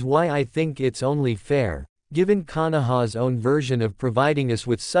 Which is why I think it's only fair, given Konoha's own version of providing us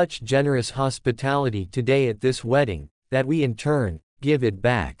with such generous hospitality today at this wedding, that we in turn, give it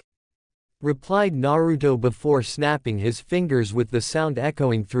back," replied Naruto before snapping his fingers with the sound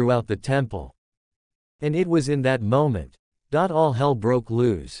echoing throughout the temple. And it was in that moment, all hell broke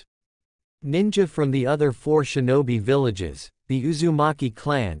loose. Ninja from the other 4 shinobi villages, the Uzumaki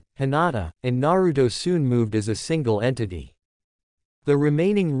clan, Hinata, and Naruto soon moved as a single entity. The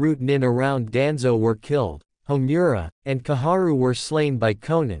remaining root nin around Danzo were killed, Homura and Kaharu were slain by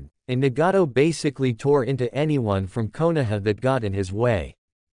Konan, and Nagato basically tore into anyone from Konoha that got in his way.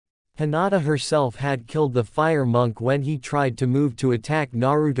 Hinata herself had killed the fire monk when he tried to move to attack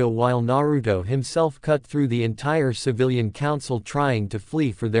Naruto, while Naruto himself cut through the entire civilian council trying to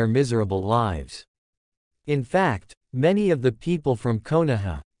flee for their miserable lives. In fact, many of the people from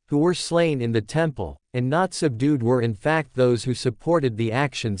Konoha, who were slain in the temple, and not subdued, were in fact those who supported the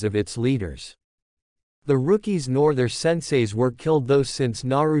actions of its leaders. The rookies nor their senseis were killed, though, since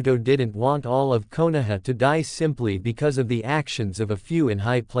Naruto didn't want all of Konoha to die simply because of the actions of a few in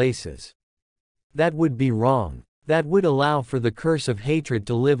high places. That would be wrong. That would allow for the curse of hatred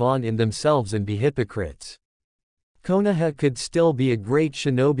to live on in themselves and be hypocrites. Konoha could still be a great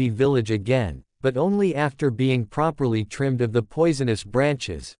shinobi village again, but only after being properly trimmed of the poisonous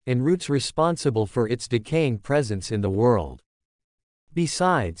branches and roots responsible for its decaying presence in the world.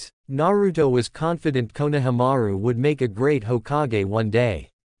 Besides, Naruto was confident Konohamaru would make a great Hokage one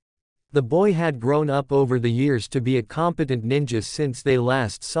day. The boy had grown up over the years to be a competent ninja since they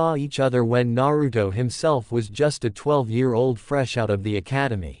last saw each other when Naruto himself was just a 12-year-old fresh out of the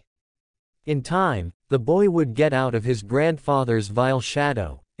academy. In time, the boy would get out of his grandfather's vile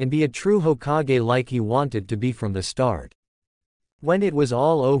shadow, and be a true Hokage like he wanted to be from the start. When it was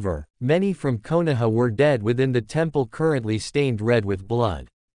all over, many from Konoha were dead within the temple currently stained red with blood.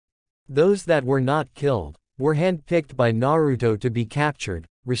 Those that were not killed, were handpicked by Naruto to be captured,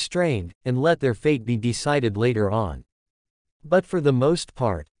 restrained, and let their fate be decided later on. But for the most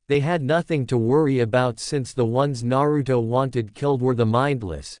part, they had nothing to worry about, since the ones Naruto wanted killed were the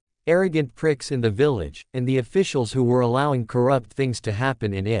mindless, arrogant pricks in the village, and the officials who were allowing corrupt things to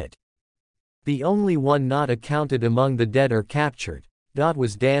happen in it. The only one not accounted among the dead or captured,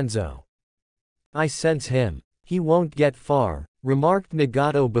 was Danzo. "I sense him. He won't get far," remarked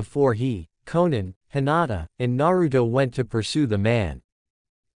Nagato before he, Konan, Hinata, and Naruto went to pursue the man.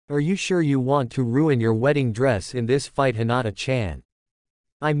 "Are you sure you want to ruin your wedding dress in this fight, Hinata-chan?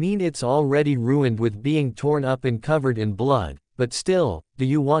 I mean, it's already ruined with being torn up and covered in blood, but still, do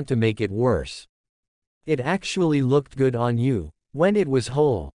you want to make it worse? It actually looked good on you, when it was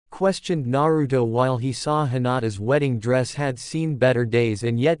whole," questioned Naruto while he saw Hinata's wedding dress had seen better days,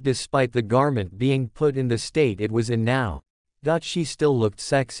 and yet despite the garment being put in the state it was in now, she still looked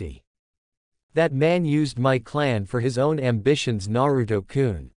sexy. "That man used my clan for his own ambitions,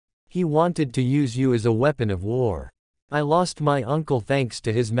 Naruto-kun. He wanted to use you as a weapon of war. I lost my uncle thanks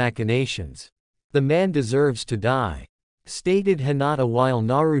to his machinations. The man deserves to die," stated Hinata while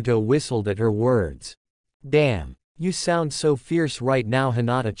Naruto whistled at her words. "Damn. You sound so fierce right now,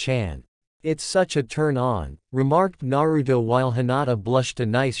 Hinata-chan. It's such a turn-on," remarked Naruto while Hinata blushed a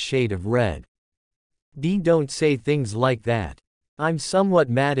nice shade of red. Don't say things like that. I'm somewhat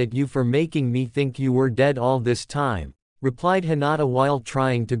mad at you for making me think you were dead all this time," replied Hinata while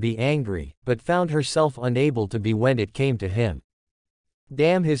trying to be angry, but found herself unable to be when it came to him.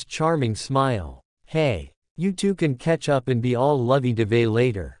 Damn his charming smile. "Hey, you two can catch up and be all lovey-dovey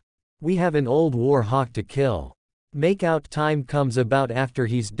later. We have an old war hawk to kill. Make out time comes about after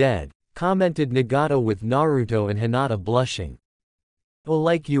he's dead," commented Nagato with Naruto and Hinata blushing. "Oh,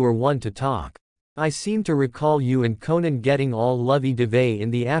 like you were one to talk. I seem to recall you and Konan getting all lovey-dovey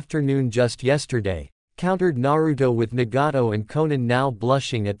in the afternoon just yesterday," countered Naruto with Nagato and Konan now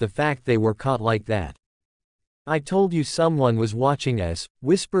blushing at the fact they were caught like that. "I told you someone was watching us,"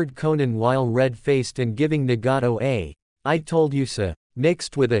 whispered Konan while red-faced and giving Nagato a "I told you so,"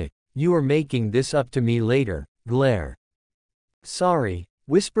 mixed with a "you are making this up to me later" glare. "Sorry,"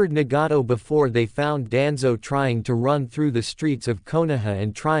 whispered Nagato before they found Danzo trying to run through the streets of Konoha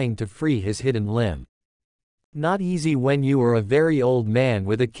and trying to free his hidden limb. Not easy when you are a very old man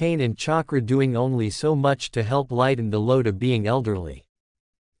with a cane and chakra doing only so much to help lighten the load of being elderly.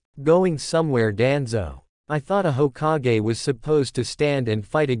 "Going somewhere, Danzo? I thought a Hokage was supposed to stand and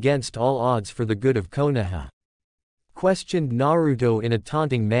fight against all odds for the good of Konoha," questioned Naruto in a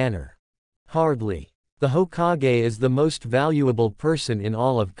taunting manner. "Hardly. The Hokage is the most valuable person in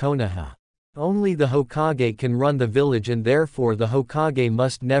all of Konoha. Only the Hokage can run the village, and therefore the Hokage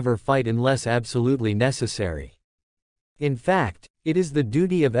must never fight unless absolutely necessary. In fact, It is the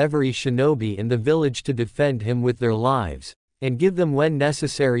duty of every shinobi in the village to defend him with their lives, and give them when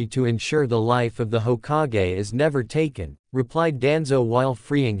necessary to ensure the life of the Hokage is never taken, replied Danzo while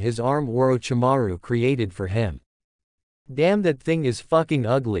freeing his arm Orochimaru created for him. Damn, that thing is fucking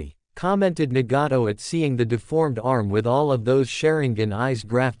ugly, commented Nagato at seeing the deformed arm with all of those Sharingan eyes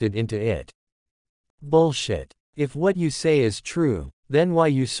grafted into it. Bullshit. If what you say is true, then why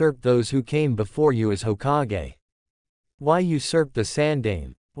usurp those who came before you as Hokage? Why usurp the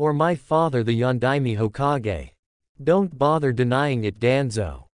Sandaime, or my father the Yondaime Hokage? Don't bother denying it,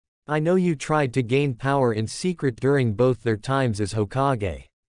 Danzo. I know you tried to gain power in secret during both their times as Hokage.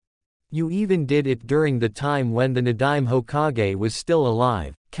 You even did it during the time when the Nadaime Hokage was still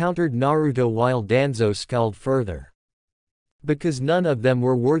alive, countered Naruto while Danzo scowled further. Because none of them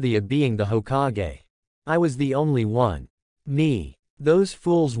were worthy of being the Hokage. I was the only one. Me. Those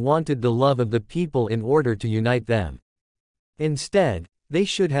fools wanted the love of the people in order to unite them. Instead, they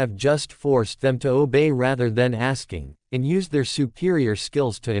should have just forced them to obey rather than asking, and used their superior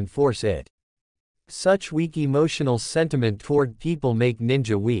skills to enforce it. Such weak emotional sentiment toward people make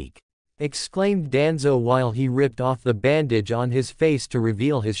ninja weak, exclaimed Danzo while he ripped off the bandage on his face to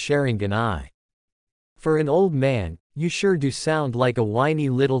reveal his Sharingan eye. For an old man, you sure do sound like a whiny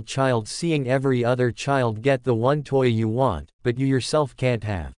little child seeing every other child get the one toy you want, but you yourself can't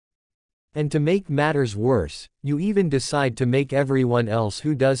have. And to make matters worse, you even decide to make everyone else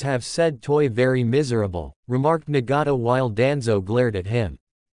who does have said toy very miserable, remarked Nagato while Danzo glared at him.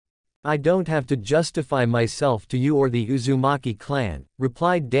 I don't have to justify myself to you or the Uzumaki clan,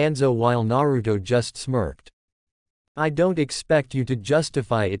 replied Danzo while Naruto just smirked. I don't expect you to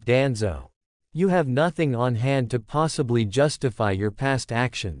justify it, Danzo. You have nothing on hand to possibly justify your past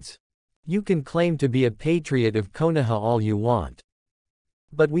actions. You can claim to be a patriot of Konoha all you want.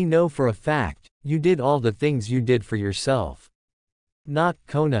 But we know for a fact, you did all the things you did for yourself. Not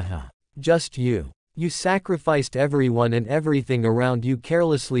Konoha. Just you. You sacrificed everyone and everything around you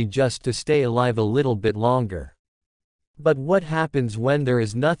carelessly just to stay alive a little bit longer. But what happens when there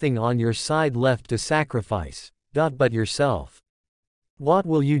is nothing on your side left to sacrifice, but yourself? What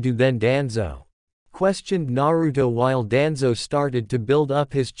will you do then, Danzo? Questioned Naruto while Danzo started to build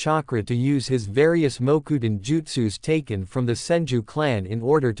up his chakra to use his various Mokudan jutsus taken from the Senju clan in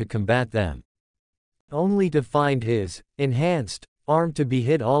order to combat them. Only to find his enhanced arm to be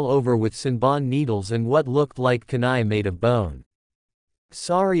hit all over with Senbon needles and what looked like kunai made of bone.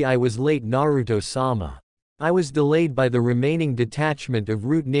 Sorry I was late, Naruto-sama. I was delayed by the remaining detachment of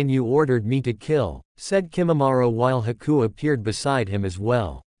Root Nin you ordered me to kill, said Kimimaro while Haku appeared beside him as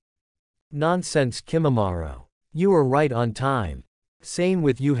well. Nonsense, Kimimaro. You were right on time. Same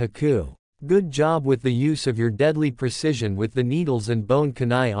with you, Haku. Good job with the use of your deadly precision with the needles and bone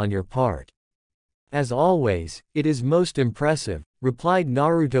kunai on your part. As always, it is most impressive, replied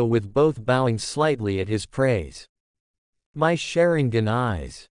Naruto with both bowing slightly at his praise. My Sharingan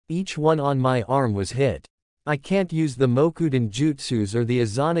eyes. Each one on my arm was hit. I can't use the Mokudan jutsus or the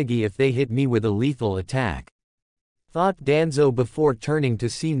Izanagi if they hit me with a lethal attack. Thought Danzo before turning to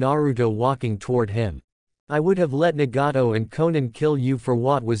see Naruto walking toward him. I would have let Nagato and Konan kill you for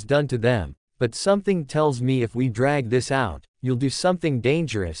what was done to them, but something tells me if we drag this out, you'll do something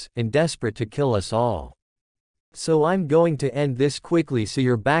dangerous and desperate to kill us all. So I'm going to end this quickly so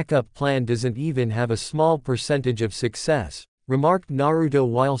your backup plan doesn't even have a small percentage of success, remarked Naruto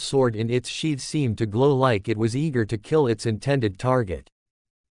while sword in its sheath seemed to glow like it was eager to kill its intended target.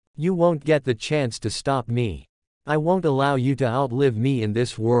 You won't get the chance to stop me. I won't allow you to outlive me in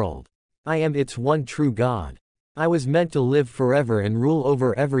this world. I am its one true god. I was meant to live forever and rule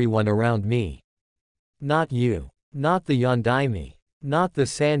over everyone around me. Not you. Not the Yondaime. Not the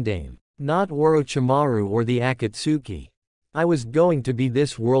Sandaime. Not Orochimaru or the Akatsuki. I was going to be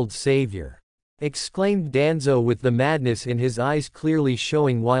this world's savior. Exclaimed Danzo with the madness in his eyes clearly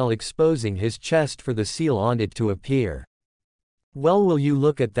showing while exposing his chest for the seal on it to appear. Well, will you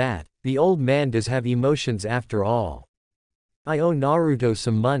look at that, the old man does have emotions after all. I owe Naruto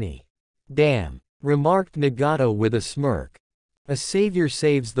some money. Damn, remarked Nagato with a smirk. A savior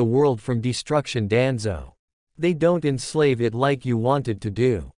saves the world from destruction, Danzo. They don't enslave it like you wanted to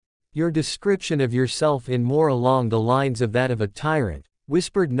do. Your description of yourself in more along the lines of that of a tyrant,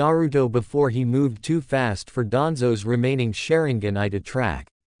 whispered Naruto before he moved too fast for Danzo's remaining Sharingan eye to track.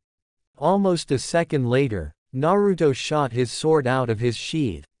 Almost a second later, Naruto shot his sword out of his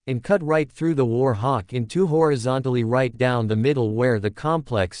sheath, and cut right through the war hawk into horizontally right down the middle where the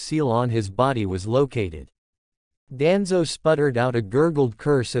complex seal on his body was located. Danzo sputtered out a gurgled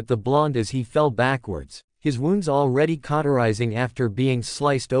curse at the blonde as he fell backwards, his wounds already cauterizing after being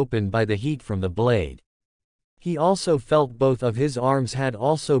sliced open by the heat from the blade. He also felt both of his arms had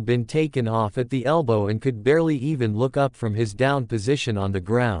also been taken off at the elbow and could barely even look up from his down position on the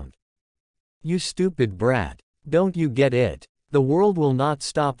ground. You stupid brat. Don't you get it? The world will not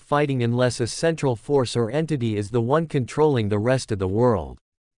stop fighting unless a central force or entity is the one controlling the rest of the world.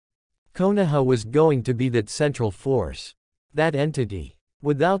 Konoha was going to be that central force. That entity.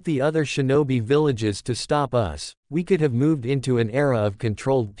 Without the other shinobi villages to stop us, we could have moved into an era of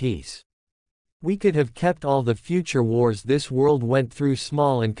controlled peace. We could have kept all the future wars this world went through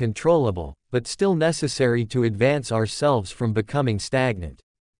small and controllable, but still necessary to advance ourselves from becoming stagnant.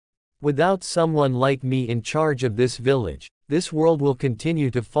 Without someone like me in charge of this village, this world will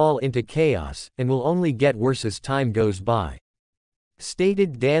continue to fall into chaos, and will only get worse as time goes by.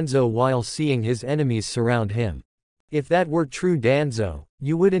 Stated Danzo while seeing his enemies surround him. If that were true, Danzo,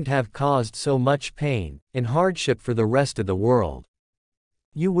 you wouldn't have caused so much pain and hardship for the rest of the world.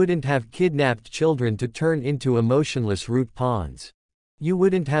 You wouldn't have kidnapped children to turn into emotionless root pawns. You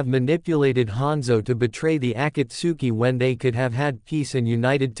wouldn't have manipulated Hanzo to betray the Akatsuki when they could have had peace and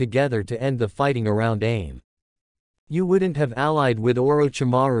united together to end the fighting around AIM. You wouldn't have allied with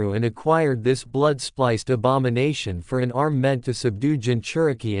Orochimaru and acquired this blood-spliced abomination for an arm meant to subdue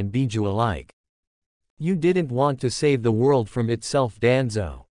Jinchuriki and Biju alike. You didn't want to save the world from itself,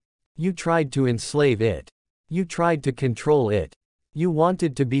 Danzo. You tried to enslave it. You tried to control it. You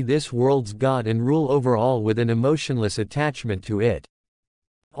wanted to be this world's god and rule over all with an emotionless attachment to it.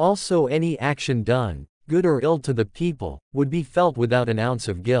 Also, any action done, good or ill to the people, would be felt without an ounce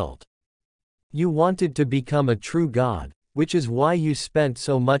of guilt. You wanted to become a true god, which is why you spent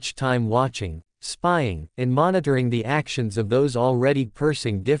so much time watching, spying, and monitoring the actions of those already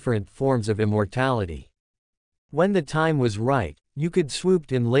pursuing different forms of immortality. When the time was right, you could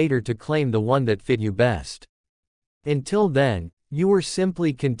swoop in later to claim the one that fit you best. Until then, you were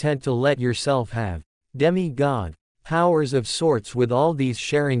simply content to let yourself have demigod powers of sorts with all these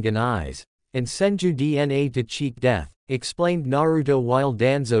Sharingan eyes, and Senju DNA to cheat death, explained Naruto while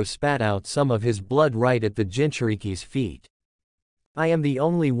Danzo spat out some of his blood right at the Jinchuriki's feet. I am the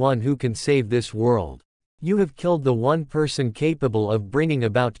only one who can save this world. You have killed the one person capable of bringing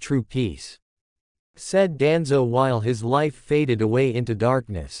about true peace, said Danzo while his life faded away into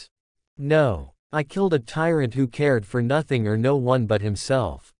darkness. No, I killed a tyrant who cared for nothing or no one but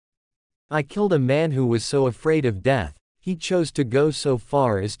himself. I killed a man who was so afraid of death, he chose to go so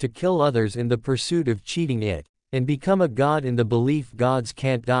far as to kill others in the pursuit of cheating it, and become a god in the belief gods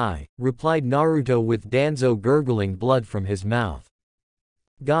can't die, replied Naruto with Danzo gurgling blood from his mouth.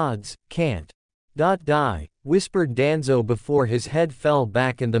 Gods can't die, whispered Danzo before his head fell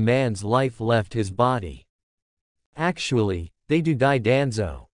back and the man's life left his body. Actually, they do die,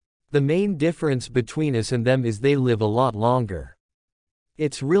 Danzo. The main difference between us and them is they live a lot longer.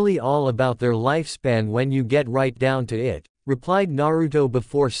 It's really all about their lifespan when you get right down to it, replied Naruto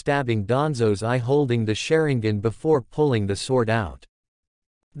before stabbing Danzo's eye holding the Sharingan before pulling the sword out.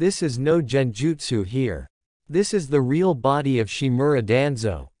 This is no genjutsu here. This is the real body of Shimura,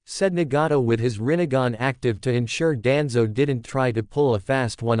 Danzo, said Nagato with his Rinnegan active to ensure Danzo didn't try to pull a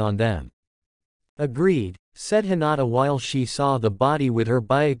fast one on them. Agreed, said Hinata while she saw the body with her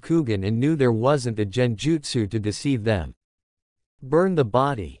Byakugan and knew there wasn't a genjutsu to deceive them. Burn the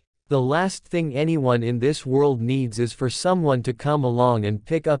body. The last thing anyone in this world needs is for someone to come along and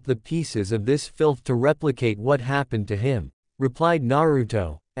pick up the pieces of this filth to replicate what happened to him, replied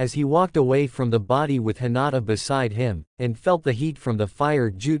Naruto, as he walked away from the body with Hinata beside him, and felt the heat from the fire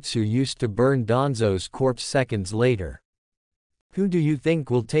jutsu used to burn Danzo's corpse seconds later. Who do you think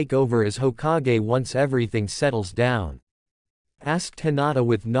will take over as Hokage once everything settles down? Asked Hinata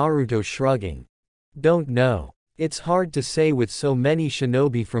with Naruto shrugging. Don't know. It's hard to say with so many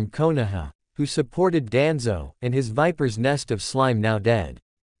shinobi from Konoha, who supported Danzo, and his viper's nest of slime now dead.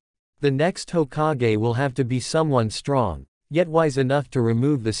 The next Hokage will have to be someone strong, yet wise enough to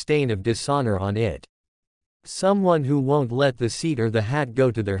remove the stain of dishonor on it. Someone who won't let the seat or the hat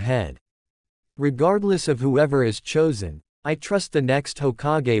go to their head. Regardless of whoever is chosen, I trust the next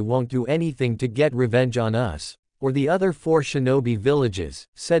Hokage won't do anything to get revenge on us, or the other 4 shinobi villages,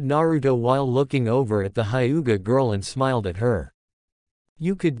 said Naruto while looking over at the Hyuga girl and smiled at her.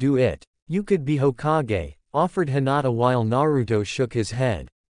 You could do it. You could be Hokage, offered Hinata while Naruto shook his head.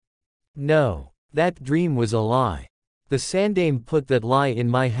 No, that dream was a lie. The Sandaime put that lie in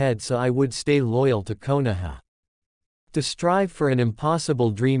my head so I would stay loyal to Konoha. To strive for an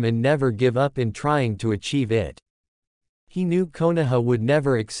impossible dream and never give up in trying to achieve it. He knew Konoha would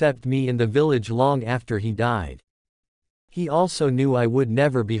never accept me in the village long after he died. He also knew I would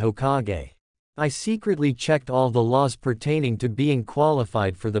never be Hokage. I secretly checked all the laws pertaining to being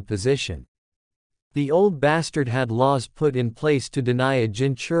qualified for the position. The old bastard had laws put in place to deny a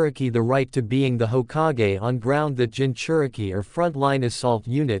Jinchuriki the right to being the Hokage on ground that Jinchuriki are frontline assault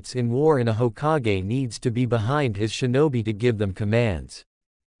units in war and a Hokage needs to be behind his shinobi to give them commands.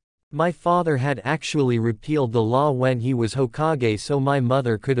 My father had actually repealed the law when he was Hokage so my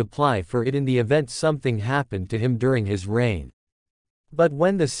mother could apply for it in the event something happened to him during his reign. But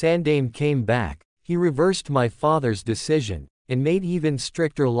when the Sandaime came back, he reversed my father's decision, and made even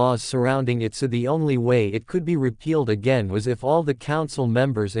stricter laws surrounding it, so the only way it could be repealed again was if all the council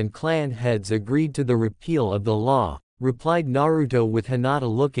members and clan heads agreed to the repeal of the law, replied Naruto with Hinata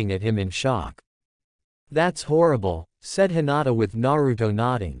looking at him in shock. That's horrible, said Hinata with Naruto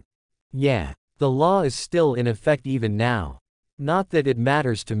nodding. Yeah, the law is still in effect even now. Not that it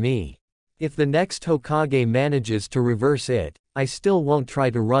matters to me. If the next Hokage manages to reverse it, I still won't try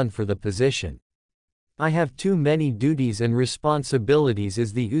to run for the position. I have too many duties and responsibilities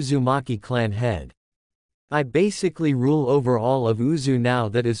as the Uzumaki clan head. I basically rule over all of Uzu now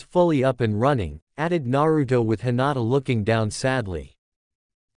that is fully up and running, added Naruto with Hinata looking down sadly.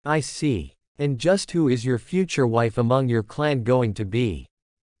 I see. And just who is your future wife among your clan going to be?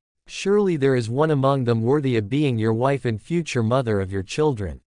 Surely there is one among them worthy of being your wife and future mother of your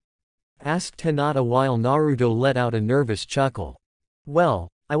children. Asked Hinata while Naruto let out a nervous chuckle. Well,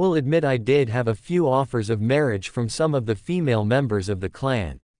 I will admit I did have a few offers of marriage from some of the female members of the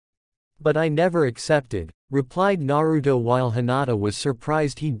clan. But I never accepted, replied Naruto while Hinata was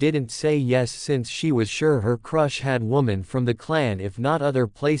surprised he didn't say yes since she was sure her crush had women from the clan if not other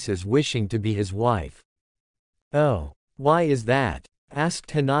places wishing to be his wife. Oh, why is that?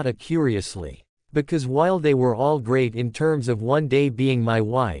 Asked Hinata curiously. Because while they were all great in terms of one day being my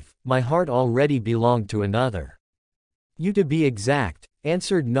wife, my heart already belonged to another. You to be exact,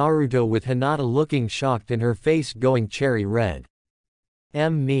 answered Naruto with Hinata looking shocked and her face going cherry red.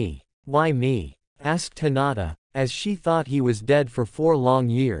 Me? Why me? Asked Hinata, as she thought he was dead for 4 long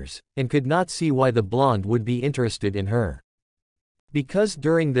years, and could not see why the blonde would be interested in her. Because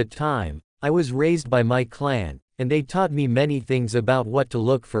during that time, I was raised by my clan, and they taught me many things about what to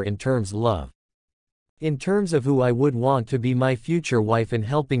look for in terms love. In terms of who I would want to be my future wife and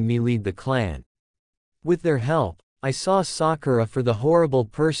helping me lead the clan. With their help, I saw Sakura for the horrible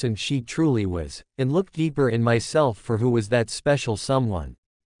person she truly was, and looked deeper in myself for who was that special someone.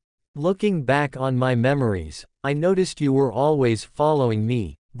 Looking back on my memories, I noticed you were always following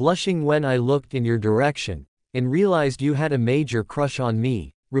me, blushing when I looked in your direction, and realized you had a major crush on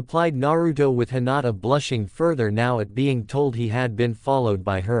me, replied Naruto with Hinata blushing further now at being told he had been followed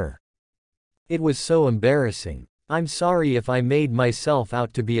by her. It was so embarrassing. I'm sorry if I made myself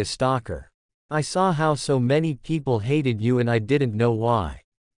out to be a stalker. I saw how so many people hated you and I didn't know why.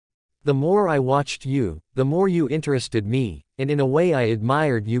 The more I watched you, the more you interested me, and in a way I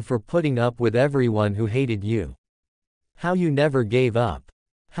admired you for putting up with everyone who hated you. How you never gave up.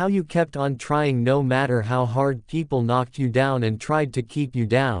 How you kept on trying no matter how hard people knocked you down and tried to keep you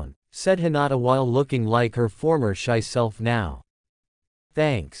down, said Hinata while looking like her former shy self now.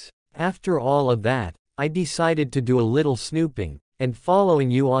 Thanks. After all of that, I decided to do a little snooping, and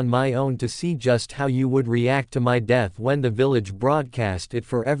following you on my own to see just how you would react to my death when the village broadcast it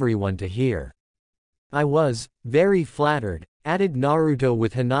for everyone to hear. I was very flattered, added Naruto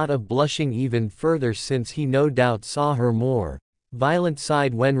with Hinata blushing even further since he no doubt saw her more violent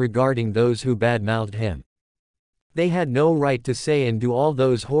side when regarding those who badmouthed him. They had no right to say and do all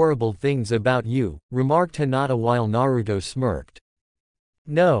those horrible things about you, remarked Hinata while Naruto smirked.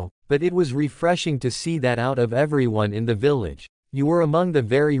 No, but it was refreshing to see that out of everyone in the village, you were among the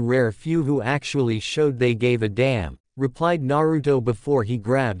very rare few who actually showed they gave a damn, replied Naruto before he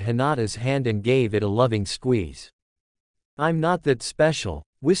grabbed Hinata's hand and gave it a loving squeeze. I'm not that special,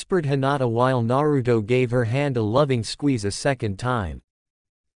 whispered Hinata while Naruto gave her hand a loving squeeze a second time.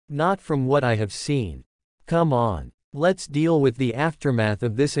 Not from what I have seen. Come on, let's deal with the aftermath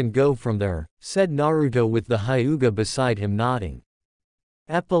of this and go from there, said Naruto with the Hyuga beside him nodding.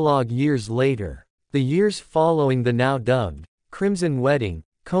 Epilogue years later. The years following the now dubbed Crimson Wedding,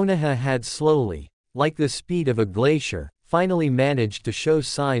 Konoha had slowly, like the speed of a glacier, finally managed to show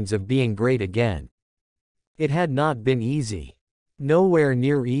signs of being great again. It had not been easy. Nowhere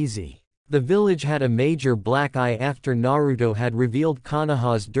near easy. The village had a major black eye after Naruto had revealed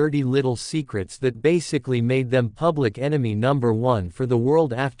Konoha's dirty little secrets that basically made them public enemy number 1 for the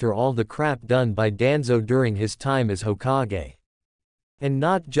world after all the crap done by Danzo during his time as Hokage. And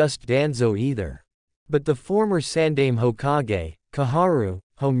not just Danzo either. But the former Sandaime Hokage, Kaharu,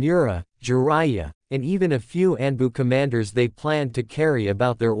 Homura, Jiraiya, and even a few Anbu commanders they planned to carry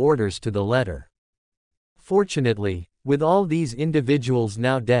about their orders to the letter. Fortunately, with all these individuals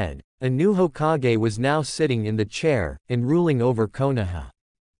now dead, A new Hokage was now sitting in the chair, and ruling over Konoha.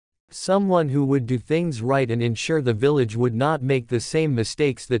 Someone who would do things right and ensure the village would not make the same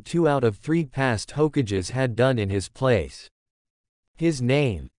mistakes that 2 out of 3 past Hokages had done in his place. His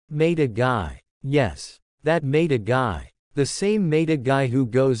name, Maida Guy. Yes, that Maida Guy. The same Maida Guy who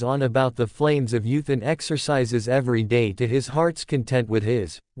goes on about the flames of youth and exercises every day to his heart's content with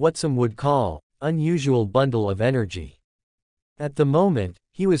his, what some would call, unusual bundle of energy. At the moment,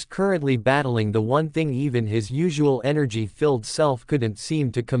 he was currently battling the one thing even his usual energy-filled self couldn't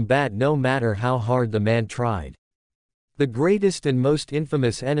seem to combat no matter how hard the man tried. The greatest and most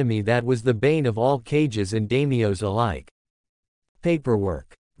infamous enemy that was the bane of all cages and daimyos alike.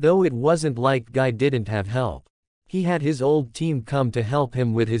 Paperwork. Though it wasn't like Guy didn't have help. He had his old team come to help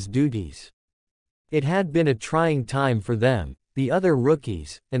him with his duties. It had been a trying time for them, the other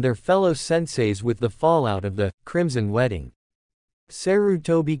rookies, and their fellow senseis with the fallout of the Crimson Wedding.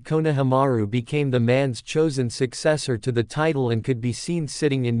 Sarutobi Konohamaru became the man's chosen successor to the title and could be seen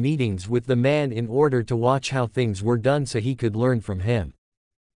sitting in meetings with the man in order to watch how things were done so he could learn from him.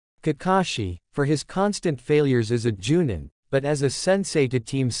 Kakashi, for his constant failures as a Junin, but as a sensei to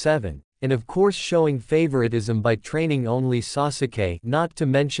Team 7, and of course showing favoritism by training only Sasuke, not to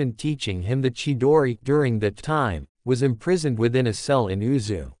mention teaching him the Chidori during that time, was imprisoned within a cell in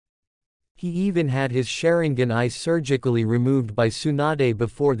Uzu. He even had his Sharingan eye surgically removed by Tsunade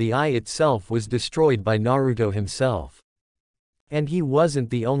before the eye itself was destroyed by Naruto himself. And he wasn't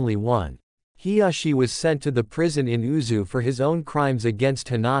the only one. Hiyashi was sent to the prison in Uzu for his own crimes against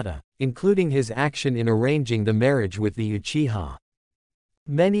Hinata, including his action in arranging the marriage with the Uchiha.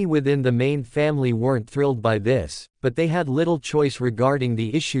 Many within the main family weren't thrilled by this, but they had little choice regarding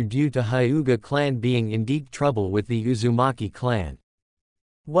the issue due to Hyuga clan being in deep trouble with the Uzumaki clan.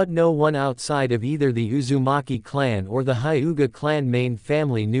 What no one outside of either the Uzumaki clan or the Hyuga clan main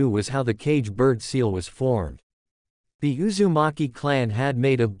family knew was how the cage bird seal was formed. The Uzumaki clan had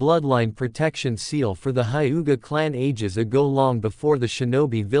made a bloodline protection seal for the Hyuga clan ages ago, long before the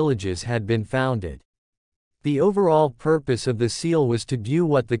shinobi villages had been founded. The overall purpose of the seal was to do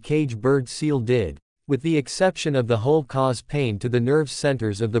what the cage bird seal did, with the exception of the hole cause pain to the nerve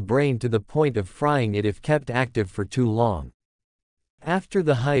centers of the brain to the point of frying it if kept active for too long. After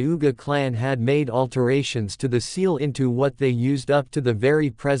the Hyuga clan had made alterations to the seal into what they used up to the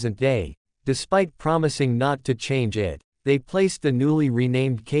very present day, despite promising not to change it, they placed the newly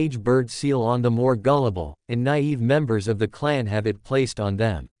renamed cage bird seal on the more gullible and naive members of the clan have it placed on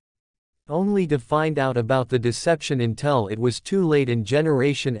them. Only to find out about the deception until it was too late, and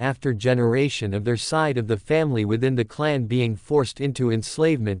generation after generation of their side of the family within the clan being forced into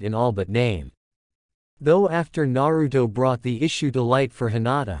enslavement in all but name. Though after Naruto brought the issue to light for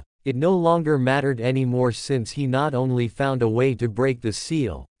Hinata, it no longer mattered anymore since he not only found a way to break the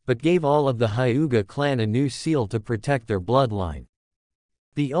seal, but gave all of the Hyuga clan a new seal to protect their bloodline.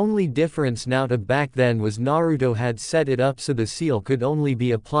 The only difference now to back then was Naruto had set it up so the seal could only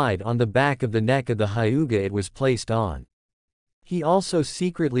be applied on the back of the neck of the Hyuga it was placed on. He also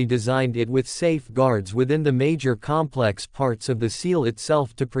secretly designed it with safeguards within the major complex parts of the seal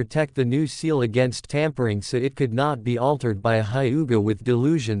itself to protect the new seal against tampering so it could not be altered by a Hyuga with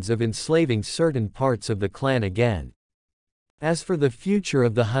delusions of enslaving certain parts of the clan again. As for the future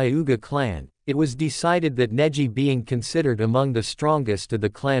of the Hyuga clan, it was decided that Neji, being considered among the strongest of the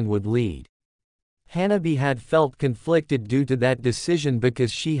clan, would lead. Hanabi had felt conflicted due to that decision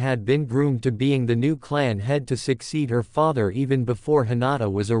because she had been groomed to being the new clan head to succeed her father even before Hinata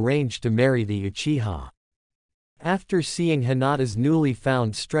was arranged to marry the Uchiha. After seeing Hinata's newly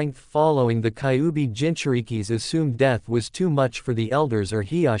found strength following the Kyuubi Jinchuriki's assumed death was too much for the elders or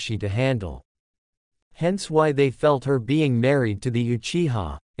Hiyashi to handle. Hence why they felt her being married to the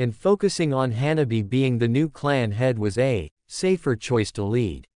Uchiha, and focusing on Hanabi being the new clan head was a safer choice to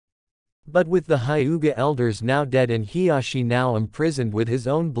lead. But with the Hyuga elders now dead and Hiyashi now imprisoned with his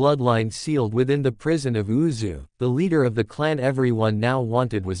own bloodline sealed within the prison of Uzu, the leader of the clan everyone now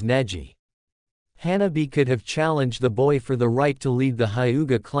wanted was Neji. Hanabi could have challenged the boy for the right to lead the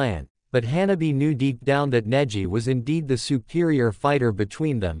Hyuga clan, but Hanabi knew deep down that Neji was indeed the superior fighter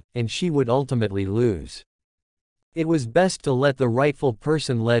between them, and she would ultimately lose. It was best to let the rightful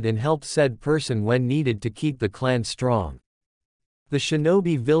person lead and help said person when needed to keep the clan strong. The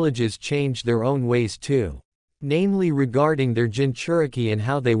shinobi villages changed their own ways too. Namely regarding their Jinchuriki and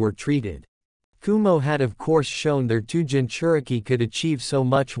how they were treated. Kumo had of course shown their two Jinchuriki could achieve so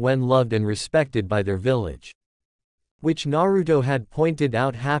much when loved and respected by their village. Which Naruto had pointed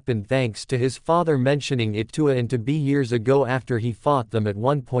out happened thanks to his father mentioning it to A and to B years ago after he fought them at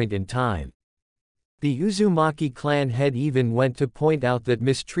one point in time. The Uzumaki clan head even went to point out that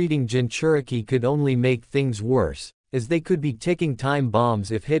mistreating Jinchuriki could only make things worse, as they could be ticking time bombs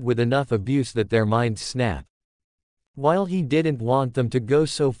if hit with enough abuse that their minds snap. While he didn't want them to go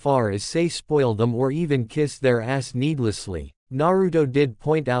so far as say spoil them or even kiss their ass needlessly, Naruto did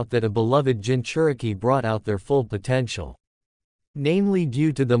point out that a beloved Jinchuriki brought out their full potential. Namely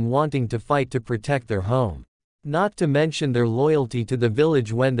due to them wanting to fight to protect their home. Not to mention their loyalty to the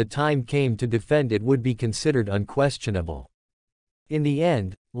village when the time came to defend it would be considered unquestionable. In the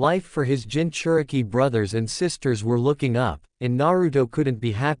end, life for his Jinchuriki brothers and sisters were looking up, and Naruto couldn't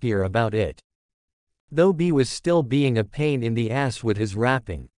be happier about it. Though B was still being a pain in the ass with his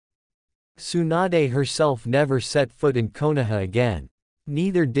rapping. Tsunade herself never set foot in Konoha again.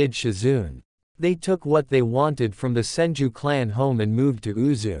 Neither did Shizune. They took what they wanted from the Senju clan home and moved to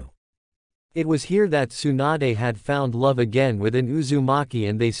Uzu. It was here that Tsunade had found love again with an Uzumaki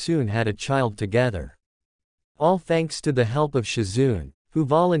and they soon had a child together. All thanks to the help of Shizune, who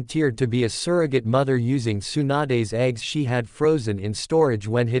volunteered to be a surrogate mother using Tsunade's eggs she had frozen in storage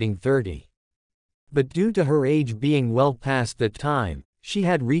when hitting 30. But due to her age being well past that time, she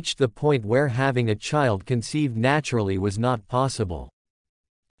had reached the point where having a child conceived naturally was not possible.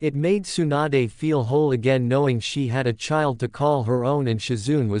 It made Tsunade feel whole again knowing she had a child to call her own and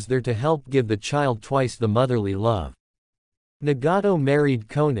Shizune was there to help give the child twice the motherly love. Nagato married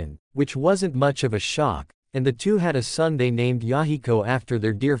Konan, which wasn't much of a shock, and the two had a son they named Yahiko after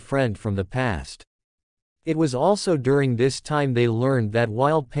their dear friend from the past. It was also during this time they learned that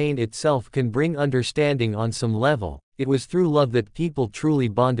while pain itself can bring understanding on some level, it was through love that people truly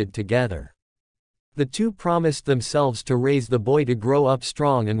bonded together. The two promised themselves to raise the boy to grow up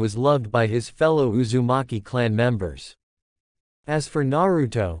strong and was loved by his fellow Uzumaki clan members. As for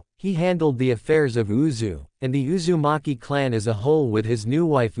Naruto, he handled the affairs of Uzu, and the Uzumaki clan as a whole with his new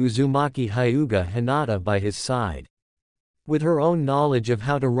wife Uzumaki Hyuga Hinata by his side. With her own knowledge of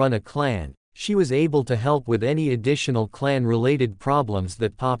how to run a clan, she was able to help with any additional clan-related problems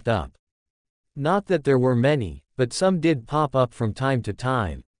that popped up. Not that there were many, but some did pop up from time to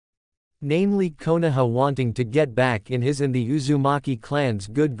time. Namely Konoha wanting to get back in his and the Uzumaki clan's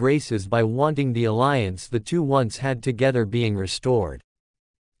good graces by wanting the alliance the two once had together being restored.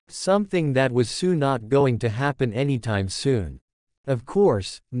 Something that was soon not going to happen anytime soon. Of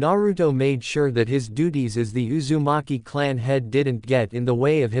course, Naruto made sure that his duties as the Uzumaki clan head didn't get in the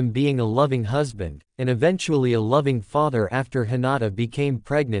way of him being a loving husband, and eventually a loving father after Hinata became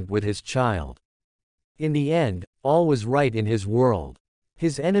pregnant with his child. In the end, all was right in his world.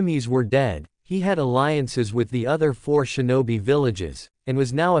 His enemies were dead, he had alliances with the other 4 shinobi villages, and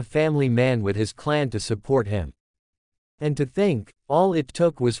was now a family man with his clan to support him. And to think, all it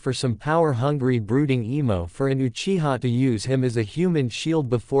took was for some power-hungry brooding emo for an Uchiha to use him as a human shield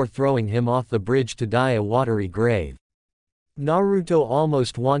before throwing him off the bridge to die a watery grave. Naruto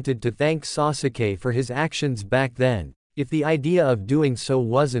almost wanted to thank Sasuke for his actions back then, if the idea of doing so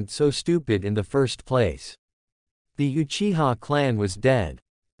wasn't so stupid in the first place. The Uchiha clan was dead.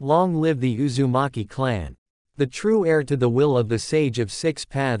 Long live the Uzumaki clan. The true heir to the will of the Sage of Six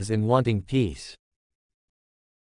Paths in wanting peace.